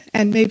clear,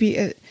 and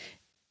maybe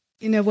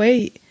in a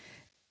way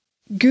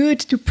good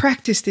to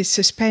practice this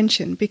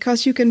suspension,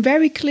 because you can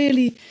very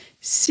clearly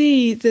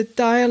see the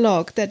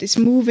dialogue that is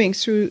moving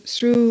through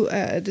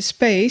the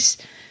space,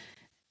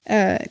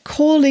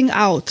 calling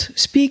out,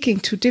 speaking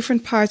to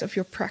different parts of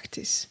your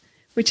practice,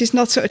 which is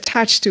not so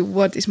attached to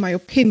what is my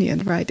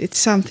opinion, right? It's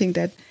something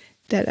that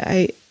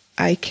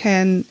I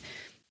can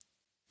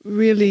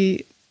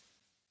really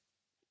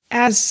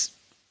as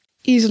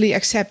easily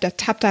accept that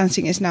tap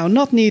dancing is now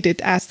not needed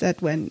as that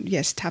when,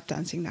 yes, tap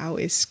dancing now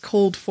is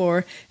called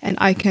for, and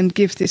I can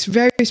give this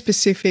very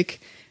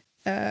specific,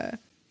 add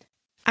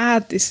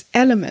this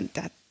element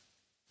that,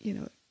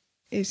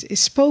 is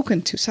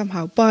spoken to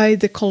somehow by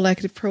the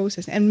collective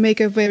process, and make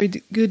a very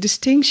good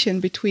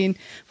distinction between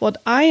what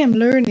I am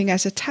learning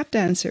as a tap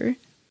dancer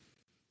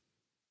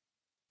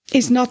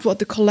is not what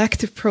the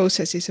collective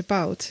process is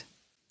about.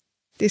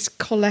 This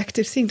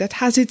collective thing that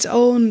has its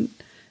own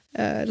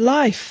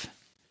life.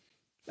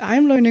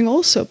 I'm learning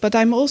also, but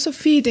I'm also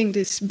feeding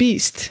this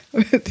beast,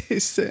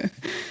 this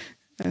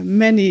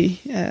many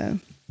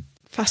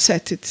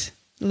faceted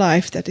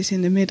life that is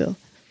in the middle.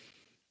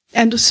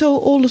 And so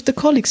all of the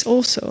colleagues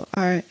also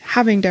are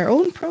having their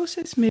own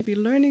process, maybe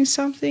learning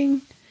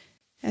something.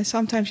 And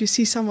sometimes you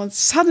see someone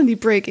suddenly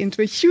break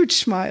into a huge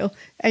smile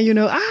and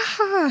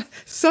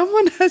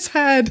someone has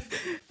had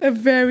a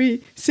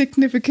very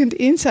significant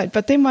insight,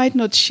 but they might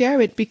not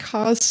share it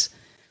because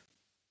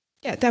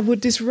that would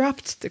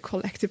disrupt the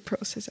collective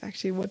process,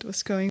 actually, what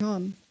was going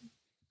on.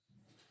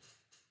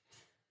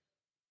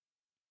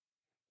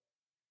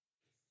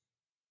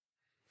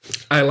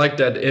 I like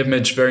that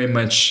image very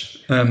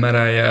much,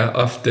 Maraya,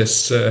 of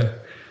this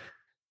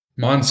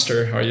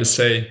monster, how you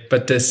say,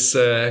 but this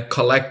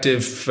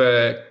collective,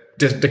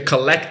 the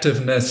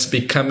collectiveness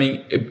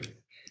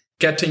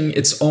getting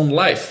its own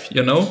life,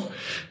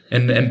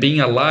 and being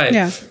alive.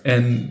 Yeah.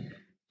 And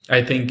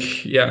I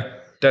think,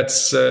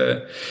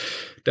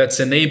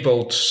 that's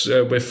enabled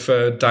with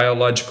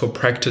dialogical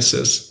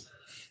practices.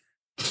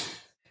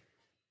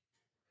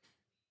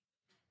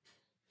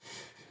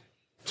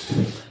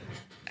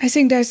 I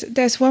think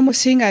there's one more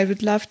thing I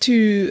would love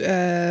to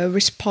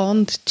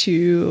respond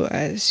to,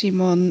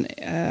 Simon,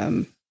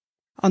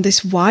 on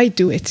this. Why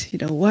do it?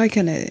 Why?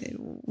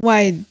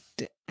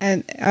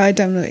 And I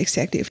don't know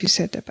exactly if you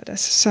said that, but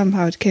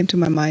somehow it came to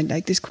my mind,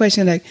 like this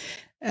question, like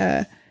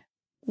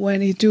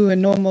when you do a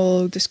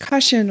normal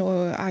discussion,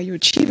 or are you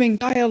achieving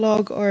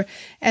dialogue,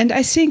 and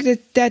I think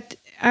that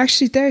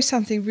actually there's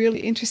something really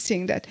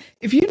interesting, that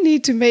if you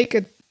need to make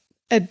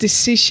a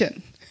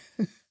decision,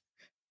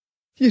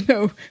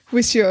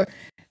 with your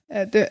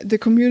the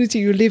community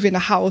you live in, a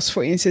house,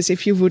 for instance,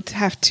 if you would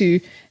have to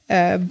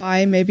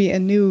buy maybe a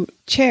new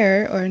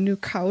chair or a new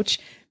couch,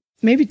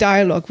 maybe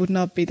dialogue would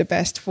not be the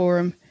best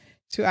forum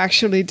to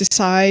actually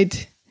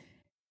decide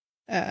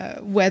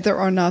whether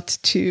or not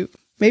to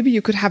maybe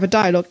you could have a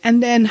dialogue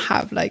and then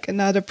have like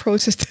another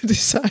process to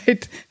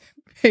decide,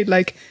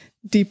 like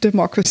deep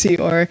democracy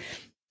or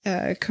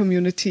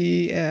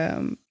community.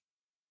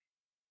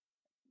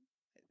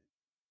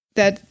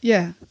 That,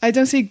 yeah, I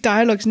don't think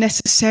dialogue is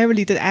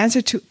necessarily the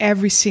answer to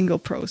every single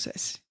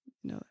process.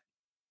 You know,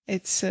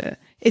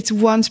 it's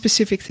one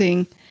specific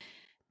thing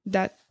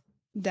that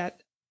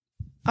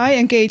I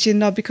engage in,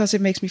 not because it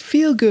makes me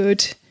feel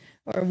good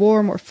or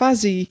warm or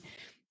fuzzy,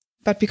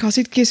 but because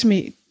it gives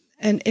me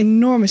an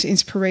enormous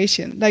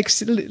inspiration, like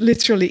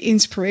literally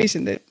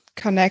inspiration, that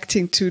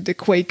connecting to the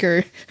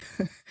Quaker,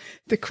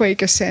 the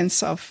Quaker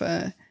sense of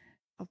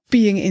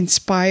being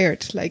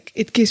inspired. Like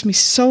it gives me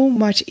so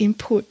much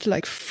input,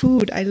 like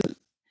food.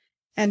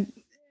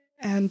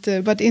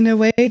 But in a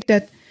way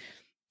that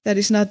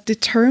is not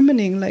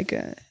determining, like,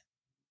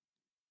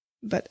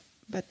 but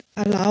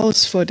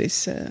allows for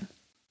this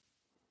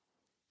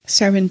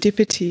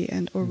serendipity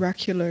and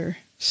oracular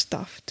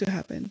stuff to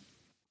happen.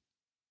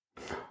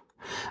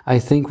 I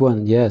think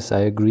yes, I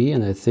agree.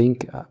 And I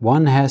think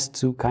one has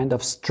to kind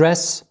of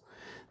stress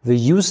the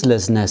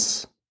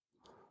uselessness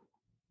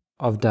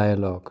of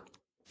dialogue.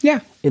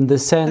 Yeah. In the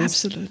sense.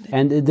 Absolutely.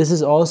 And this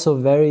is also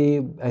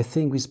very, I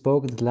think we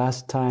spoke the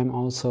last time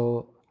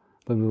also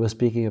when we were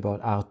speaking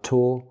about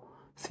Artaud,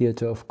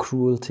 Theater of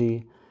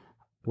Cruelty,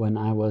 when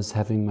I was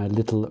having my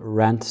little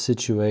rant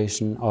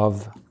situation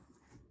of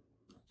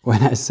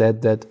when I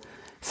said that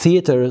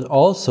theater is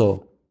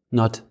also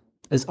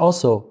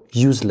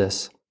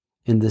useless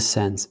in this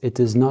sense.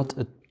 It's not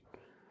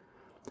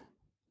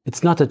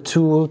a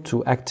tool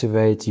to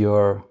activate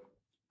your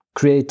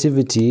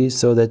creativity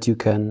so that you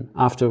can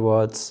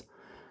afterwards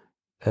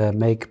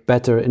make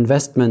better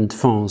investment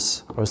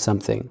funds or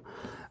something,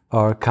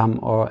 or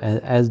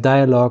as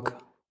dialogue,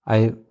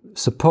 I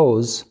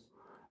suppose,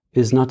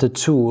 is not a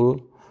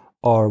tool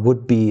or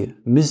would be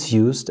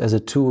misused as a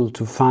tool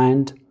to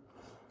find,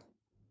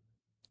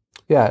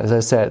 as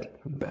I said,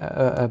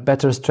 a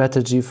better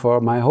strategy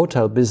for my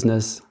hotel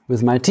business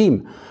with my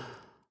team.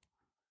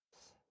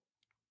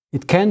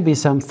 It can be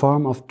some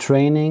form of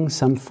training,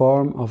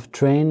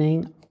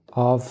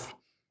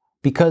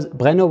 because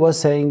Brenno was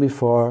saying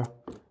before,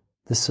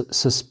 the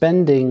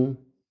suspending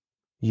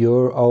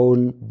your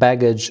own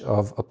baggage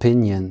of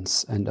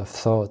opinions and of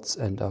thoughts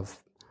and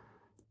of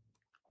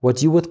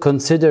what you would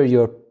consider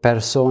your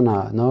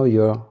persona,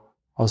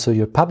 also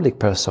your public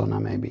persona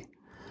maybe,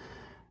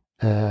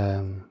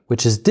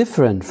 which is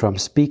different from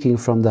speaking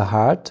from the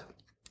heart,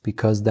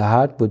 because the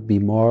heart would be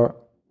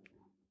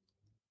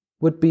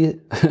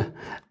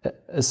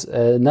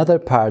another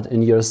part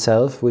in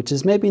yourself, which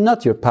is maybe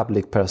not your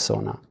public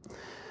persona,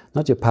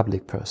 not your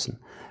public person.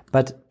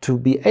 But to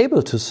be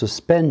able to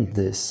suspend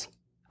this,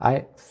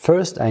 I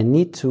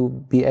need to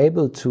be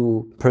able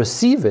to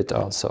perceive it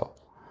also.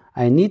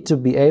 I need to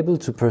be able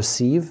to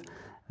perceive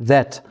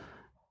that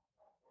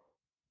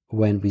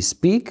when we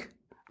speak,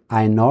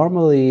 I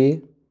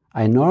normally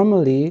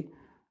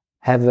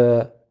have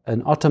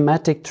an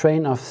automatic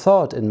train of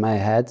thought in my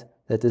head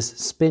that is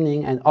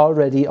spinning and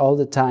already all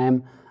the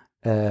time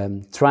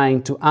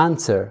trying to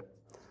answer,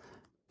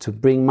 to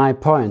bring my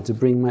point, to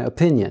bring my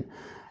opinion.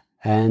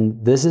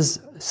 And this is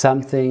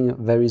something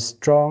very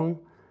strong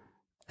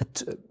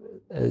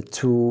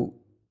to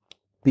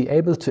be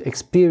able to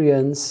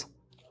experience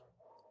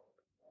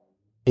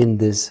in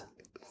this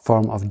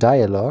form of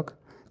dialogue,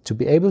 to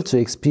be able to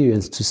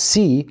experience, to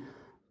see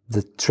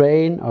the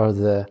train or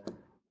the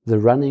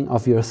running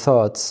of your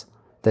thoughts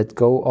that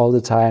go all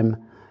the time,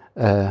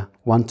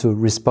 want to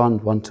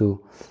respond, want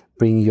to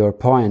bring your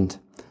point.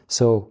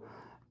 So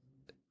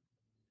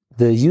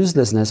the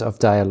uselessness of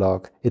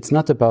dialogue, it's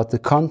not about the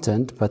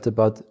content, but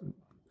about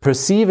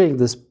perceiving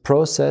this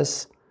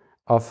process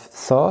of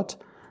thought,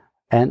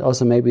 and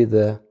also maybe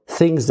the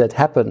things that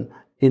happen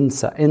in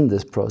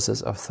this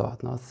process of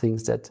thought,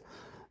 things that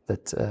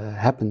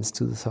happens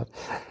to the thought.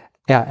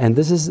 Yeah, and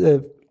this is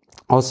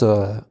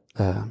also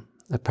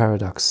a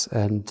paradox.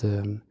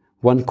 And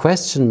one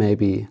question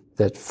maybe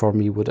that for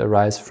me would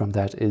arise from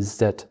that is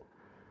that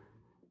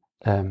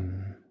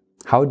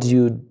how do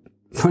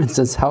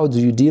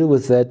you deal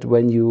with that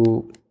when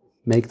you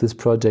make this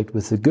project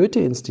with the Goethe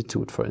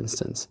Institute, for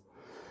instance?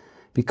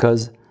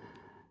 Because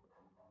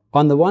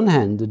on the one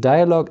hand, the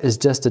dialogue is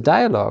just a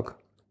dialogue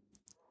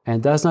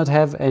and does not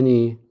solve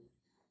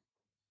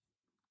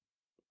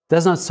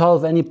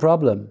any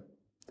problem.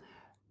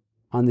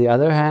 On the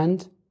other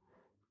hand,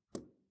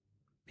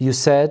 you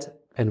said,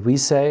 and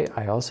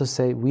I also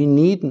say, we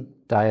need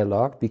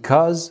dialogue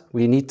because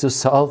we need to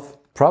solve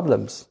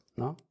problems,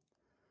 no?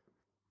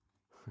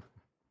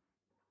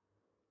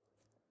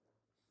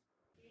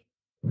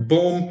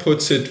 Bohm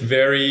puts it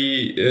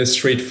very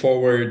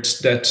straightforward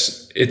that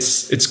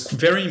it's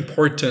very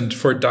important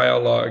for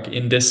dialogue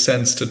in this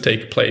sense to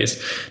take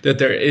place, that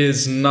there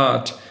is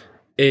not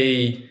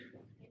a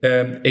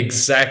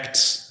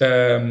exact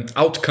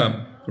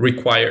outcome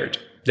required.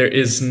 There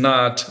is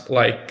not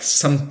like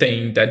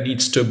something that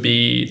needs to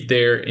be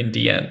there in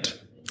the end.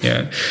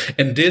 Yeah.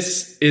 And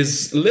this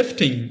is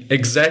lifting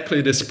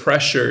exactly this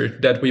pressure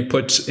that we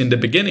put in the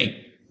beginning.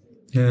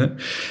 Yeah.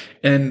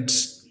 And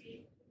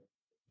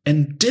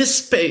this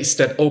space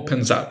that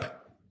opens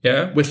up,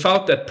 yeah,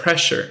 without that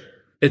pressure,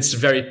 it's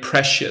very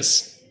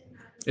precious.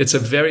 It's a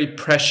very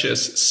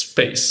precious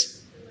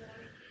space.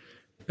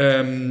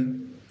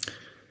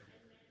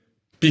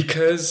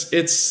 Because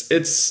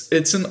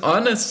it's an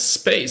honest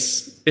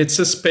space. It's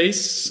a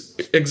space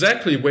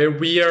exactly where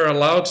we are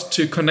allowed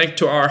to connect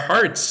to our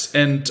hearts,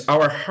 and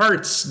our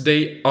hearts,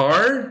 they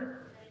are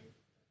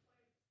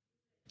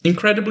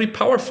incredibly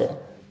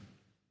powerful.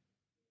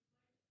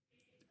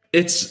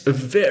 It's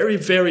very,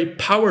 very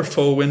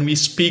powerful when we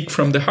speak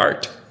from the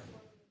heart.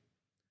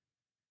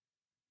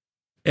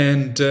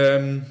 And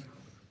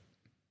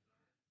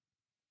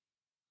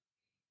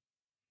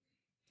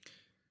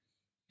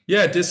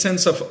this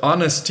sense of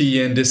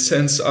honesty and this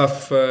sense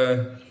of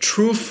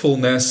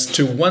truthfulness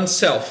to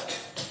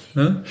oneself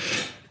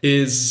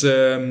is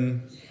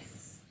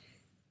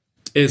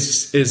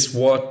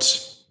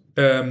what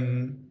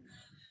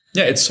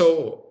it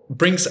so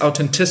brings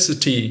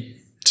authenticity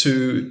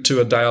to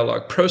a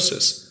dialogue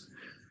process.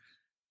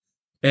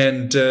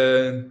 And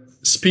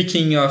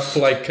speaking of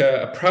like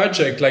a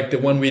project like the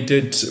one we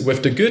did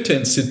with the Goethe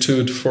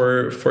Institute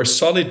for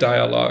solid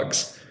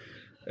dialogues,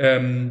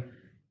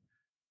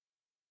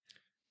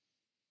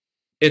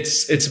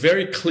 it's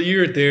very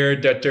clear there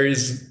that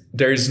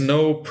there is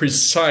no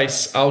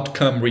precise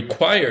outcome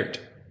required,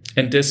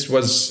 and this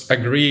was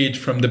agreed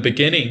from the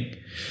beginning.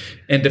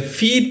 And the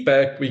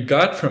feedback we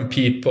got from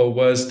people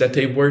was that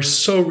they were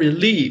so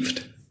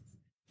relieved.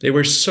 They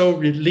were so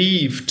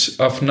relieved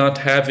of not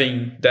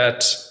having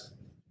that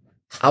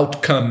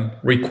outcome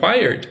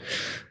required.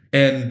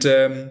 And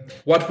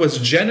what was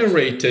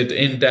generated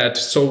in that,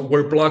 so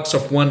were blocks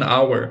of 1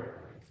 hour,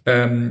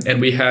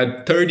 and we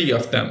had 30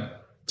 of them.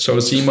 So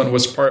Simon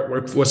was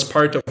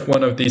part of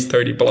one of these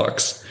 30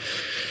 blocks.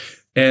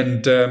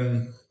 And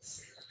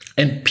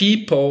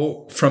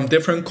people from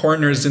different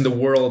corners in the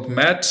world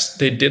met.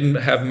 They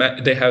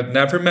had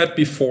never met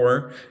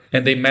before,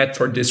 and they met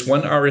for this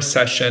 1 hour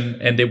session,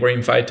 and they were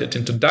invited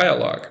into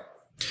dialogue.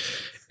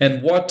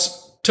 And what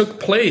took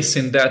place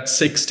in that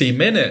 60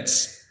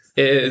 minutes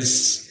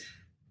is,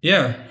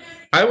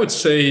 I would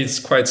say is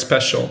quite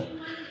special.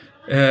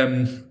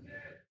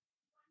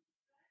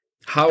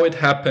 How it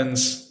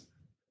happens,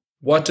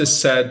 what is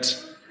said,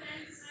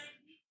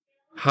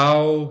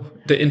 how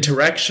the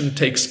interaction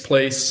takes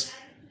place,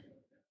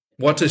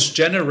 what is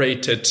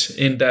generated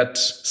in that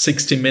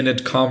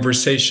 60-minute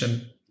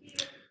conversation.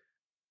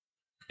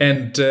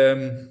 And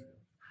a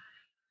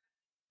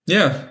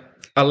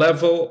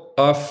level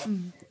of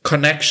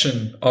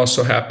connection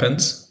also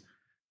happens,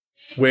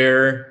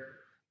 where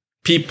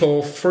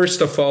people,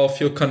 first of all,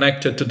 feel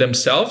connected to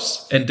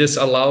themselves, and this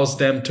allows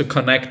them to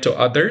connect to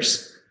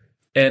others.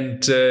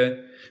 And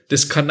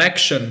this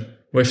connection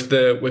with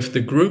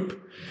the group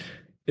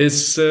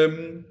is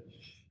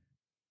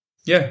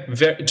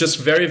just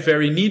very,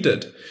 very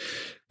needed.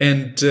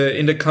 And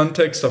in the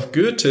context of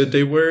Goethe,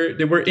 they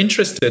were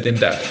interested in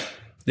that.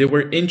 They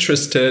were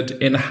interested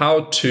in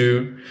how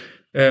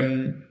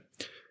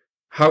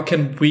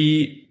can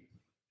we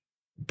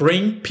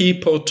bring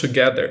people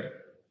together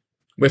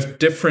with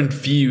different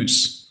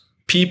views,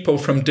 people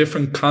from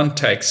different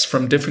contexts,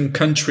 from different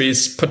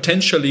countries,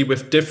 potentially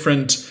with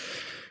different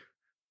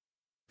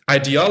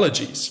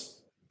ideologies.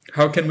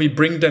 How can we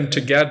bring them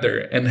together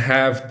and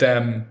have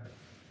them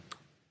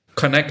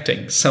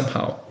connecting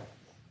somehow?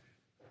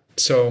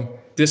 So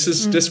this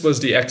was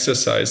the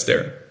exercise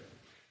there.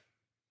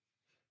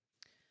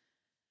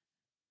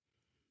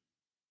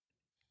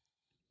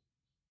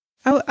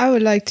 I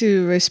would like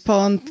to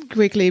respond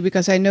quickly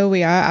because I know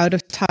we are out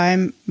of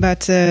time,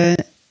 but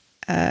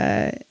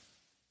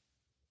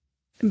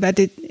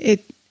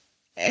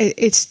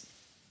it's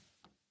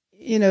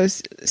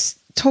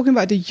talking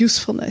about the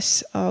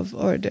usefulness of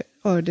or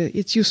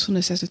its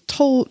usefulness as a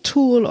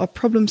tool or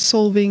problem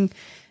solving.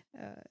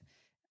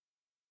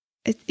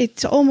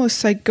 It's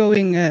almost like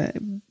going a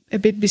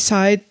bit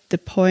beside the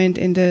point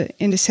in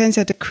the sense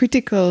that the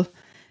critical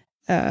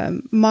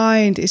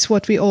mind is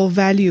what we all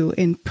value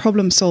in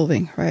problem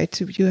solving, right?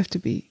 So you have to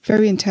be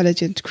very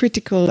intelligent,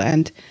 critical,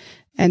 and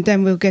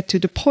then we'll get to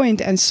the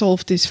point and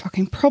solve this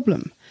fucking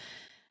problem,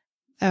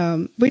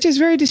 which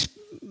is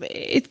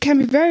it can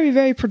be very,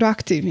 very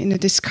productive in a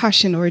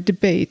discussion or a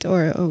debate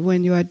or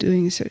when you are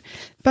doing so.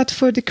 But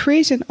for the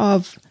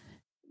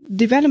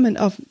development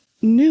of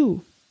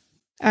new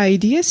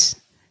ideas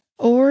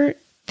or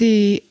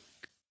the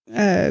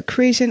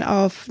creation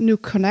of new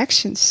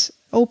connections,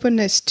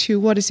 openness to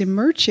what is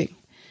emerging,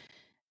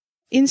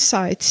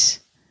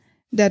 insights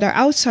that are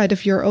outside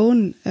of your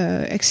own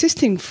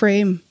existing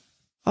frame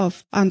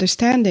of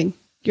understanding,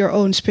 your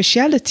own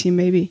speciality,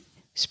 maybe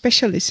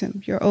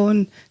specialism, your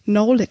own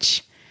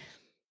knowledge.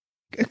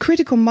 A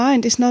critical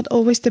mind is not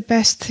always the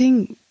best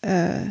thing,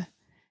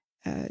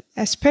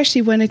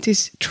 especially when it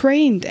is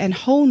trained and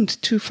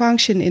honed to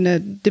function in a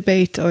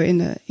debate or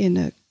in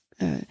a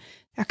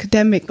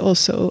academic,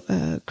 also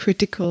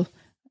critical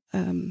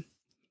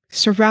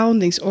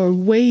surroundings or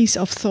ways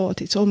of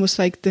thought. It's almost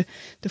like the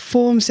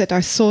forms that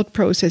our thought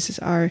processes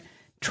are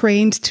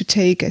trained to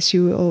take, as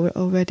you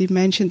already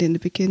mentioned in the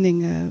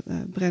beginning,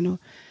 Brenno.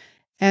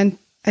 And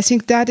I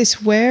think that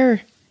is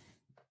where,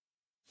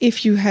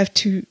 if you have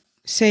to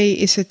say,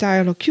 is a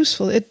dialogue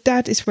useful?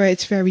 That is where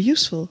it's very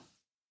useful.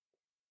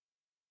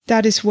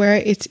 That is where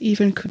it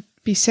even could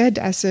be said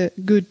as a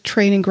good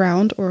training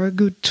ground or a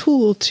good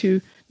tool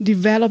to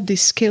develop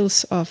these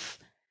skills of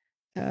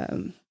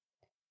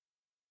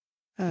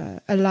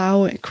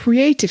allow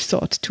creative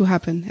thought to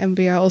happen. And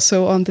we are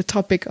also on the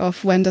topic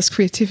of when does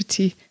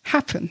creativity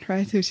happen,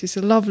 right? Which is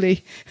a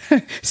lovely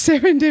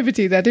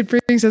serendipity that it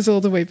brings us all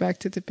the way back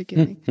to the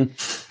beginning.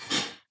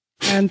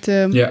 And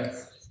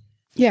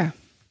yeah.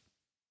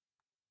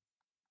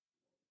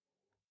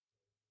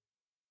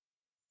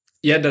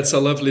 Yeah, that's a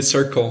lovely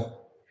circle.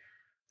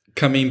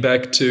 Coming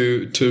back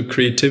to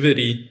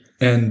creativity.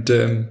 And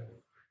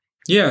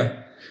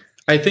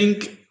I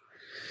think,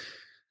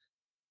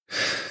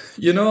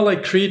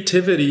 like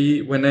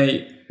creativity, when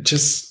I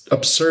just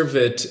observe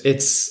it,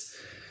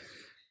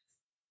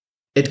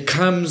 it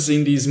comes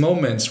in these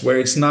moments where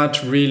it's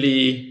not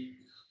really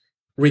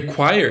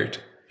required,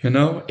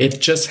 it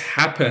just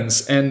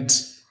happens. And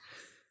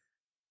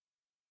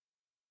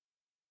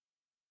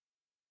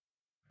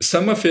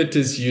some of it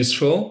is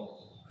useful.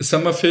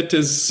 Some of it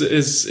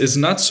is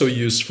not so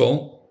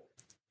useful.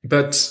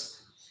 But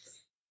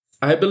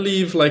I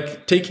believe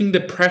like taking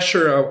the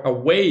pressure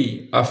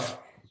away of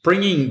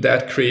bringing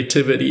that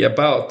creativity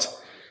about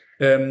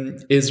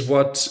is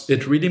what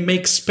it really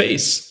makes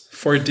space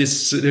for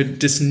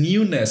this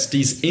newness,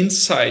 these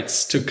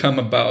insights to come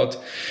about.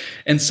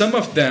 And some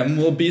of them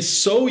will be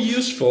so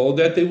useful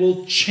that they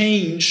will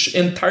change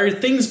entire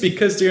things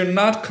because they're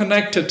not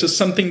connected to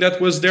something that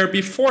was there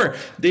before.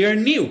 They are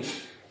new.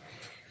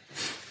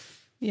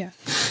 Yeah.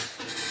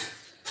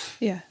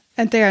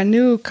 And they are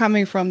new,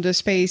 coming from the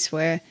space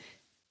where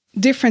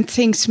different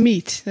things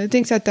meet, the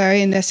things that are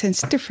in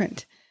essence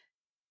different.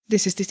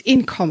 This is this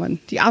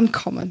the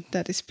uncommon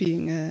that is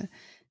being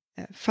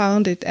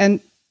founded. And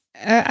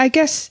I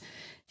guess,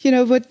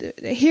 but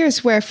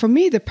here's where for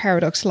me the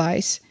paradox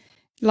lies.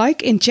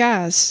 Like in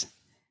jazz,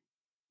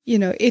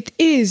 it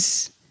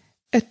is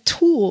a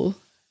tool,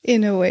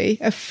 in a way,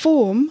 a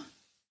form,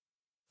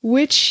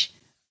 which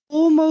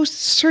almost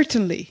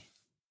certainly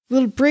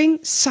will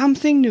bring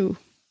something new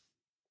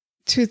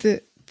to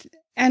the.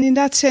 And in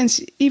that sense,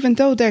 even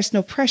though there's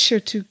no pressure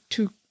to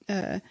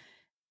the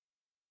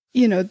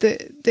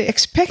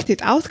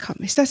expected outcome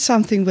is that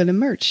something will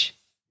emerge.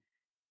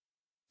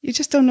 You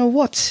just don't know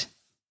what.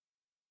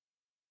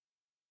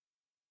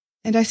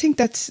 And I think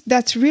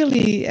that's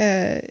really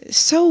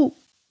so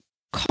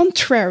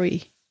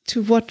contrary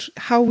to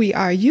how we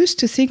are used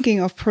to thinking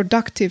of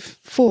productive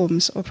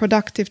forms or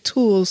productive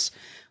tools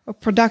or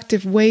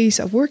productive ways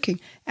of working.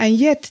 And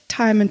yet,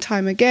 time and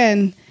time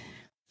again,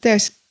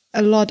 there's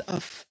a lot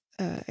of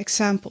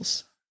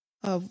examples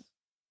of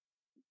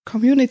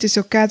communities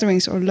or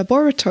gatherings or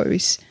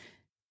laboratories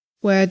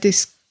where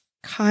this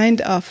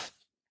kind of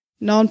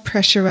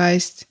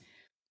non-pressurized,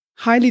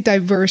 highly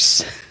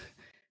diverse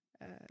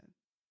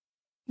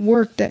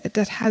work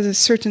that has a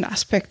certain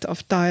aspect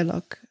of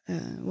dialogue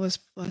was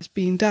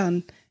being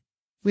done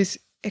with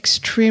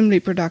extremely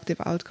productive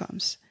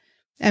outcomes.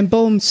 And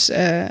Bohm's,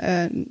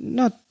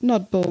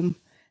 not Bohm,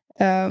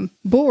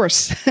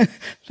 Bohr's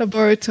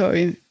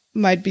laboratory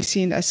might be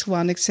seen as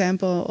one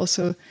example.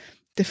 Also,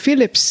 the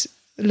Philips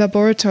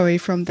laboratory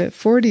from the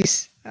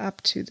 40s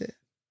up to the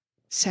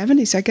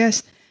 70s, I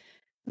guess,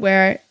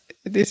 where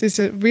this is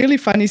a really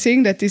funny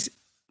thing that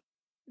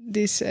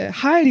this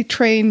highly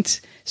trained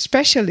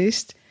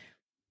specialists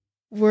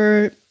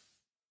were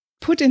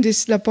put in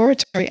this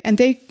laboratory and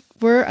they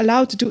were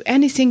allowed to do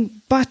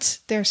anything but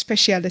their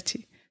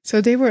specialty.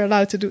 So they were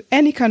allowed to do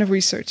any kind of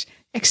research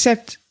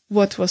except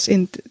what was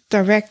in the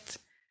direct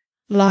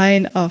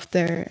line of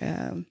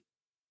their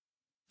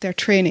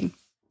training,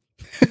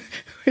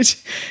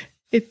 which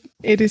it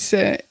is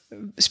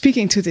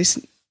speaking to this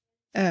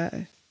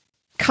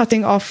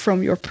cutting off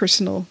from your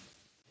personal,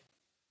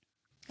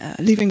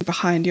 leaving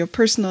behind your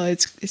personal.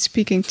 It's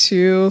speaking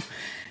to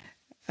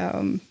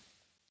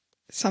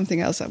something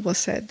else that was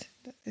said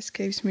that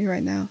escapes me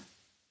right now.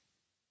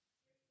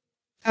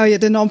 Oh yeah,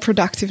 the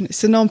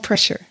non-productiveness, the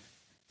non-pressure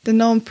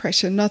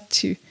not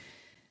to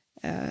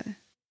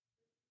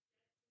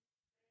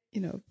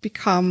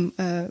become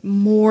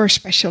more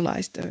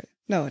specialized.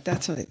 No,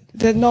 that's not it.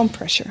 The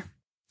non-pressure,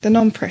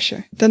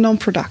 the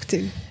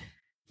non-productive,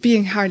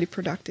 being highly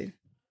productive.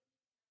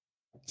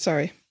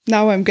 Sorry,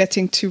 now I'm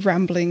getting to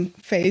rambling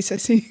phase. I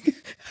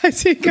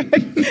think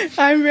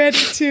I'm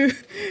ready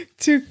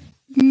to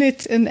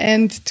knit an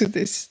end to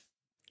this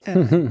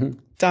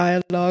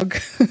dialogue.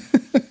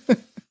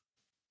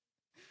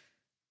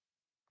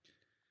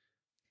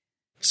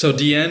 So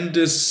the end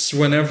is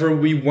whenever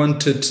we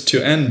want it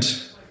to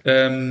end.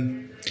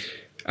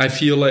 I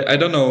feel like, I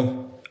don't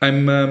know,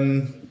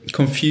 I'm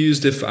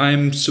confused if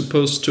I'm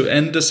supposed to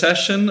end the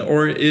session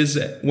or is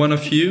one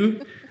of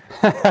you?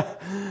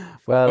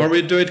 Well, or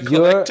we do it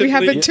collectively? We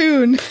have a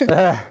tune.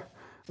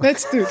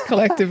 Let's do it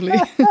collectively.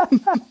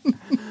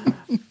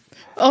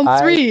 On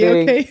three,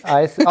 okay.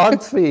 On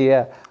three,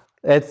 yeah.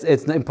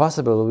 It's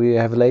impossible. We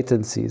have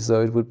latency,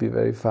 so it would be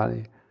very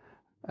funny.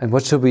 And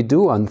what should we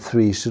do on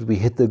three? Should we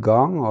hit the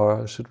gong,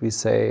 or should we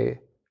say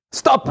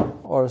stop,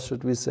 or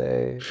should we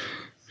say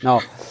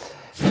no?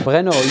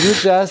 Brenno,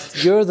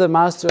 you're the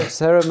master of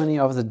ceremony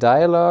of the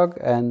dialogue,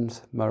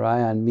 and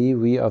Mariah and me,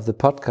 we of the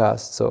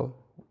podcast. So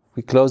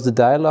we close the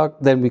dialogue,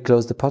 then we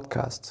close the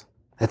podcast.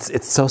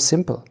 It's so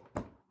simple.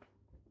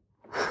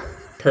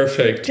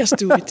 Perfect. Just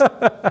do it.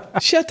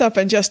 Shut up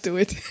and just do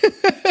it.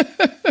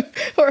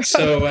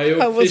 So I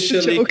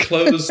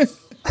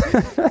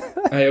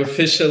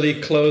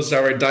officially close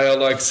our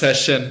dialogue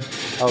session.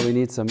 Oh, we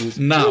need some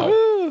music. Now.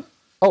 Woo-hoo.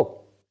 Oh.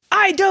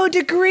 I don't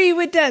agree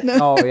with that. No.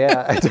 Oh,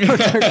 yeah. I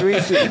don't agree.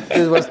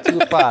 This was too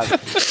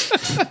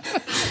fast.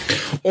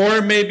 Or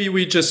maybe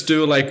we just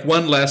do like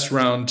one last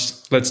round.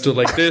 Let's do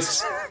like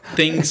this.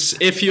 Things,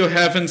 if you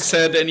haven't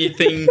said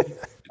anything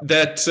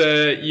that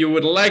you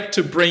would like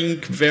to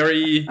bring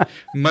very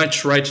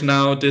much right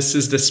now, this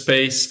is the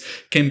space.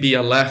 Can be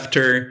a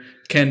laughter,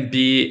 can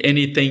be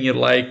anything you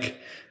like.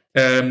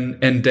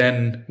 And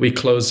then we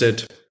close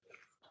it.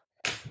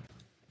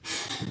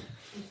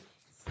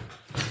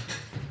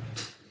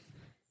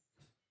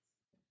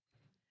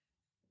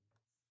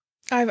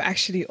 I've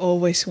actually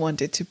always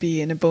wanted to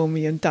be in a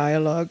Bohemian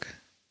dialogue.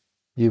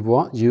 You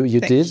what? You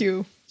Thank did?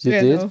 You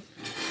did? No.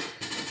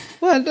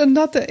 Well,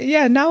 not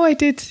yeah. Now I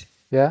did.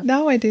 Yeah.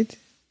 Now I did.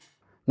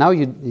 Now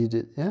you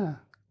did. Yeah.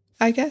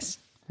 I guess.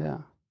 Yeah.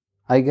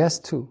 I guess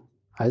too.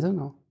 I don't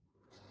know.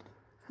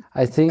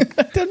 I think.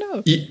 I don't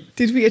know.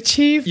 Did we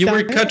achieve? You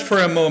were cut for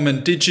a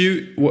moment. Did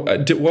you? What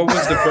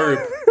was the verb?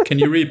 Can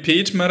you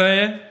repeat,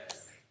 Mariah?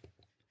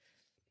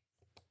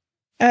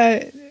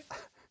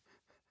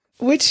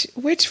 Which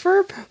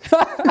verb?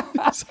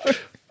 Sorry.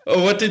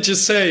 Oh, what did you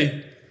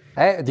say?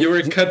 Hey, you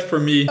were cut for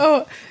me.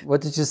 Oh, what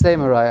did you say,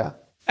 Mariah?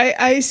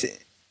 I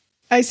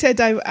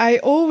said I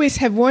always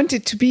have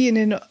wanted to be in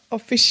an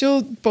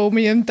official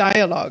Bohemian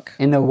dialogue.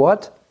 In a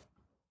what?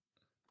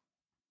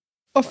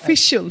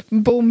 Official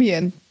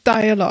Bohemian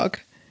dialogue.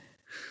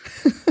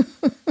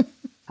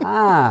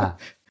 Ah.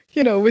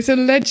 You know, with a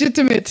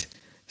legitimate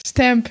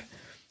stamp.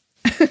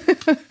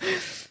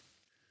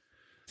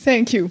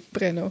 Thank you,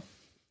 Brenno.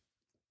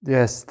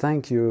 Yes,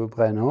 thank you,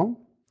 Brenno.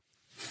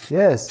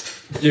 Yes.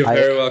 You're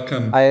very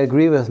welcome. I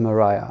agree with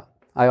Mariah.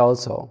 I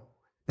also.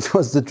 It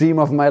was the dream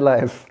of my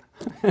life.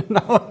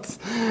 now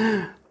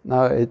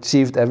I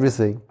achieved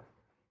everything.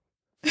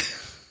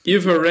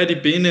 You've already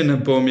been in a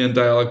Bohemian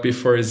dialogue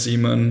before,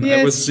 Simon.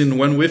 Yes. I was in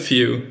one with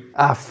you.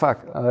 Ah,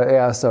 fuck.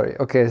 Yeah, sorry.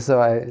 Okay, so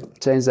I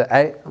changed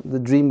that. The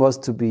dream was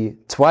to be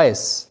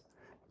twice.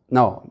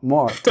 No,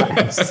 more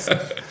times.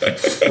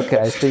 Okay,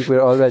 I think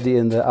we're already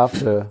in the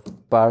after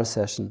bar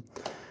session.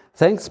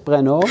 Thanks,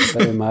 Brenno,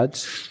 very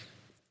much.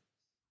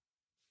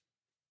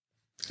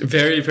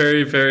 Very,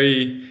 very,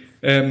 very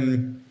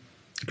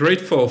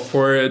grateful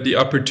for the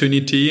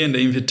opportunity and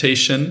the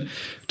invitation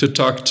to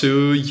talk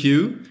to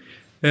you,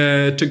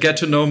 to get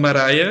to know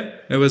Mariah.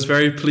 I was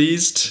very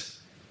pleased.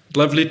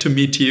 Lovely to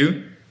meet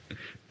you.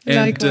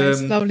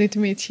 Likewise, lovely to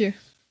meet you.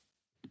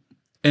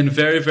 And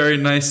very, very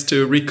nice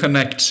to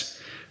reconnect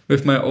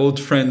with my old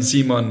friend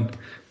Simon.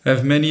 I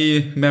have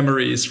many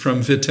memories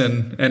from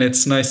Witten, and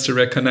it's nice to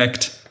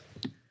reconnect.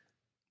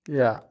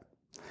 Yeah.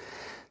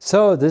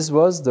 So this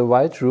was the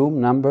White Room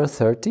number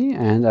 30,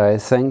 and I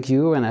thank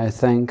you and I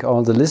thank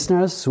all the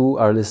listeners who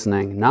are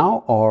listening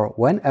now or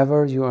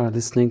whenever you are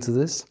listening to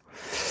this.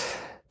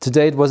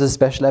 Today it was a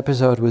special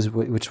episode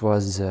which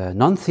was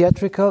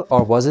non-theatrical,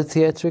 or was it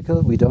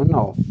theatrical? We don't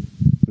know.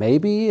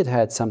 Maybe it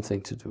had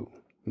something to do,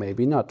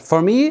 maybe not.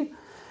 For me,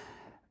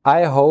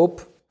 I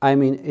hope,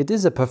 it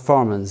is a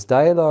performance.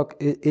 Dialogue,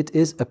 it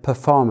is a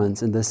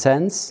performance in the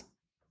sense,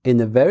 in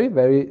a very,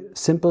 very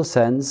simple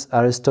sense,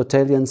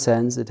 Aristotelian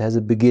sense, it has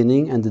a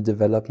beginning and a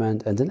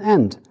development and an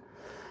end.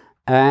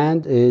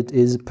 And it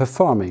is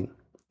performing.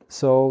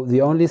 So the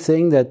only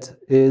thing that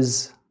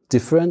is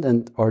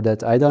different or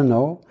that I don't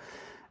know,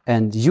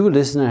 and you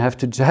listener have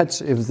to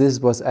judge if this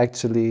was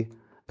actually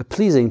a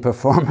pleasing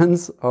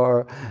performance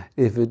or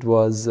if it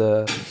was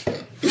if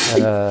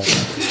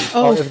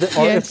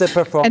the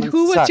performance And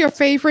who was sucked. your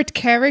favorite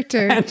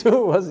character? And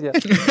who was your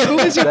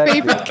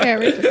favorite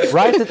character?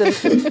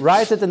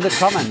 Write it in the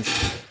comments.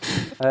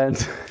 And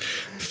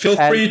feel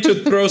free to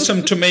throw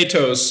some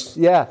tomatoes.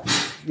 Yeah.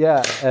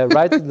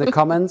 Write it in the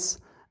comments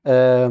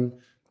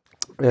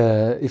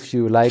if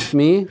you liked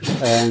me,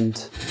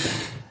 and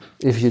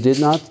if you did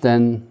not,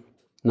 then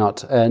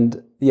not.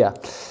 And yeah,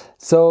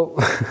 so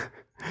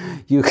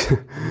you.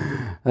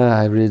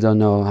 I really don't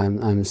know.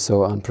 I'm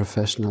so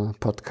unprofessional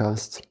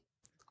podcast.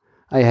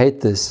 I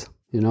hate this.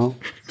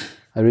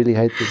 I really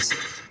hate this.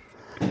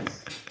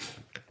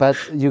 But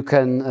you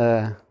can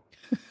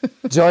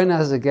join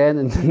us again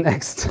in the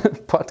next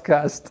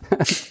podcast,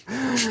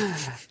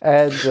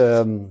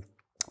 and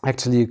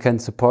actually you can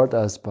support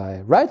us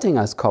by writing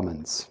us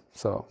comments.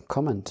 So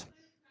comment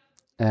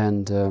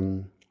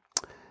and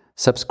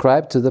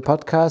subscribe to the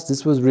podcast.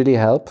 This would really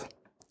help.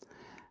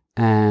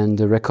 and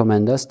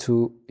recommend us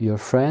to your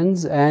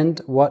friends. And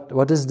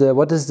what is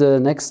the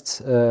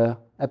next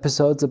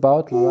episodes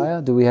about,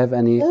 Mariah? Do we have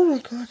any? Oh my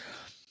God!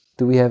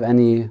 Do we have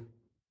any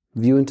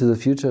view into the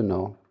future?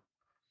 No,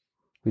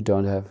 we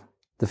don't have.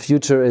 The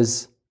future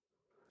is.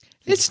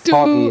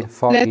 Foggy.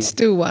 Let's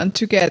do one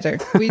together.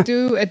 We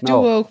do a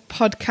duo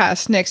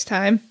podcast next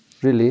time.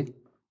 Really?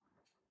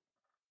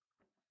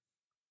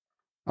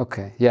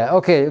 Okay. Yeah.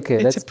 Okay.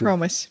 It's a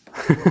promise.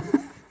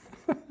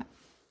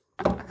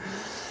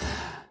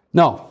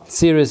 No,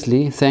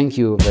 seriously, thank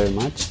you very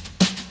much.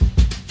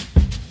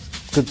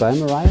 Goodbye,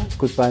 Mariah.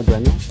 Goodbye,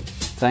 Brenno.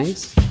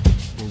 Thanks,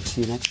 and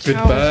see you next time.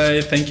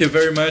 Goodbye. Thank you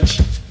very much.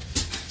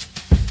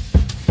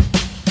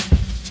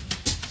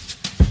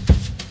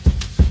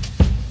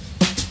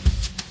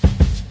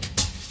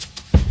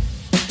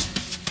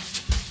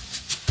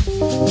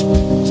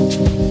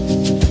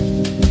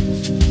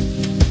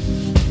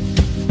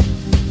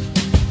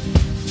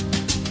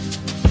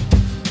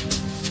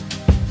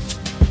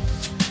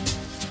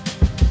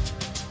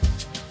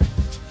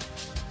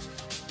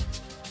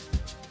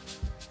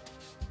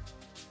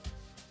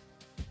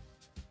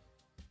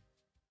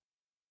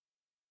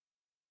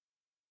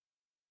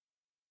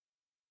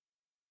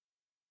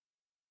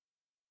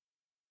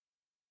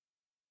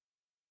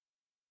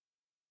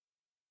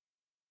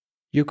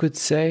 You could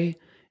say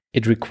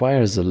it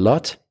requires a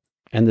lot,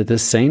 and at the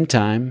same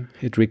time,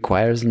 it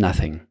requires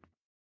nothing.